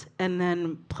producers, and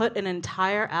then put an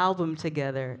entire album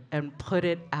together and put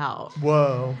it out.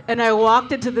 Whoa. And I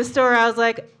walked into the store, I was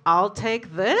like, I'll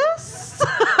take this?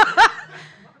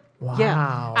 Wow.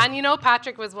 Yeah. And you know,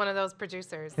 Patrick was one of those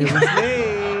producers. It was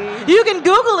me. You can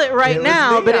Google it right It was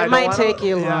now, me. but I it don't might wanna- take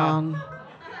you yeah. long.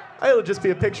 It'll just be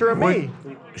a picture of me.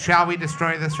 Shall we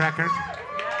destroy this record?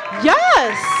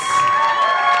 Yes.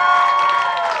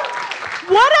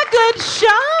 What a good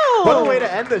show. What a way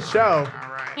to end the show.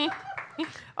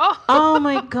 All right. Oh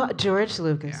my God, George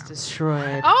Lucas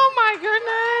destroyed. Oh my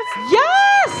goodness.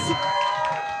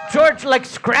 Yes. George, like,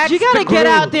 scratch You gotta the get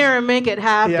out grooves. there and make it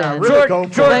happen. Yeah, really go for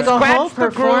George, it. Like a whole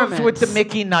scratch the grooves with the performance.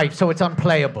 Mickey knife so it's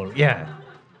unplayable. Yeah.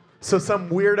 So some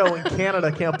weirdo in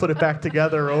Canada can't put it back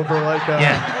together over like a...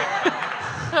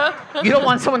 Yeah. You don't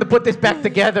want someone to put this back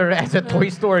together as a Toy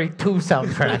Story 2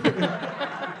 soundtrack.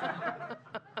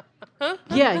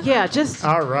 Yeah, just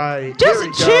All right. just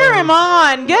here he cheer goes. him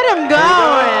on. Get him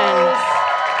going.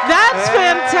 That's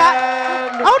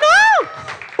fantastic. And- Oh no!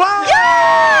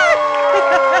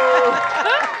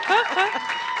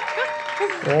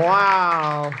 Whoa!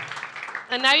 Wow.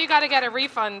 And now you got to get a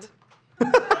refund.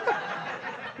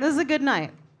 This is a good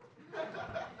night.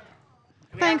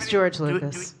 Thanks, George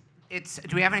Lucas.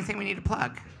 Do we have anything we need to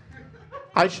plug?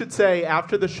 I should say,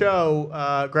 after the show,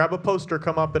 grab a poster,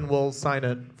 come up, and we'll sign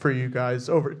it for you guys.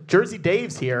 Over. Jersey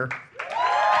Dave's here.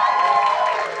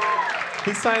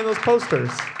 He's signing those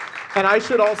posters. And I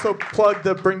should also plug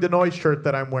the Bring the Noise shirt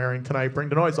that I'm wearing tonight. Bring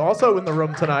the Noise also in the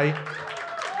room tonight.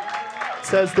 It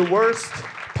says the worst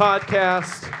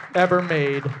podcast ever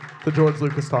made, the George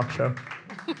Lucas Talk Show.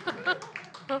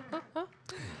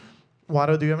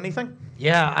 Watto, do you have anything?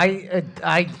 Yeah,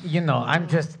 I'm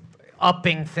just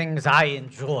upping things I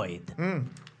enjoyed.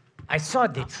 I saw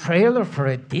the trailer for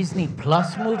a Disney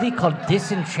Plus movie called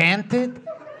Disenchanted.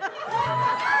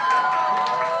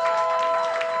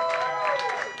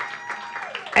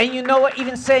 And you know what?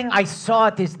 Even saying I saw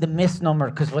it is the misnomer,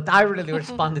 because what I really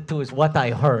responded to is what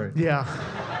I heard. Yeah.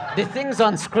 The things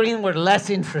on screen were less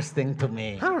interesting to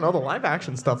me. I don't know. The live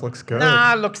action stuff looks good.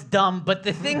 Nah, looks dumb, but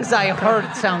the things I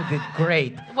heard sounded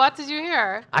great. What did you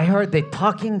hear? I heard a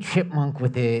talking chipmunk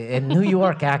with a New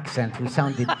York accent who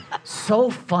sounded so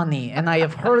funny, and I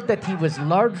have heard that he was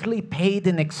largely paid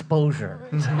in exposure.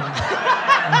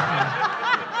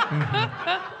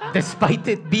 Despite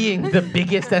it being the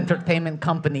biggest entertainment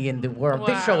company in the world.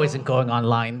 This show Wow. isn't going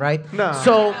online, right? No.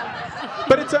 So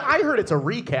But I heard it's a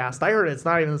recast. I heard it's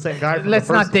not even the same guy. From let's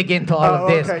the not first... dig into all of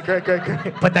this. Okay,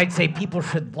 great. But I'd say people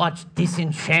should watch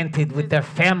Disenchanted with their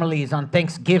families on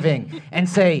Thanksgiving and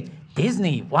say,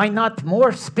 Disney, why not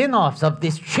more spin-offs of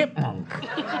this chipmunk?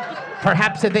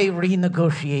 Perhaps at a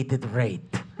renegotiated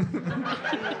rate.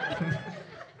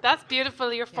 That's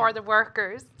beautiful. You're for the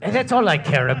workers. And that's all I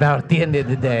care about at the end of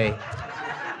the day.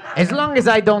 As long as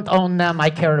I don't own them,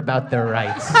 I care about their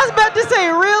rights. I was about to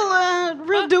say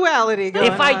real duality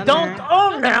going If I on don't there.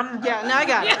 own them, Yeah, no, I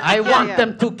got it. I Yeah, want yeah.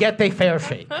 them to get a fair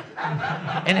shake.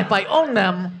 And if I own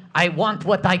them, I want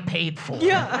what I paid for.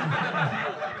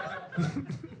 Yeah.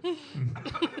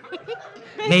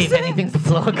 Maeve, anything to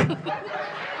plug?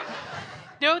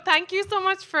 No, thank you so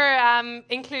much for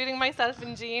including myself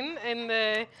and Jean in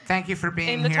the Thank you for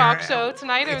being the here. talk show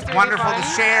tonight. It was It's really wonderful fun. to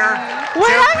share. Wait,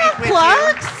 Joke I Week have with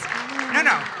plugs? you.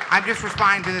 No, I'm just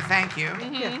responding to the thank you.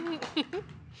 Mm-hmm.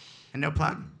 And no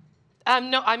plug.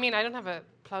 No, I mean I don't have a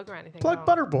plug or anything. Plug no.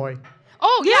 Butterboy.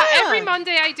 Oh yeah. Yeah. Every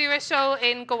Monday I do a show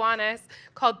in Gowanus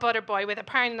called Butterboy with a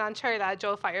Parnon on Cherla,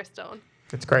 Joe Firestone.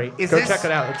 It's great. Is Go this- check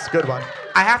it out. It's a good one.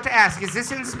 I have to ask, is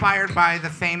this inspired by the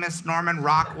famous Norman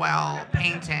Rockwell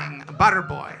painting,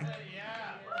 Butterboy?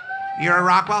 You're a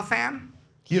Rockwell fan?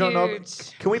 You don't know?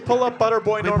 Huge. Can we pull up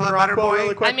Butterboy, we Norman pull up Rockwell Butterboy?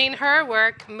 really quick? I mean, her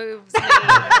work moves me.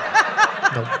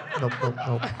 Nope.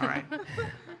 All right.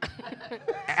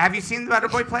 Have you seen the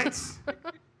Butterboy plates?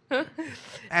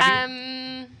 Have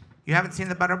you? You haven't seen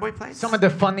the Butterboy plates? Some of the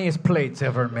funniest plates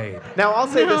ever made. Now, I'll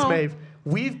say this, No. Maeve.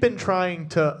 We've been trying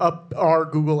to up our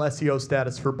Google SEO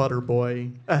status for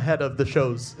Butterboy ahead of the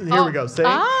shows. Here we go. See?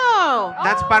 Oh.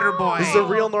 That's Butterboy. This is a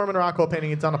real Norman Rockwell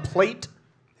painting. It's on a plate.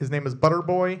 His name is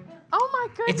Butterboy. Oh my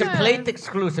goodness. It's a plate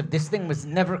exclusive. This thing was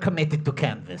never committed to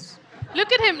canvas.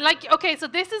 Look at him. Like, okay, so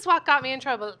this is what got me in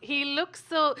trouble. He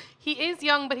is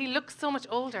young, but he looks so much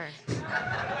older.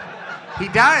 He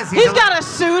does. He's got a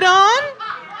suit on.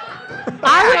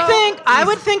 I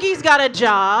would think he's got a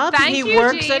job. Thank he you,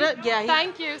 works Jean. at it. Yeah.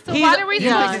 Thank you. So he's- what are we yeah,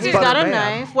 supposed to he's do? got a Butterman.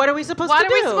 knife. What are we supposed What to are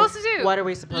do? we supposed to do? What are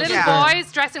we supposed Little to do?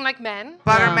 boys dressing like men.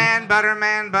 Butterman, butter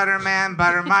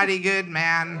mighty good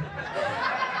man.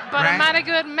 But Right? I'm not a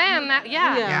good man.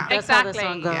 Yeah, Yeah. that's how the exactly.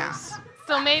 song goes. Yeah.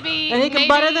 So maybe And he can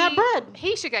butter that bread.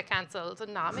 He should get cancelled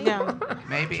and not me. Yeah.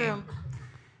 Maybe. True.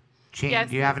 Gene, Yes.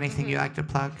 do you have anything you like to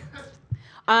plug?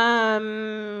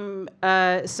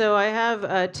 So I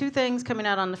have two things coming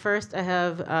out on the first. I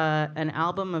have an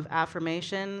album of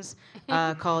affirmations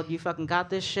called "You Fucking Got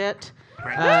This Shit."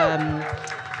 Great.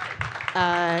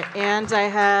 And I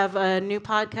have a new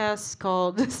podcast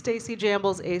called Stacey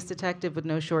Jamble's Ace Detective with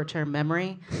No Short-Term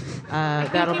Memory.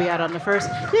 That'll be out on the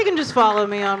 1st. You can just follow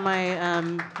me on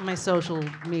my social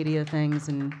media things,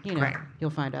 and Great. you'll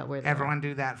find out where they Everyone are.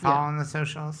 do that. Follow on the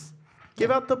socials. Give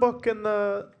out the book and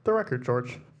the record,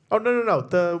 George. Oh, no.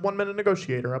 The 1 Minute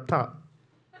Negotiator up top.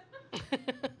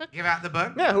 Give out the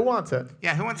book. Yeah, who wants it?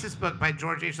 Yeah, who wants this book by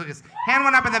George H. Lucas? Hand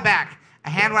one up in the back. A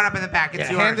hand one up in the back.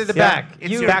 It's yours. Hand in the Yeah. back. It's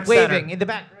You yours. Back waving center. in the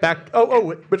back. Back.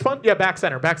 Oh, which one? Yeah, back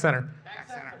center. Back center.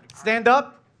 Stand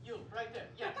up.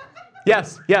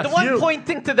 Yes. The one you.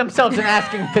 pointing to themselves and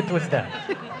asking if it was them.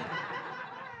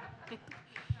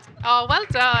 Oh, well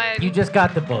done. You just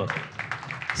got the book.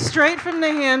 Straight from the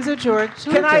hands of George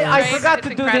Can I Great. forgot It's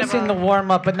to do this in incredible. the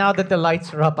warm-up, but now that the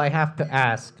lights are up, I have to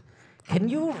ask. Can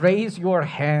you raise your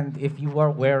hand if you are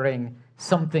wearing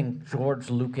something George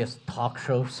Lucas talk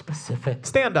show specific?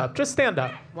 Stand up. Just stand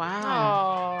up.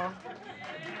 Wow. Oh.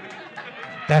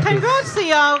 That is Congrats to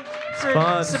y'all for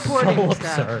Fun. supporting so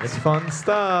stuff. absurd. It's fun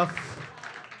stuff.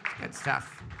 Good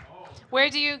stuff. Where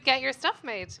do you get your stuff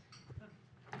made?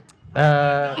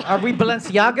 Are we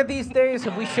Balenciaga these days?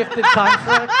 Have we shifted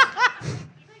contracts?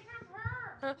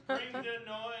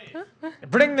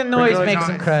 Bring the Noise the makes Noise.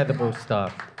 incredible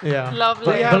stuff. Yeah.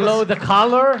 Lovely. Yeah, Below the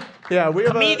collar, Yeah, we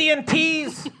have comedian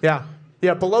tees. Yeah,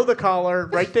 below the collar.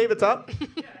 Right, Dave? It's up?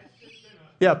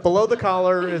 Yeah, below the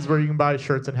collar is where you can buy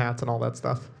shirts and hats and all that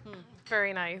stuff.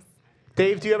 Very nice.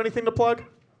 Dave, do you have anything to plug?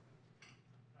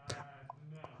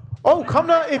 Oh, come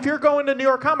to, if you're going to New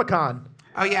York Comic Con.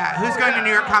 Oh, yeah. Who's going to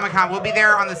New York Comic Con? We'll be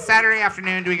there on the Saturday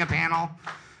afternoon doing a panel.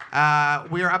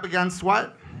 We are up against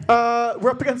what?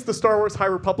 We're up against the Star Wars High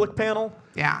Republic panel.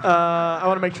 Yeah. I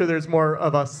want to make sure there's more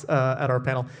of us at our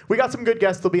panel. We got some good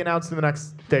guests. They'll be announced in the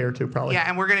next day or two, probably. Yeah,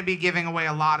 and we're going to be giving away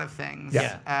a lot of things.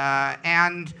 Yeah.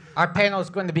 And Our panel is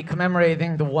going to be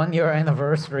commemorating the 1-year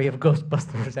anniversary of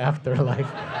Ghostbusters Afterlife.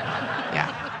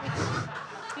 yeah.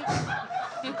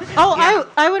 Oh, Yeah.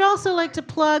 I would also like to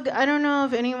plug, I don't know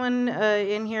if anyone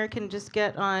in here can just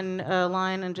get on a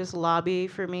line and just lobby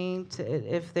for me to,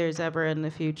 if there's ever in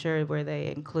the future where they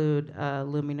include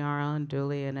Luminara and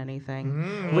Dooley and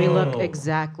anything. We look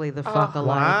exactly the fuck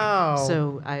alike. Wow.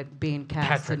 So being cast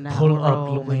Patrick, in that pull up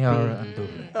role Lumiere and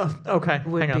Dooley. Oh, okay,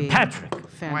 would hang on. be Patrick,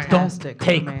 fantastic. don't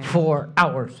take for me. 4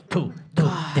 hours to do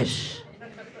this.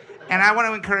 And I want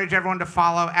to encourage everyone to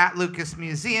follow at Lucas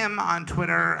Museum on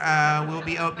Twitter. We'll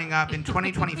be opening up in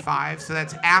 2025, so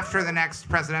that's after the next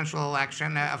presidential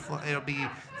election. It'll be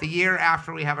the year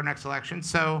after we have our next election.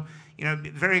 So,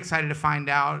 very excited to find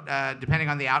out, depending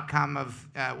on the outcome of,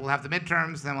 we'll have the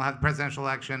midterms, then we'll have the presidential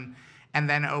election, and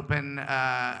then open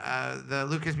the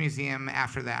Lucas Museum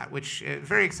after that, which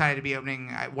very excited to be opening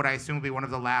what I assume will be one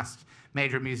of the last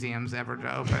major museums ever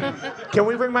to open. Can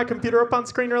we bring my computer up on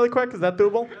screen really quick? Is that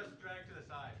doable?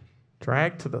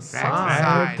 Drag to the Drag to the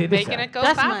side. side. Making it go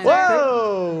That's faster. nice.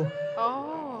 Whoa!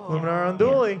 Oh. Luminar and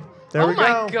Dooley. There we Oh go.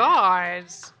 my God.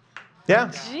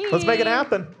 Yeah. Let's make it Gee.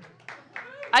 happen.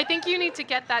 I think you need to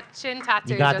get that chin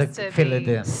tattoo You got to just to fill be... it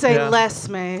in. Say Yeah. less,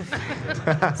 Maeve.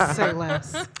 Say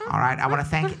less. All right, I want to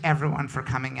thank everyone for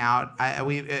coming out.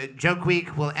 Joke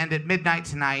Week will end at midnight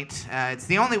tonight. It's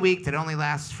the only week that only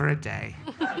lasts for a day.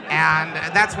 And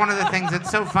that's one of the things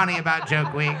that's so funny about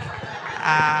Joke Week.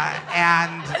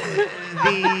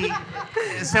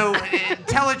 So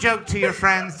tell a joke to your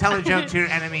friends, tell a joke to your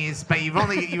enemies, but you've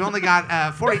only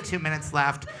got 42 minutes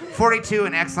left. 42,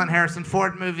 an excellent Harrison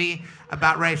Ford movie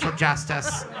about racial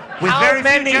justice. With How very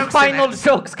many few jokes final in it.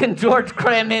 jokes can George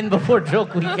cram in before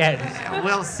Joke Week ends?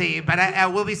 We'll see, but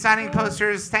we'll be signing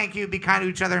posters. Thank you. Be kind to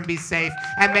each other and be safe.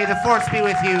 And may the force be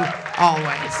with you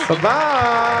always.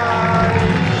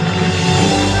 Bye-bye.